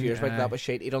 I don't know if 9, years back aye. that was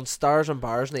shit. He done Stars and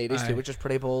Bars in the 80s too, Aye. which is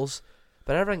pretty balls.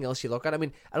 But everything else you look at, I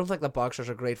mean, I don't think The Boxer's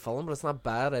a great film, but it's not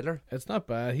bad either. it's not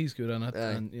bad. He's good in it, Aye.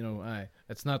 and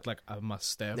it's not like a must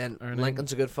step. Then or anything.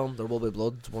 Lincoln's a good film. There Will Be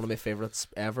Blood. It's one of my favourites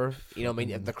ever. You know what I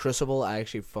mean? The Crucible, I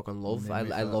actually fucking love. Name I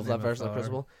My love Fa- that Name My version of the Flower.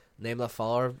 Crucible. Name That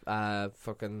Flower.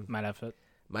 Fucking My left foot.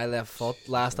 My Left Foot.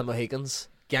 Last of the Mohicans.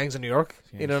 Gangs of New York.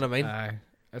 You know what I mean? Aye.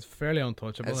 It's fairly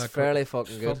untouchable. It's that fairly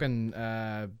fucking good. Fucking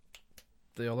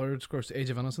the other, of course, Age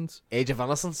of Innocence. Age of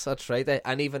Innocence, that's right.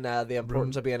 And even The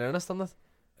Importance of Being Earnest on it.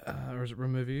 Or is it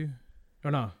Room Review?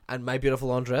 Or no? And My Beautiful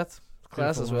Laundrette.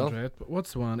 Class Beautiful as well. Laundrette. But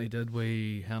what's the one he did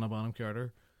with Hannah Bonham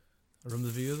Carter? Room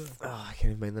Review, is it? Oh, I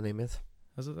can't even mind the name of it.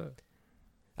 Is it that?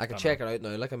 I can Don't check it out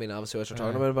now. Like, I mean, obviously what you're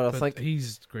talking about, but I think...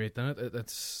 he's great in it.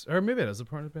 It's or maybe it is a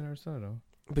part of being Earnest, I don't know.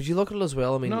 But you look at it as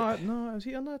well, I mean... No, is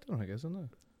he on that? I don't think he's on that.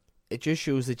 It just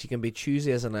shows that you can be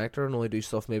choosy as an actor and only do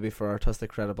stuff maybe for artistic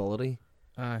credibility,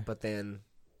 Aye. but then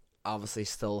obviously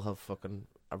still have fucking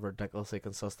a ridiculously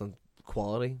consistent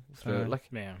quality through it. Like,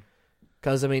 Yeah.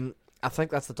 because I mean, I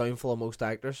think that's the downfall of most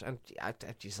actors, and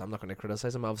Jesus, I'm not going to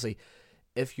criticize them. Obviously,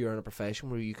 if you're in a profession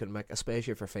where you can make,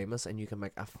 especially if you're famous, and you can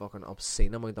make a fucking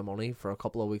obscene amount of money for a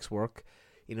couple of weeks' work,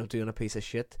 you know, doing a piece of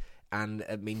shit, and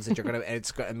it means that you're gonna,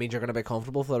 it means you're gonna be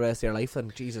comfortable for the rest of your life.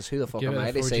 And Jesus, who the fuck Give am it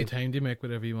I to 4G say? time to make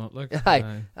whatever you want. Like,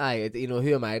 Aye, you know,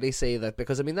 who am I to say that?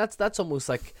 Because I mean, that's almost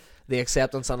like the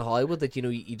acceptance on Hollywood that, you know,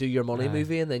 you do your money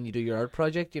movie and then you do your art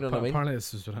project. You know what I mean? Apparently,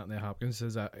 this is what Anthony Hopkins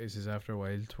says. He says after a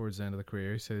while, towards the end of the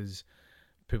career, he says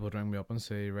people would ring me up and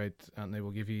say, "Right, Anthony,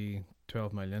 we'll give you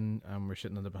 12 million, and we're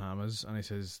shooting in the Bahamas." And he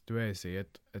says, "The way I see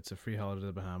it, it's a free holiday to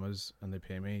the Bahamas, and they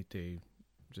pay me to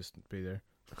just be there."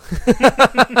 You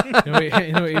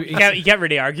can't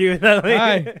really argue with that.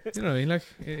 Aye, you know what I mean? Like,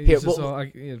 Here, well, all,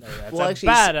 That's well, actually,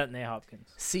 bad Anthony Hopkins.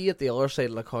 See, at the other side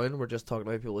of the coin, we're just talking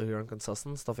about people who are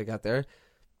inconsistent, stuff like that there.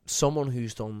 Someone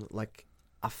who's done, like,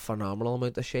 a phenomenal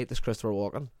amount of shit is Christopher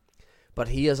Walken. But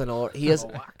he has an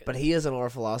our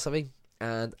philosophy.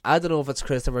 And I don't know if it's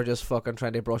Christopher just fucking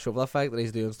trying to brush over the fact that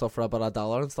he's doing stuff for about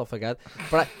 $1 and stuff like that.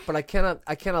 But I kind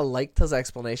of liked his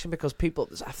explanation, because people,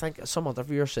 I think some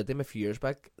interviewer said to him a few years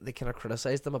back, they kind of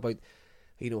criticised him about,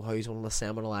 you know, how he's one of the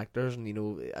seminal actors, and, you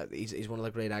know, he's one of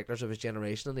the great actors of his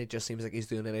generation, and it just seems like he's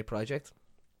doing any project.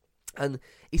 And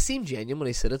he seemed genuine when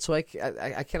he said it, so I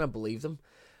kind of believed him.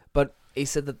 But he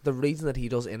said that the reason that he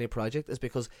does any project is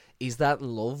because he's that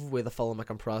in love with the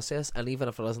filmmaking process, and even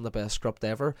if it isn't the best script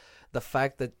ever, the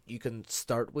fact that you can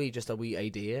start with just a wee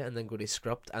idea and then go to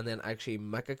script and then actually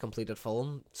make a completed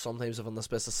film, sometimes within the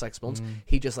space of 6 months,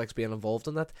 he just likes being involved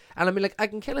in that. And I mean, like, I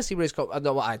can kind of see where he's come.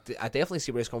 No, I definitely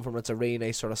see where he's come from. It's a really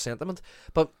nice sort of sentiment,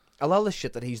 but a lot of the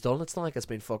shit that he's done, it's not like it's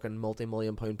been fucking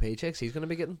multi-million-pound paychecks he's going to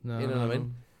be getting. no, you know what I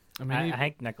mean? I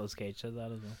think Nicolas Cage said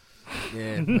that as well.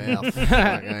 Yeah, well, fuck,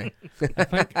 aye.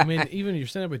 I mean, even you're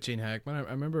saying about Gene Hackman.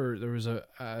 I remember there was a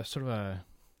sort of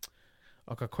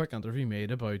a quick interview made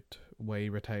about why he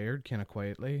retired kind of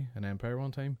quietly in Empire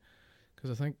one time, because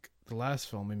I think the last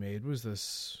film he made was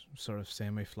this sort of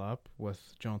semi-flop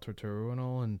with John Turturro and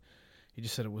all, and he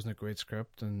just said it wasn't a great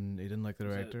script and he didn't like the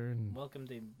director. And Welcome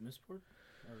to Missport?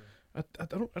 I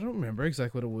don't remember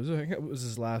exactly what it was. I think it was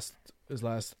his last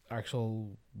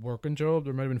actual working job.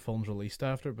 There might have been films released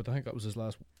after, but I think that was his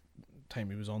last time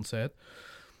he was on set.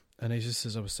 And he just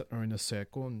says, I was sitting around the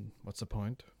set going, "What's the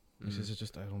point?" He says,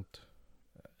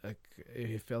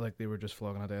 he felt like they were just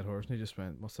flogging a dead horse, and he just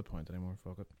went, "What's the point anymore?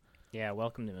 Fuck it." Yeah,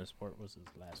 Welcome to Missport was his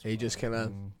last. He just kind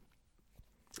of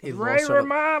Ray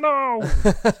Romano.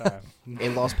 Sorry. he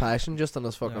lost passion just on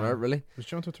his fucking art, really. Was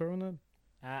John Turturro in that?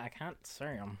 I can't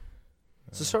say him.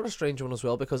 It's a sort of strange one as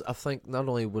well, because I think not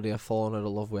only would he have fallen out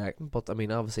of love with acting, but I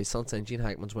mean, obviously since then Gene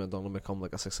Hackman's went on to become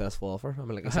like a successful author. I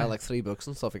mean, like, he's had like 3 books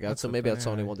and stuff like that, so maybe that's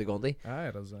all he wanted to go into. Aye,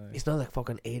 it is. He's now like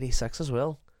fucking 86 as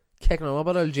well, kicking on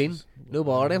about old Gene. No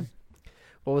bother him.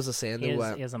 What was I saying? He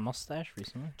has a mustache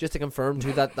recently. Just to confirm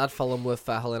too, that film with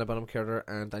Helena Bonham Carter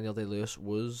and Daniel Day-Lewis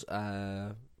was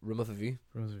Room of a View.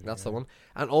 That's the one.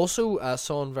 And also,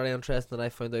 something very interesting that I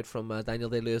found out from Daniel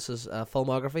Day-Lewis's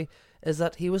filmography is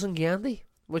that he was in Gandhi,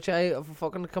 which I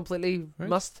fucking completely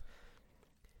missed.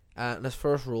 And his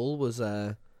first role was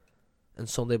in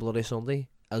Sunday Bloody Sunday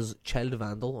as Child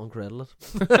Vandal uncredited.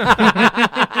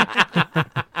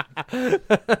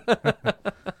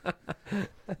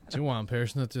 Do you know one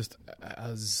person that just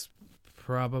has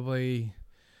probably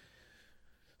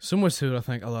so much to it? I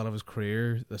think a lot of his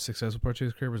career, the successful part of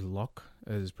his career, was luck.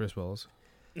 Is Bruce Willis?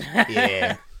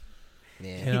 Yeah.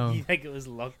 You know, You think it was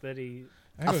luck that he?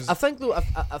 I think though,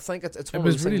 I think it's it one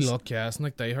was of those really things. luck casting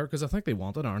like Die Hard, because I think they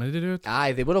wanted Arnie to do it.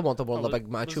 Aye, they would have wanted one of the big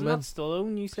macho was men. that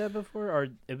Stallone you said before, or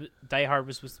Die Hard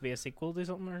was supposed to be a sequel to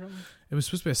something or something? It was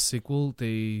supposed to be a sequel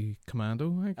to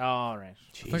Commando, I think. Oh right.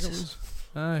 I think it was.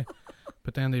 Aye.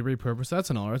 But then they repurposed.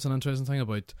 That's it's an interesting thing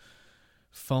about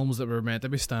films that were meant to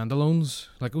be standalones.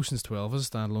 Like Ocean's 12 is a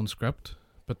standalone script,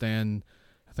 but then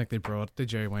I think they brought the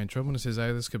Jerry Weintraub and he says,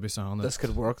 "This could be something that This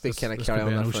could work. They this- kind of this carry could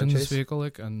on be an that Ocean's franchise. vehicle,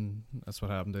 like, and that's what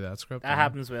happened to that script. That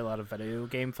happens with a lot of video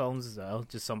game films as well.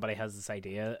 Just somebody has this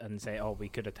idea and say, "Oh, we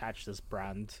could attach this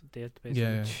brand to it." Basically.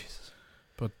 Yeah. Jesus.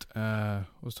 But I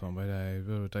was talking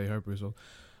about Die Hard Bruce Willis.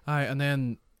 Aye, and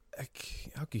then like,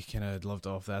 he kind of loved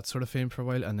off that sort of fame for a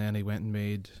while, and then he went and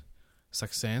made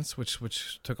Sixth Sense,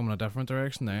 which took him in a different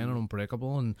direction. Then and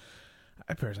Unbreakable, and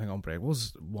I personally think Unbreakable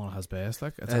is one of his best.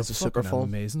 Like, It's a super fucking film.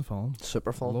 amazing film.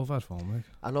 Super film. Love that film. Like,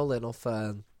 I know enough.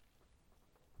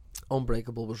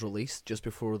 Unbreakable was released just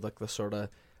before like the sort of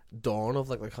dawn of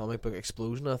like the comic book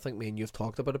explosion. I think me and you've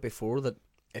talked about it before, that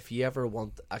if you ever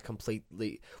want a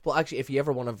completely, well, actually, if you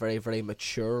ever want a very, very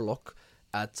mature look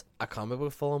at a comic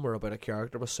book film or about a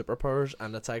character with superpowers,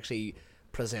 and it's actually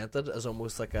presented as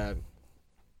almost like a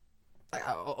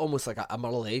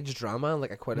middle-aged drama,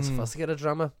 like a quite a sophisticated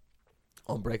drama,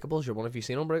 Unbreakable is your one. Have you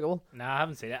seen Unbreakable? No, I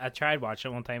haven't seen it. I tried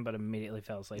watching it one time, but immediately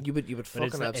fell asleep. You would but fucking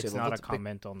it's absolutely not love a it.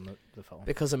 comment on the film.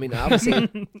 Because I mean, obviously,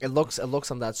 it looks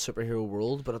on that superhero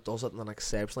world, but it does it in an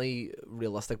exceptionally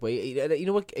realistic way. You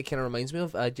know what it kind of reminds me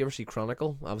of? Do you ever see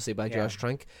Chronicle? Obviously by Josh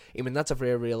Trank. I mean, that's a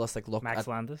very realistic look Max at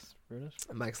Landis wrote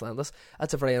it. Max Landis.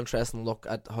 That's a very interesting look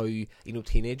at how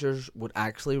teenagers would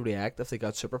actually react if they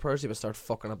got superpowers. They would start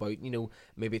fucking about,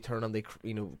 maybe turn on the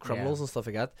criminals and stuff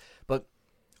like that. But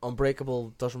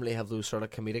Unbreakable doesn't really have those sort of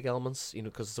comedic elements,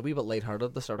 because it's a wee bit lighthearted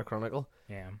at the start of Chronicle.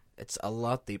 Yeah. It's a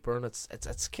lot deeper, and it's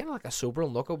kind of like a sobering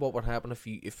look at what would happen if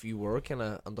you were kind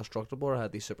of indestructible or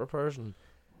had these superpowers, and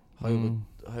how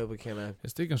we kind of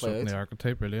it's deconstructing the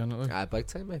archetype, really, isn't it? Like? big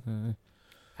time, mate.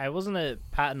 I wasn't a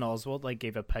Patton Oswalt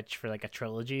gave a pitch for like a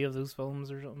trilogy of those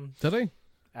films or something. Did he?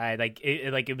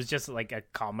 It was just like a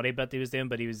comedy bit he was doing,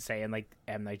 but he was saying like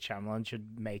M. Night Shyamalan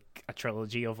should make a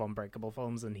trilogy of Unbreakable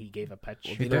films, and he gave a pitch.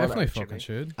 Well, He you know what, definitely actually. fucking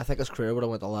should. I think his career would have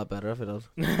went a lot better if he did.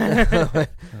 Yeah.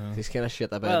 He's kind of shit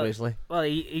that bad Well, recently. Well,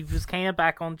 he was kind of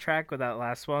back on track with that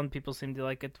last one. People seemed to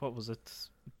like it. What was it?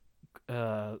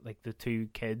 Like the two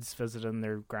kids visiting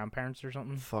their grandparents or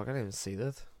something. Fuck, I didn't even see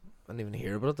that. I didn't even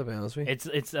hear about it, to be honest with you.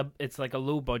 It's like a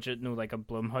low budget, like a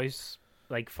Blumhouse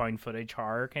like found footage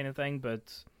horror kind of thing, but.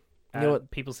 You know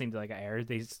what? People seem to like it.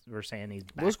 They were saying he's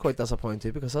back. I was quite disappointed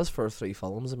too, because his first three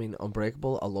films, I mean,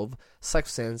 Unbreakable, I love.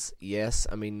 Sixth Sense, yes.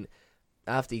 I mean,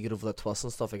 after you get over the twist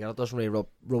and stuff like that, it doesn't really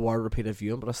reward repeated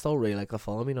viewing, but I still really like the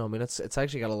film. I mean, it's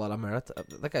actually got a lot of merit.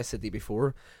 Like I said to you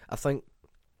before, I think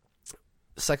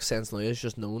Sixth Sense now is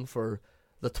just known for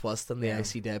the twist and the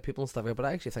icy dead people and stuff like that. But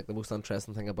I actually think the most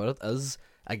interesting thing about it is,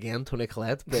 again, Toni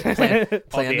Collette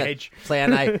Toni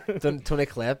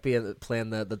Collette playing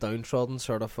the downtrodden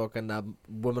sort of fucking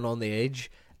woman on the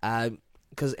edge.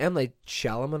 Because M. Night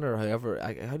Shyamalan, or however,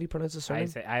 how do you pronounce his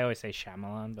surname? I always say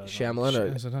Shyamalan, but Shyamalan,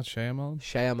 or Is it not Shyamalan?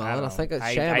 Shyamalan. I think it's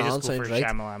I Shyamalan just go sounds for right.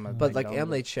 Shyamalan, But like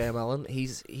M. Night Shyamalan,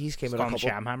 he's came in a couple.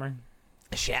 Shamhammer.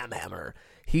 Shamhammer.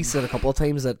 He said a couple of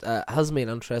times that his main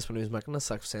interest when he was making The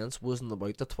Sixth Sense wasn't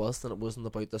about the twist, and it wasn't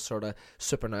about the sort of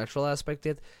supernatural aspect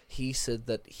of it. He said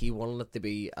that he wanted it to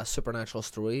be a supernatural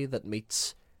story that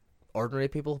meets ordinary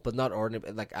people, but not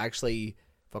ordinary, like actually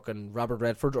fucking Robert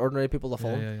Redford's Ordinary People, the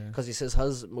film. Because he says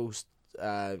his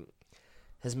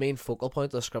main focal point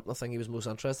of the script, and the thing he was most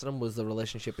interested in, was the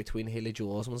relationship between Haley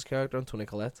Joel Osment's character and Toni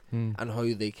Collette, and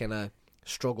how they kind of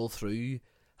struggle through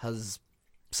his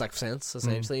Sixth Sense,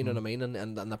 essentially, you know what I mean,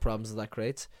 and the problems that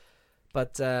creates.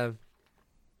 But where'd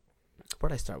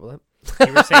I start with it?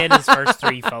 You were saying his first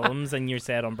three films, and you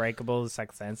said Unbreakable,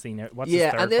 Sixth Sense. What's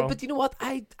his third film? But you know what?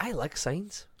 I like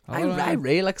Signs. Oh, I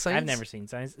really like Signs. I've never seen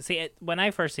Signs. See, when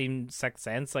I first seen Sixth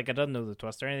Sense, like I didn't know the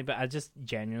twist or anything, but I just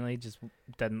genuinely just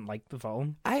didn't like the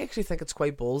film. I actually think it's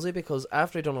quite ballsy, because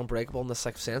after he done Unbreakable and The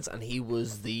Sixth Sense, and he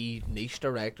was the niche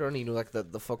director, and like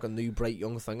the fucking new bright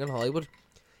young thing in Hollywood,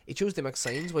 he chose to make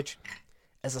Signs, which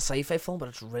is a sci-fi film, but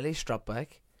it's really stripped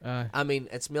back. I mean,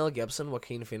 it's Mel Gibson,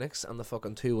 Joaquin Phoenix, and the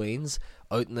fucking two Waynes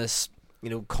out in this,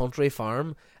 country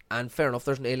farm. And fair enough,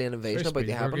 there's an alien invasion about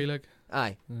to happen. Like.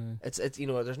 Aye, it's there's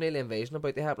an alien invasion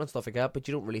about to happen and stuff like that, but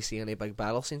you don't really see any big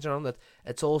battle scenes around it.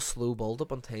 It's all slow build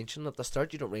up and tension at the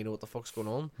start. You don't really know what the fuck's going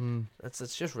on.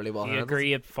 It's just really well Do you handled.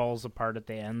 agree it falls apart at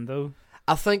the end though?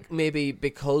 I think maybe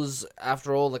because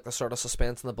after all, like the sort of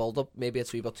suspense and the build up, maybe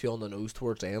it's a wee bit too on the nose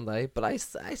towards the end. But I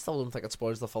still don't think it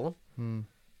spoils the film.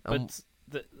 But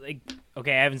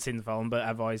okay, I haven't seen the film, but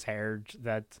I've always heard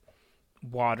that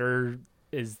water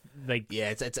is like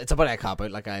it's about a cop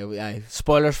out. Like I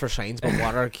spoilers for Signs, but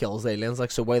water kills the aliens.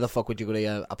 Like, so why the fuck would you go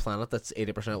to a planet that's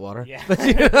 80% water? Yeah.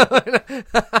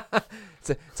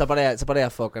 it's about a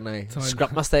fucking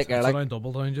script mistake. It's Like around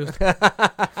Double Down, just.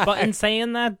 But in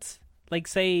saying that, like,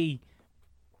 say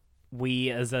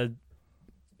we as a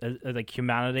like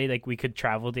humanity, like we could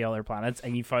travel to other planets,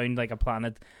 and you found like a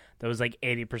planet that was like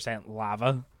 80%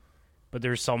 lava, but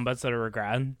there's some bits that are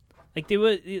grand. Like they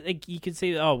would, like you could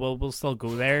say, oh well, we'll still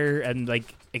go there and like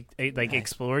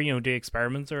explore, do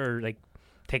experiments or like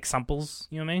take samples.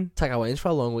 You know what I mean? Take a wines for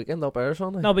a long weekend up there or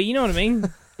something. No, but you know what I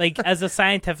mean. Like as a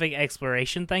scientific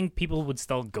exploration thing, people would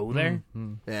still go there.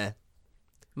 Yeah.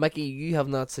 Mikey, you have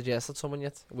not suggested someone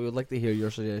yet. We would like to hear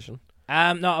your suggestion.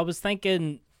 No, I was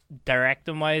thinking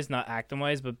directing wise, not acting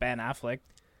wise, but Ben Affleck.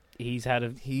 He's had a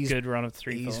good run of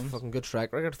 3 He's films. fucking good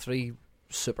track record. 3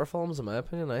 super films, in my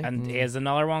opinion. And he has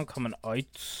another one coming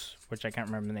out, which I can't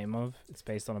remember the name of. It's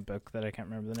based on a book that I can't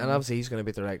remember the name And of. obviously he's going to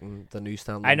be directing the new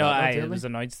stand-up. I know, Batman, it was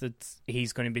announced that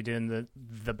he's going to be doing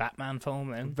the Batman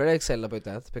film then. I'm very excited about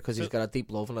that because he's got a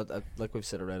deep love in it. Like we've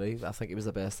said already, I think it was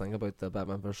the best thing about the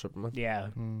Batman vs Superman. Yeah.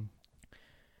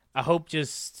 I hope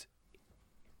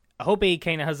he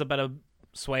kind of has a bit of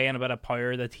sway and a bit of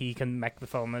power that he can make the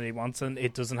film that he wants, and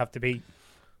it doesn't have to be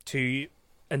too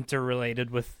interrelated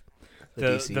with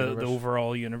the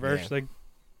overall universe. Yeah. Like,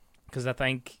 because I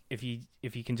think if you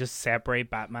can just separate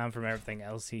Batman from everything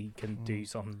else, he can do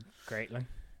something great. Like,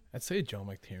 I'd say John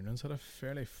McTiernan's had a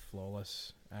fairly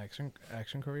flawless action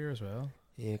career as well.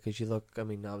 Yeah, because you look, I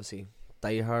mean, obviously,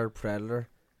 Die Hard, Predator.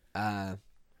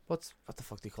 What the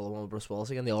fuck do you call the one with Bruce Willis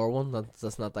again? The other one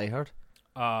that's not Die Hard.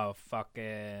 oh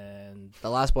fucking The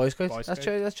Last Boy Scout. Boy That's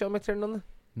Scout. John McTiernan on there.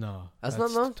 No, That's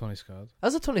that's not, no? Tony Scott.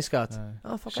 Is it Tony Scott? Aye.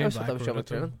 Oh fuck! Shane I thought that was Black John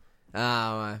wrote it, McTiernan. though.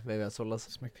 Ah, maybe that's what it is.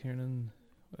 It's McTiernan.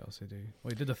 What else did he do? Well,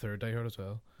 he did the third Die Hard as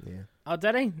well. Yeah. oh,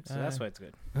 did he? So that's why it's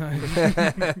good.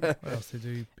 What else did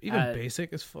he do? Even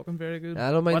Basic is fucking very good.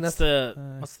 I don't mind What's that.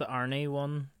 the Arnie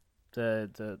one?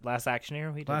 The Last Action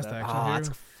Hero. He did Last that. Action Oh, Hero. that's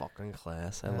a fucking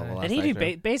class. I love Aye. Last Did he do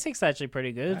Action. Basic's actually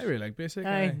pretty good. I really like Basic.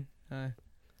 Aye. Aye.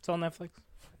 It's on Netflix.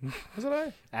 Was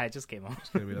it I? It just came on.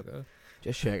 Just gonna be look at it.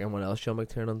 Just checking what else John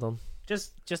McTiernan done.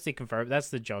 Just to confirm, that's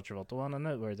the John Travolta one, isn't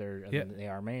it? Where they're in the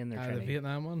army and they're The trying to.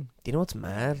 Vietnam one. Do you know what's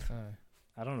mad? Aye.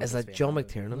 I don't know. Is if it's that John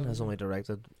Vietnam, McTiernan has only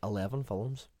directed 11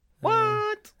 films.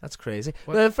 What? That's crazy.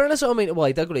 What? Now, in fairness, I mean, well,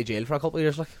 he did go to jail for a couple of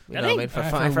years, like, you Did know he? what I mean, for Aye,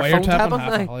 phone wiretapping tapping.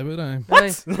 half Aye. of Hollywood. Aye.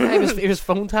 What? Aye, he was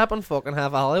phone tapping fucking half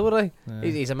of Hollywood. Aye. Aye.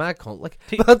 He's a mad cunt, like.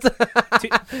 T- But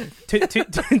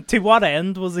to what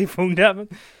end was he phone tapping?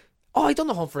 oh, he done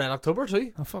The Hunt for Red October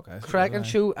too. Oh fuck! I Cracking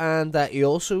show, and he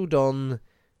also done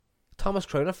Thomas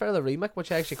Crown Affair, the remake,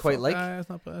 which I actually quite like. Aye, that's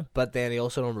not bad. But then he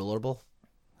also done Rollerball.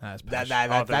 That's That,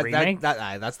 bad. the remake?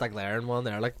 that's the glaring one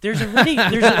there. Like, There's a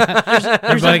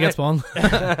Everybody gets one.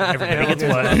 everybody gets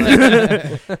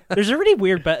one. There's a really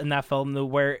weird bit in that film though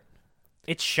where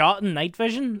it's shot in night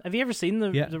vision. Have you ever seen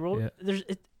the role? Yeah.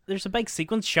 There's a big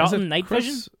sequence shot Is it in night Chris-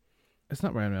 vision. It's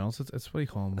not Ryan Reynolds. It's what do you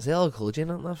call him? is LL Cool J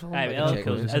not in that film? Aye, I can LL check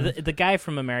Cool it J. out. The guy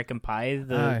from American Pie,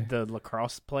 Aye. the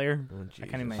lacrosse player. Oh, I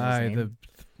can't Jesus. imagine his Aye, name.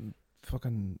 the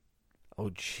fucking. Oh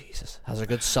Jesus! Has a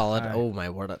good solid. Aye. Oh my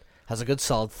word! It has a good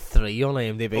solid 3 on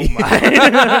IMDb.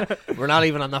 Oh, We're not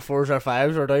even on the 4s or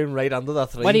 5s. We're down right under the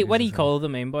 3. What do you call the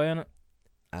main boy on it?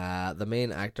 The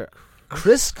main actor,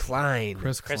 Chris Klein.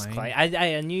 Chris Chris Klein. Klein.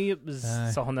 I knew it was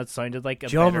Aye. something that sounded like a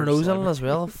John better Renault's in it celebrity. as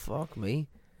well. Fuck me.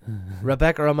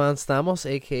 Rebecca Roman Stamos,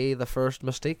 aka the First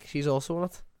Mystique. She's also in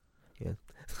it.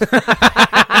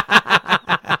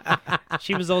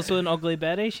 She was also in Ugly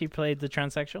Betty. She played the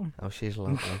transsexual. Oh, she's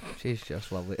lovely. She's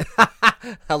just lovely.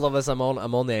 I love this. I'm on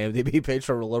the IMDb page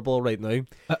for Rollerball right now,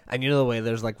 and you know the way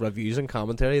there's like reviews and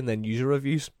commentary, and then user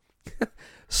reviews.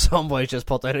 Some boy's just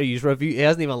put down a user review. He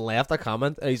hasn't even left a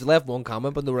comment. He's left one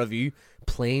comment, but no review.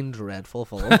 Plain dreadful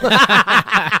film.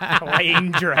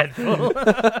 Plain dreadful.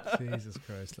 Jesus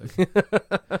Christ! Like.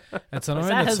 It's Is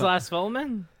that his last film,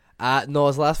 man? No,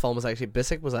 his last film was actually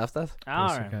Bisic was after that.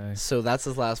 Alright. So that's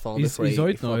his last film. He's before he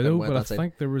out now fucking though, went but I outside.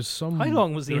 think there was some. How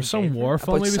long was he There was in some jail for? war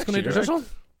film About he was 6 going to years or direct. something.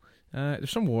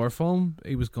 There's some war film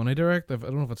he was going to direct. I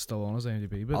don't know if it's still on his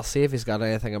IMDb, but I'll see if he's got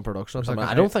anything in production. Or There's like something.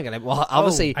 a- I don't think any. Well,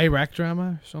 obviously. Iraq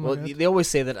drama. Something Well, like that. they always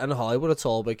say that in Hollywood it's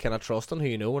all about kind of trusting who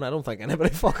you know, and I don't think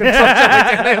anybody fucking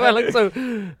trusts anything. Like, so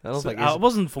I don't think I he's.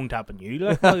 wasn't phone tapping you.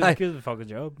 Like, well, give the fucking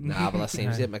job. Nah, but that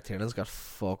seems that McTiernan's got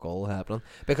fuck all happening.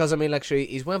 Because I mean, like, sure,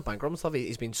 he's went bankrupt and stuff.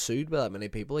 He's been sued by that many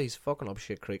people. He's fucking up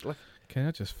shit creek. Like, Can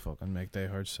I just fucking make Die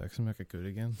Hard 6 and make it good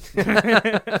again?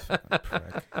 Fucking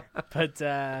prick. But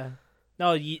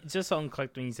no, just something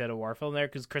clicked when you said a war film there,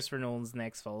 because Christopher Nolan's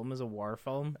next film is a war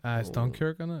film. It's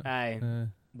Dunkirk, isn't it? Aye,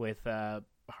 with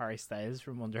Harry Styles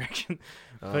from One Direction.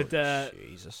 oh, But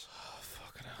Jesus.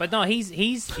 but no,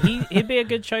 he'd be a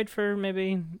good shout for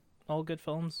maybe all good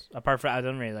films. Apart from I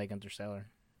don't really like Interstellar.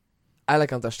 I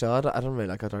like Interstellar. I don't really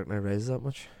like A Dark Knight Rises that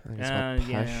much. I think it's a bit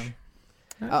Yeah. pish.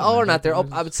 Or not there.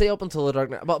 I would say up until The Dark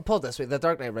Knight. But put it this way, The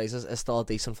Dark Knight Rises is still a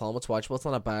decent film. It's watchable. It's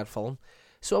not a bad film.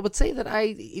 So I would say that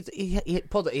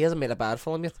he hasn't made a bad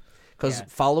film yet. Because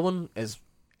Following is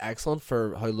excellent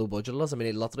for how low budget it is. I mean,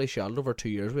 he literally shot it over 2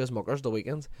 years with his muckers the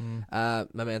weekend.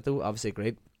 Memento, obviously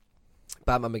great.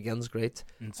 Batman Begins, great.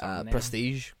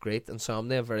 Prestige, great.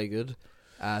 Insomnia, very good.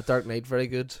 Dark Knight, very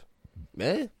good.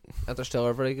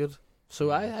 Interstellar, very good.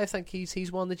 So I think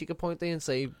he's one that you could point to and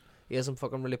say he hasn't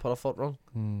fucking really put a foot wrong.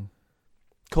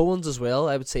 Coen's as well,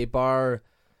 I would say, bar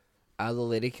The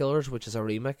Lady Killers, which is a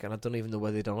remake, and I don't even know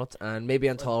why they done it, and maybe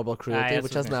Intolerable Cruelty,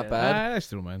 which isn't that bad. I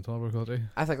still don't mind Intolerable Cruelty.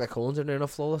 I think that Coen's are near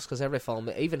enough flawless, because every film,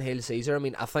 even Hail Caesar, I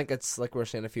mean, I think it's like we were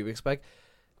saying a few weeks back,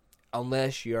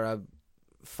 unless you're a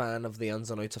fan of the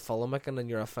ins and outs of filmmaking and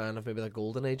you're a fan of maybe the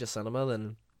golden age of cinema,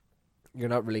 then you're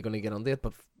not really going to get into it.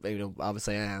 But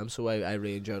obviously I am, so I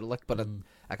really enjoyed it. But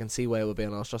I can see why it would be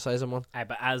an ostracizing one.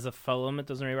 But as a film, it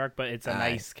doesn't really work. But it's a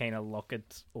nice kind of look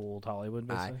at old Hollywood.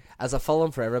 Basically. As a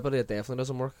film for everybody, it definitely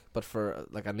doesn't work. But for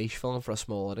like a niche film for a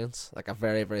small audience, like a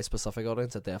very very specific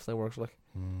audience, it definitely works. Like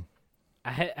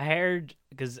I heard,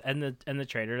 because in the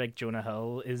trailer, like Jonah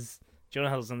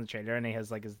Hill's in the trailer, and he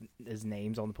has like his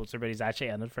name's on the poster, but he's actually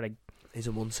in it for like. He's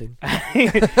in one scene.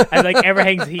 And like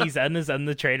everything he's in is in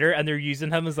the trailer, and they're using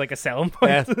him as like a selling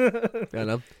point. I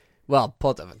know. Well,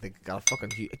 they got a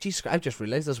fucking huge. Jeez, I've just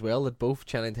realised as well that both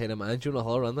Channing Tatum and Jonah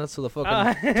Hill run that, so the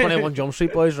fucking 21 Jump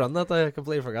Street boys run that. I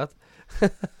completely forgot. Trying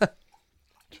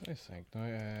to think now.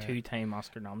 2-time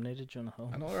Oscar nominated Jonah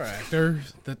Hill. Another actor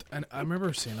that, and I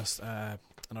remember seeing an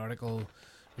article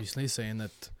recently saying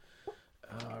that.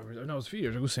 No, it was a few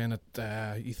years ago saying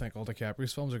that you think all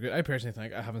DiCaprio's films are good. I personally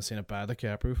think I haven't seen a bad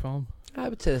DiCaprio film. I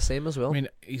would say the same as well. I mean,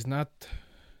 he's not.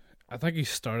 I think he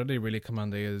started to really come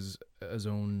into his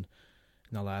own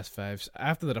in the last 5.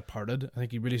 After The Departed, I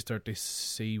think he really started to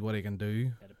see what he can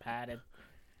do.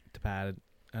 Departed.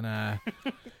 And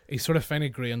he sort of finally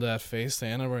grew into that face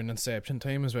then around Inception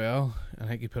time as well. I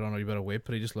think he put on a wee bit of weight,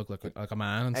 but he just looked like a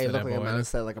man instead of a boy. He looked like a man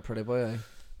instead of like a pretty boy.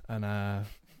 And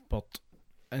but.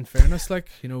 In fairness,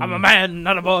 I'm a man,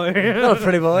 not a boy. Not a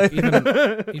pretty boy.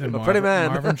 Even a pretty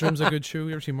man. Marvin's Room's a good show.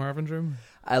 You ever seen Marvin's Room?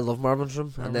 I love Marvin's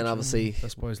Room. And then obviously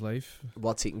This Boy's Life.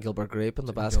 What's Eating Gilbert Grape and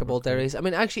the Basketball Diaries. I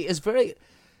mean, actually, it's very.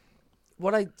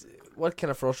 What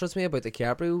kind of frustrates me about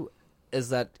DiCaprio is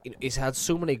that he's had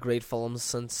so many great films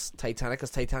since Titanic,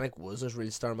 because Titanic was his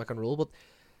real star-making role, but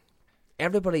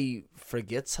everybody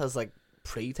forgets his like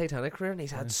pre-Titanic career, and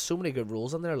he's had so many good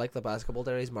roles in there, like the Basketball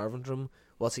Diaries, Marvin's Room,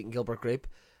 What's Eating Gilbert Grape,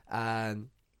 and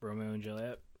Romeo and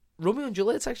Juliet. Romeo and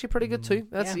Juliet's actually pretty good too.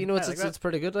 That's it's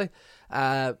pretty good. Like,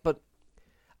 but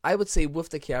I would say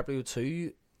with DiCaprio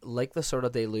too, like the sort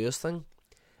of Day-Lewis thing,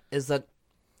 is that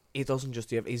he doesn't just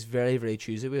do it. He's very very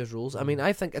choosy with his roles. I mean,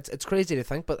 I think it's crazy to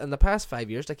think, but in the past 5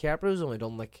 years, DiCaprio's only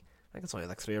done like I think it's only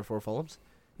like 3 or 4 films.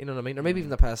 You know what I mean? Or maybe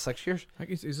even the past 6 years. I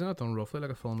think he's not done roughly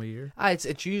like a film a year.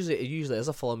 It usually is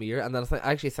a film a year, and then I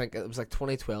actually think it was like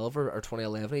 2012 or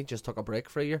 2011. He just took a break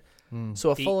for a year, so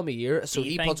a film a year. So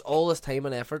he puts all his time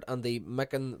and effort and the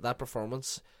making that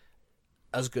performance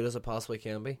as good as it possibly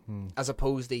can be, as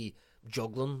opposed to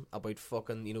juggling about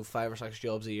fucking 5 or 6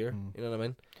 jobs a year. You know what I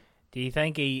mean? Do you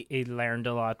think he learned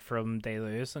a lot from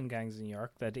Day-Lewis and Gangs of New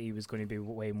York, that he was going to be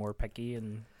way more picky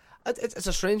and? It's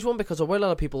a strange one, because while a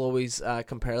lot of people always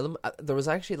compare them, there was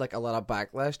actually like a lot of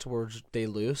backlash towards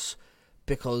Day-Lewis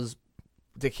because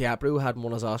DiCaprio hadn't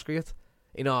won his Oscar yet.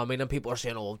 You know what I mean? And people are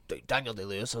saying, oh, Daniel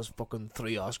Day-Lewis has fucking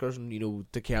 3 Oscars and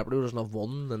DiCaprio doesn't have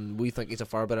one, and we think he's a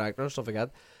far better actor and stuff like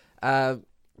that.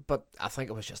 But I think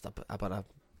it was just about a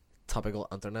topical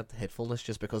internet hatefulness,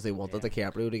 just because they wanted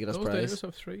DiCaprio to get his prize. Day-Lewis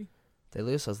have 3?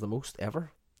 Day-Lewis has the most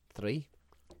ever. 3.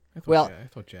 I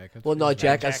thought Jack had 3. Well, no,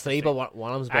 Jack has 3, but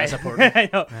one of them's best supporting. I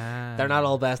know. They're not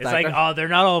all best actors. It's like, they're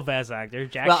not all best actors.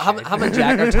 Jack him and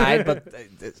Jack are tied, but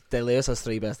Day-Lewis has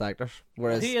 3 best actors.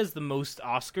 Whereas he has the most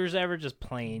Oscars ever, just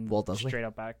playing Walt Disney. Straight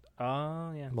up act.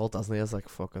 Oh, yeah. Walt Disney has like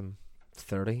fucking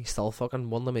 30. He's still fucking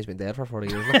one of them. He's been dead for 40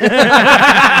 years.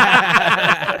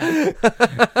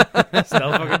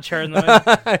 Still fucking churning them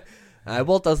out.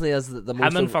 Walt Disney has the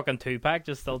most. Him and fucking Tupac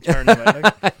just still churning them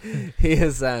out. Like. He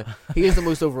is the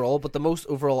most overall, but the most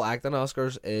overall acting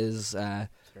Oscars is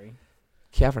 3.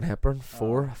 Katharine Hepburn,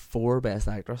 4 best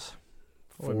actress.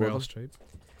 4 Meryl Streep.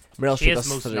 Meryl She Streep has has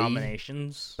most 3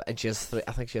 nominations. and she has 3.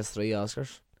 I think she has 3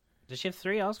 Oscars, Does she have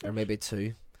 3 Oscars? or maybe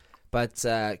 2. But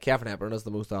Katharine Hepburn has the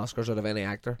most Oscars out of any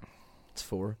actor. It's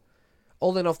 4.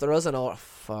 Oddly enough, there is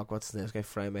what's the name? This guy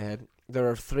frying my head. There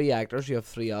are 3 actors. You have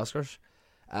 3 Oscars.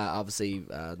 Obviously,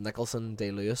 Nicholson,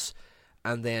 Day-Lewis,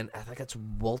 and then I think it's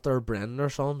Walter Brennan or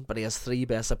something, but he has 3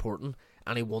 Best Supporting,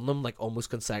 and he won them like almost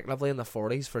consecutively in the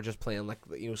 40s for just playing like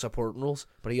supporting roles.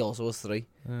 But he also was 3.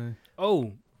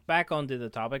 Oh, back onto the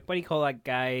topic. What do you call that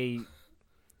guy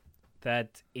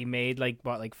that he made like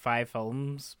 5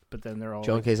 films, but then they're all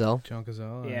John Cazale. John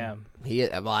Cazale. Yeah. He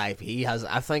has.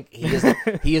 I think he is.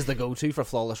 He is the go-to for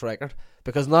flawless record,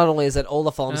 because not only is it all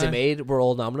the films he made were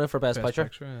all nominated for Best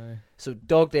Picture. Aye. So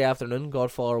Dog Day Afternoon,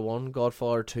 Godfather 1,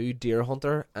 Godfather 2, Deer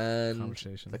Hunter, and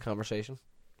Conversation. The Conversation.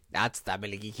 That's that. I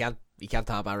mean, like, you can't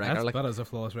top that record. Like, That is a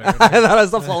flawless record. that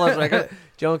is the flawless record.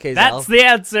 John Cazale. That's the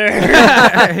answer.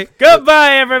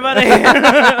 Goodbye, everybody.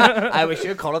 I wish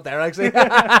you'd call it there actually,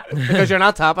 because you're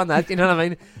not topping that. You know what I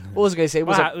mean? What was I going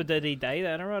to say? Did he die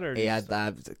then or what? Or he had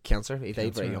cancer. He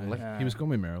died very young. Like, He was going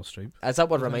with Meryl Streep. is that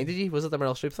what reminded you? Was it the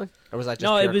Meryl Streep thing, or was that just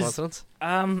No, pure it was- coincidence?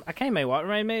 I can't remember what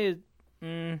reminded me.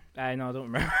 I know, I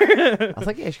don't remember. I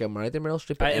think he actually got married to Meryl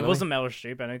Streep. but It anyway. wasn't Meryl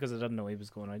Streep, I know, because I didn't know he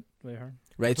was going out with her.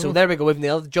 Right, so there we go. We've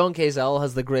nailed it. John Cazale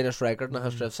has the greatest record in the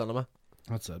history of cinema.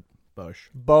 That's it. Bush.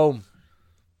 Boom.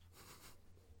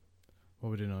 What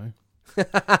would you know?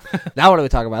 Now what are we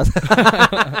talking about?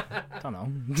 Don't know.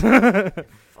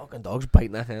 Fucking dogs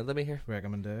biting that hand at me here.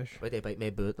 Recommendation. Wait, they bite my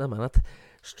boot in a minute.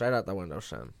 Straight out the window,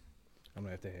 Sam. I'm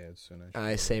gonna have to head soon.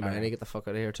 I say, man, I get the fuck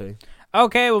out of here too.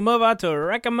 Okay, we'll move on to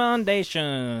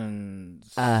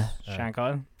recommendations. Sean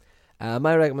Collin.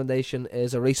 My recommendation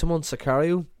is a recent one,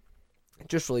 Sicario.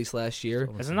 Just released last year.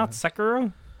 Is it not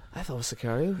Sekiro? I thought it was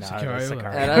Sicario. No, Sicario. it was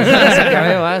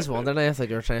Sicario. I was wondering. I thought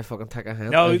you were trying to fucking take a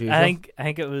hand. No, as I usual.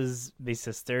 think it was my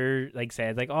sister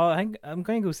said I think I'm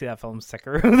going to go see that film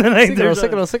Sekiro.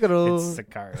 Sekiro. It's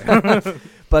Sicario.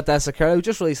 But Sicario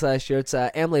just released last year. It's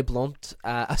Emily Blunt.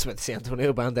 I was about to say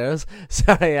Antonio Banderas.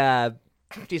 Sorry.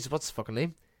 Jesus, what's his fucking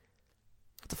name?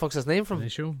 What the fuck's his name from?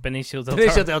 Benicio del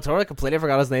Benicio Toro. del Toro. I completely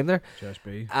forgot his name there. Josh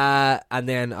B. And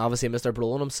then obviously Mr.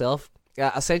 Brolin himself.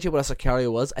 Essentially what a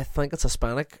Sicario was, I think it's a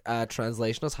Hispanic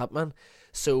translation as Hitman.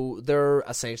 So they're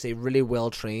essentially really well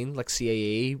trained, like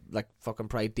CIA, like fucking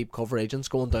probably deep cover agents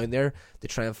going down there to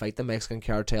try and fight the Mexican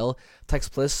cartel. Takes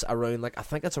place around, like, I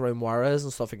think it's around Juarez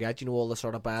and stuff like that. You know, all the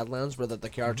sort of badlands where the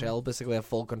cartel basically have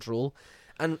full control.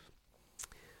 And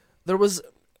there was,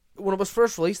 when it was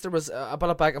first released, there was a bit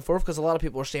of back and forth because a lot of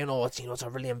people were saying, oh, it's a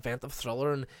really inventive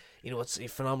thriller and it's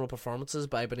phenomenal performances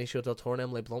by Benicio del Toro and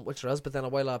Emily Blunt, which there is. But then a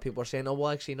lot of people were saying, oh, well,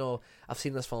 actually, no, I've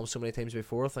seen this film so many times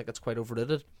before. I think it's quite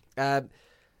overrated.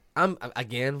 I'm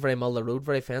again very middle of the road,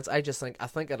 very fence. I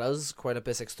think it is quite a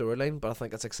basic storyline, but I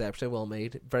think it's exceptionally well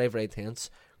made. Very, very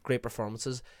tense. Great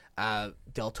performances.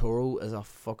 Del Toro is a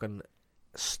fucking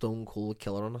stone cold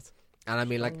killer on it. And I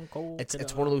mean, like,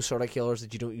 it's one of those sort of killers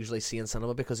that you don't usually see in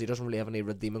cinema because he doesn't really have any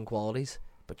redeeming qualities,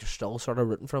 but you're still sort of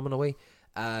rooting for him in a way.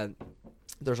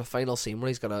 There's a final scene where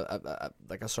he's got a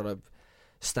sort of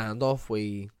standoff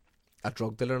with a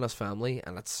drug dealer and his family,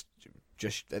 and it's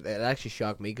just it actually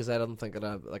shocked me because I didn't think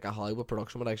a Hollywood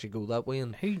production would actually go that way.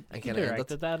 And Who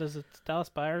directed that? Is it Dallas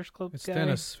Buyers Club? It's guy?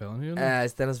 Dennis Villeneuve.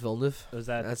 it's Dennis Villeneuve. Was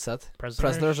that That's it.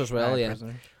 Prisoners as well, yeah.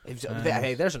 Prisoners.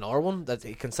 Hey, there's another one that,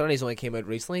 considering he's only came out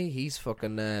recently, he's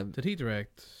fucking. Did he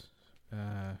direct?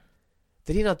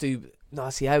 Did he not do?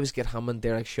 No, see, I always get him and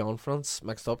Derek Cianfrance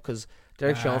mixed up because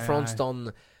Derek Cianfrance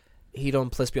done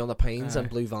Place Beyond the Pines and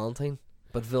Blue Valentine,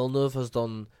 but Villeneuve has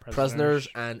done Prisoners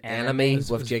and Enemy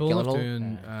with Jake Gyllenhaal.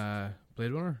 Doing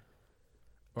Blade Runner?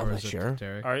 Or I'm not is it sure.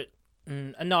 Derek?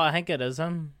 No, I think it is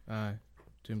him.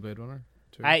 Doing Blade Runner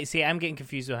too. I'm getting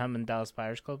confused with him and Dallas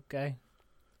Buyers Club guy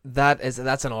That's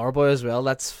an our boy as well.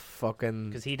 That's fucking.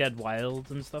 because he did Wild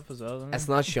and stuff as well. Didn't It's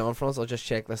he? not Cianfrance. I'll just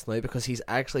check this now because he's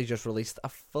actually just released a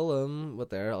film with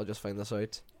there. I'll just find this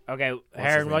out. Okay, his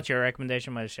Aaron, name? what's your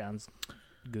recommendation? My Sean's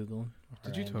Google.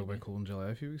 Did you talk about Colin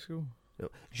July a few weeks ago? No.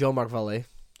 Jean-Marc Vallée.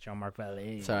 Jean-Marc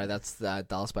Vallée? Sorry, that's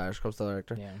Dallas Buyers Club's the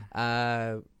director.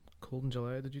 Yeah. Colin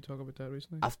July, did you talk about that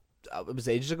recently? It was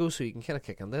ages ago, so you can kind of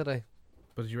kick into it.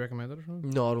 But did you recommend it or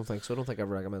something? No, I don't think so. I don't think I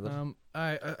ever recommended it.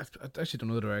 I actually don't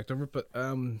know the director of it, but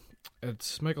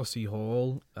it's Michael C.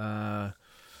 Hall,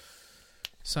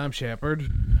 Sam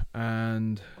Shepard,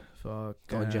 and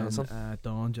Don Johnson.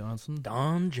 Don Johnson.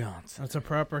 Don Johnson. It's a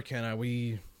proper kind of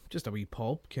wee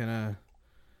pulp kind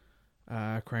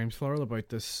of crime thriller about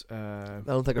this. I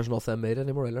don't think there's nothing made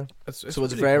anymore either. It's So it's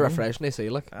pretty very cool. refreshing to see,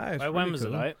 like Wait, when was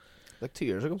it out? 2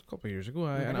 years ago. A couple of years ago,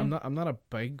 and I'm not a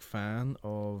big fan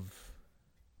of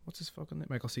what's his fucking name,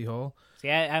 Michael C. Hall. See,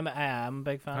 I am a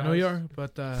big fan. I know you are,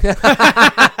 but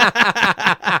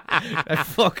I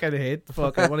fucking hate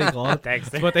fucking what do you call it?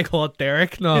 Dexter. It's what they call it,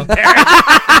 Derek. No,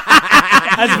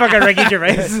 That's fucking Ricky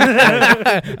Gervais.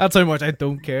 that's how much I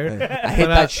don't care. I hate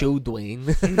that show,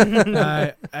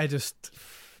 Dwayne. I just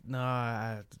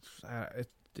no, it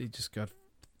just got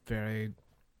very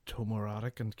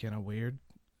homoerotic and kind of weird,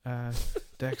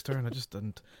 Dexter, and I just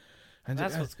didn't. And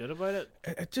That's what's good about it.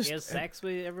 It just He has sex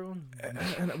with everyone.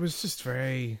 and it was just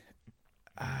very.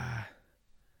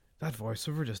 That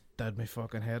voiceover just did me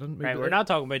fucking head in. Right, we're not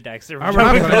talking about Dexter. We're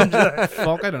not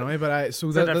fuck, I don't know, but so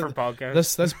It's a that different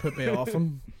podcast. this put me off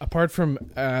him. Apart from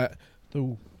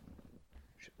though,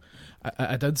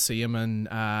 I did see him in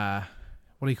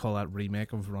what do you call that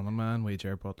remake of Running Man with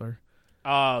Jared Butler?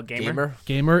 Oh, Gamer.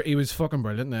 Gamer, he was fucking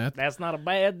brilliant in that. That's not a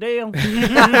bad deal.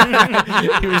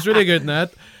 He was really good in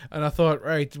that, and I thought,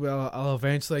 right, well, I'll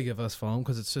eventually give this film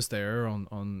because it's just there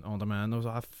on demand. I was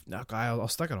like, I'll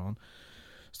stick it on.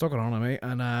 Stuck it on me,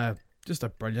 and just a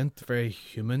brilliant, very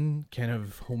human kind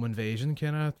of home invasion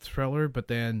kind of thriller, but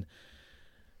then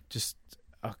just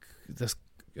this,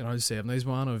 you know, 70s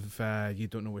one of you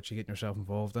don't know what you're getting yourself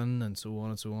involved in, and so on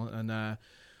and so on, and a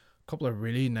couple of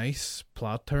really nice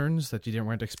plot turns that you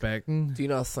weren't expecting. Do you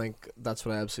not think that's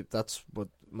what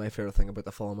my favorite thing about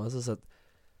the film is that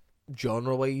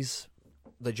genre-wise,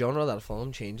 the genre of that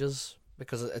film changes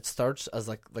because it starts as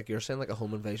like you're saying, like a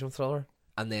home invasion thriller,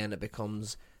 and then it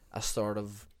becomes a sort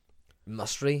of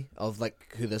mystery of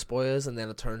like who this boy is, and then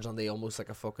it turns on the almost like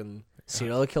a fucking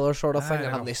serial killer sort of thing, and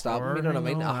having they stop him, you know what I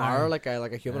mean? A horror, like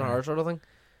a human horror sort of thing.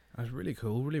 It was really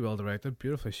cool, really well directed,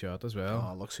 beautifully shot as well.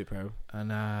 Oh, it looks superb.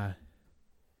 And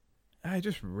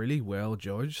just really well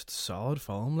judged, solid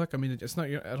film. Like, I mean, it's not.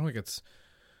 I don't think it's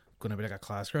going to be like a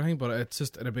classic or anything, but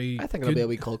it'll be. I think it'll be a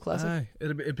wee cult classic.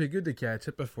 It'd be good to catch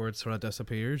it before it sort of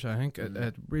disappears. I think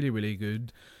it really, really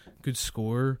good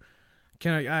score.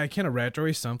 Kind of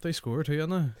retro-y something score too,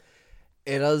 isn't it?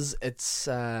 It is. It's.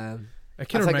 It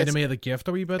kind of reminded me of The Gift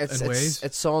a wee bit in ways.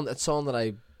 It's song that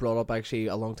I brought up actually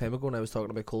a long time ago when I was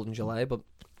talking about Cold in July. But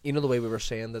you know the way we were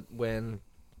saying that when,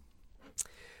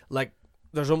 like,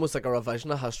 there's almost like a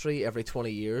revision of history every 20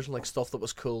 years, and like stuff that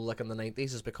was cool like in the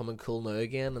 90s is becoming cool now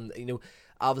again. And you know,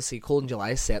 obviously Cold in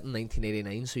July is set in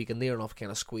 1989, so you can near enough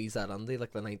kind of squeeze that into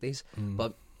like the 90s.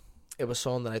 But it was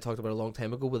something that I talked about a long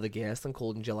time ago with a guest in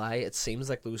Cold in July. It seems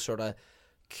like those sort of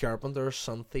Carpenter,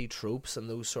 synthy tropes and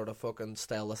those sort of fucking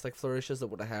stylistic flourishes that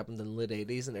would have happened in late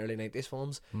 80s and early 90s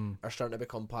films are starting to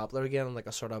become popular again in like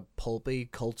a sort of pulpy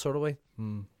cult sort of way.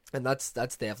 And that's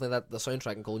definitely that. The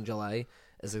soundtrack in Cold in July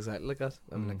is exactly like that.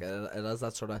 I mean, like it has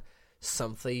that sort of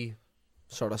synthy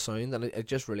sort of sound, and it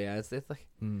just really adds to it. Like,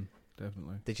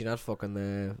 definitely. did you not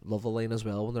fucking love the line as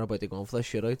well when they're about to go on for the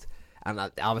shootout? And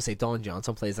obviously Don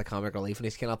Johnson plays the comic relief, and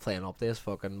he's kind of playing up this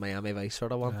fucking Miami Vice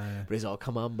sort of one. But he's all,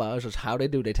 "Come on, Baz, how they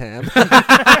do the time." That's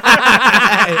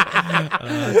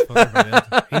fucking brilliant.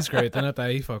 He's great in it.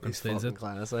 He fucking steals it.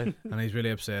 Class, eh? And he's really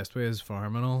obsessed with his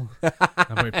farm and all,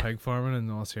 about pig farming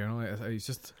and all here. He's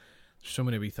just so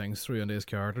many wee things through into his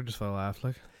character just for a laugh,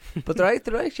 like. But there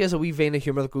actually has a wee vein of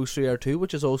humour that goes through there too,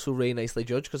 which is also really nicely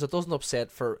judged because it doesn't upset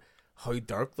for how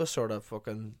dark the sort of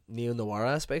fucking neo-noir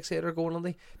aspects here are going on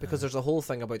there, because there's a whole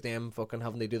thing about them fucking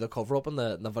having to do the cover up in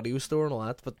the video store and all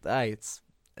that. But it's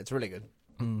really good.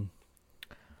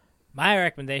 My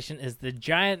recommendation is The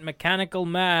Giant Mechanical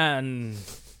Man.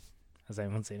 Has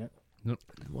anyone seen it? Nope.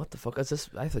 What the fuck is this?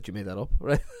 I thought you made that up,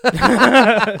 right?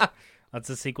 That's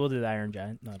a sequel to The Iron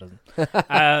Giant. No, it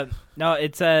doesn't. No,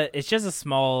 it's just a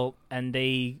small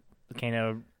indie kind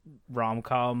of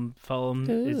rom-com film.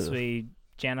 Ooh. It's with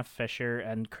Jenna Fisher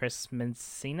and Chris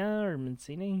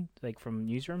Mancini, like from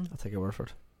Newsroom. I'll take your word for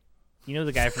it. You know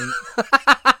the guy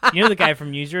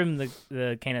from Newsroom,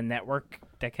 the kind of network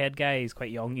dickhead guy. He's quite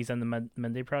young. He's in the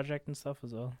Mindy Project and stuff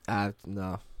as well.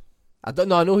 No. I don't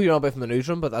know. I know who you're on about from the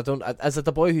Newsroom, but I don't. Is it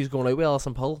the boy who's going out with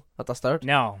Alison Pill at the start?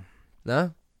 No,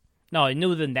 I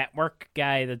know the network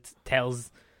guy that tells,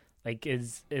 like,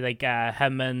 is like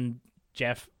him and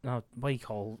Jeff. No, what do you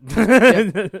call?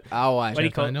 Oh, I. What do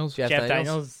you call Daniels? Jeff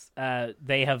Daniels?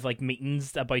 They have like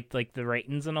meetings about like the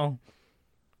ratings and all.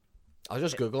 I'll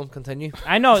just Google him. Continue.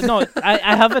 I know, no,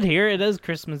 I have it here. It is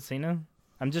Chris Messina.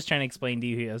 I'm just trying to explain to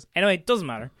you who he is. Anyway, it doesn't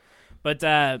matter. But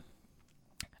I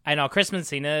know Chris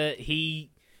Messina.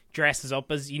 He dresses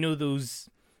up as those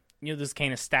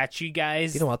kind of statue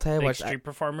guys. You know what? Like street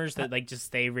performers that like just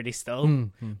stay really still.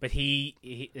 But he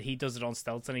does it on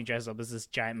stilts, and he dresses up as this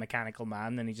giant mechanical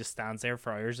man, and he just stands there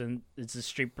for hours, and it's a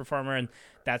street performer, and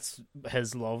that's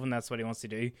his love, and that's what he wants to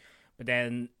do. But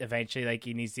then eventually, like,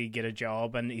 he needs to get a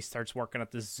job, and he starts working at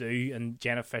the zoo. And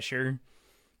Jenna Fisher,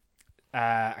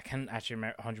 I can't actually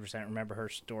 100% remember her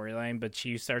storyline, but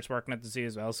she starts working at the zoo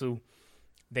as well. So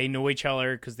they know each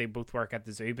other because they both work at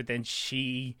the zoo. But then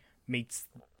she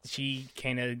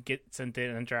kind of gets into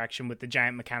an interaction with the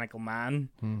giant mechanical man,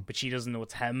 but she doesn't know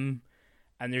it's him.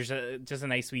 And there's just a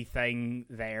nice wee thing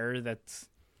there that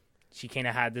she kind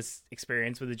of had this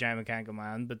experience with the giant mechanical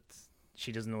man, but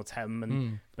she doesn't know it's him,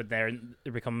 and but they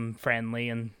become friendly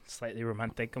and slightly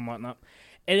romantic and whatnot.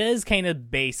 It is kind of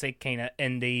basic, kind of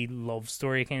indie love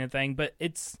story kind of thing, but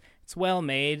it's well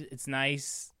made. It's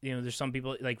nice. You know, there's some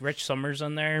people like Rich Summers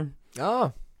on there.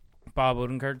 Oh, Bob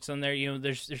Odenkirk's on there. You know,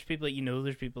 there's people that you know.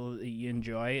 There's people that you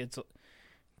enjoy. It's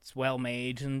well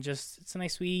made and just it's a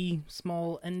nice wee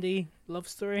small indie love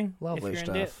story. lovely if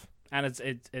you're into it. stuff. And it's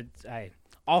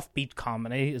offbeat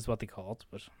comedy is what they call it,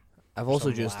 but. I've also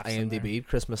Some just laughs in there. IMDb'd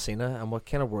Chris Messina, and what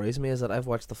kind of worries me is that I've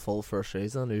watched the full first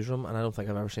season of Newsroom, and I don't think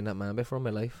I've ever seen that man before in my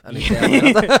life. And he's definitely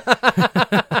in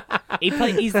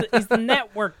it. He's the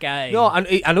network guy. No,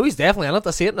 I know he's definitely in it.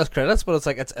 I see it in his credits, but it's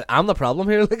like I'm the problem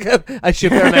here. Like I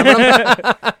should be remembering him.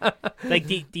 Like,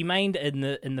 do you mind in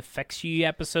the Fix You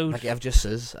episode? Like I've just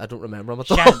says I don't remember him at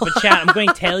all. Chat, I'm going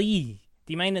to tell you.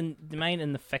 Do you mind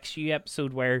in the Fix You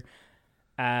episode where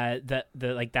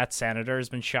that senator has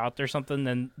been shot or something,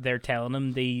 and they're telling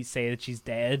him they say that she's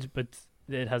dead, but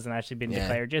it hasn't actually been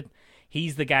declared yet.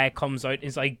 He's the guy that comes out and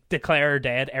is like, declare her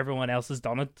dead, everyone else has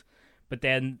done it. But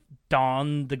then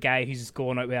Don, the guy who's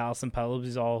going out with Alison Phillips,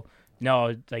 is all,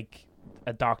 no, like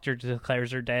a doctor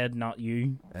declares her dead, not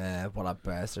you. What a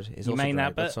bastard. He's You also mind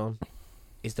that directed bit? some.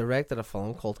 He's directed a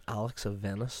film called Alex of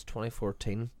Venice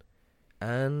 2014,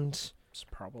 and It's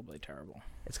probably terrible.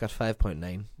 it's got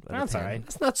 5.9. That's alright.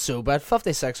 It's not so bad.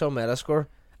 56 on Metascore.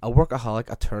 A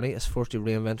workaholic attorney is forced to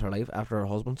reinvent her life after her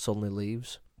husband suddenly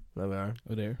leaves. There we are.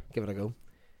 Oh dear. Give it a go.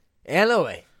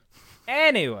 Anyway.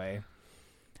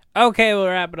 Okay, we'll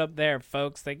wrap it up there,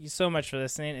 folks. Thank you so much for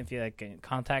listening. If you like get in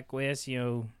contact with us,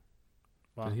 well,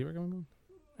 Did he recommend one?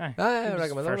 Aye, I he was recommend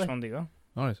the that first one. one to go.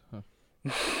 All right. Oh.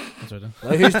 That's right then. Now,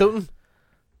 who's Tootin'?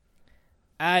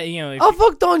 If Oh,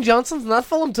 fuck, Don Johnson's in that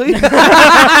film too.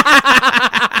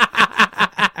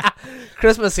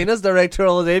 Chris Messina's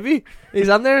directorial debut. He's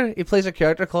on there. He plays a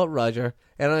character called Roger.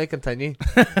 Anyway, continue.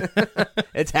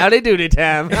 It's howdy doody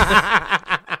time.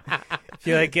 if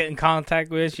you like get in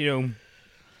contact with us,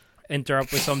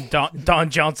 interrupt with some Don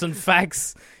Johnson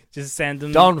facts. Just send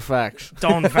them. Don facts.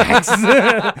 Don facts.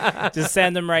 Just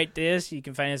send them right to us. You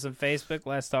can find us on Facebook,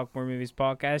 Let's Talk More Movies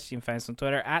Podcast. You can find us on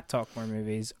Twitter @Talk More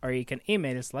Movies, or you can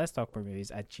email us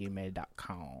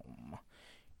letstalkmoremovies@gmail.com. You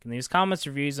can leave us comments,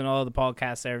 reviews on all the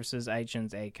podcast services,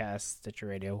 iTunes, Acast, Stitcher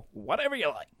Radio, whatever you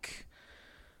like.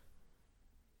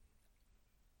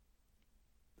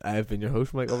 I've been your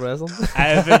host, Michael Breslin. I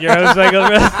have been your host, Michael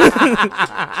Breslin.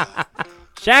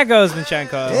 Shanko's been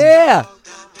Shanko. Yeah.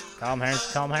 Calm Hearn.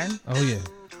 Oh yeah.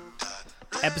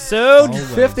 Episode Oh,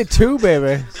 well. 52,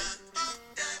 baby.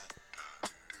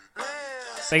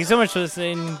 Thank you so much for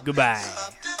listening. Goodbye.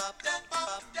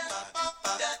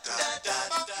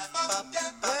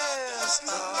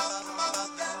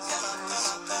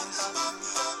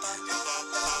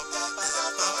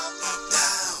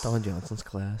 Don Johnson's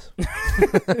class.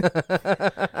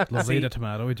 Lovely the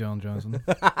tomato with John Johnson.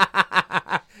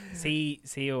 See,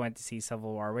 I went to see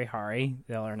Civil War with Harry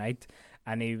the other night,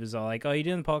 and he was all like, "Oh, you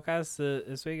doing the podcast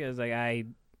this week?" I was like,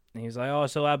 And he was like, "Oh,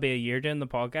 so I'll be a year doing the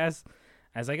podcast."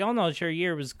 I was like, "Oh no, sure,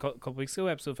 year was a couple weeks ago,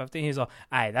 episode 50." He was all,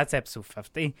 "Aye, that's episode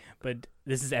 50, but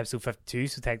this is episode 52,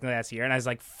 so technically that's a year." And I was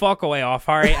like, "Fuck away off,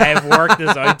 Harry. I have worked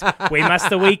this out. We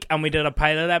missed a week, and we did a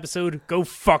pilot episode. Go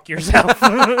fuck yourself."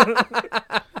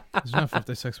 There's not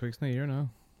 56 weeks in a year now.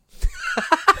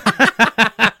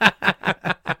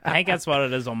 I think that's what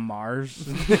it is on Mars.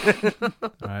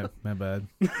 Alright, my bad.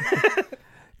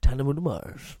 Time to move to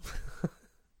Mars.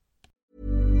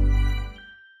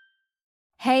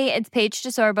 Hey, it's Paige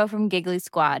DeSorbo from Giggly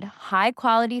Squad. High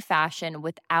quality fashion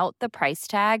without the price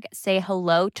tag. Say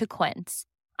hello to Quince.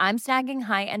 I'm snagging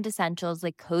high-end essentials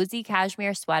like cozy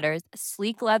cashmere sweaters,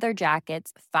 sleek leather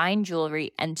jackets, fine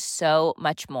jewelry, and so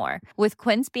much more. With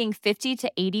Quince being 50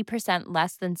 to 80%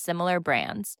 less than similar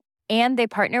brands. And they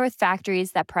partner with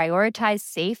factories that prioritize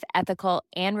safe, ethical,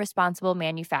 and responsible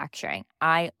manufacturing.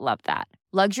 I love that.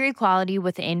 Luxury quality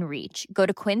within reach. Go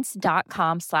to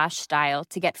quince.com/style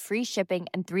to get free shipping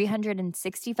and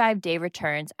 365-day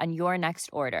returns on your next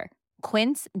order.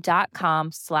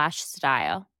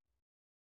 Quince.com/style.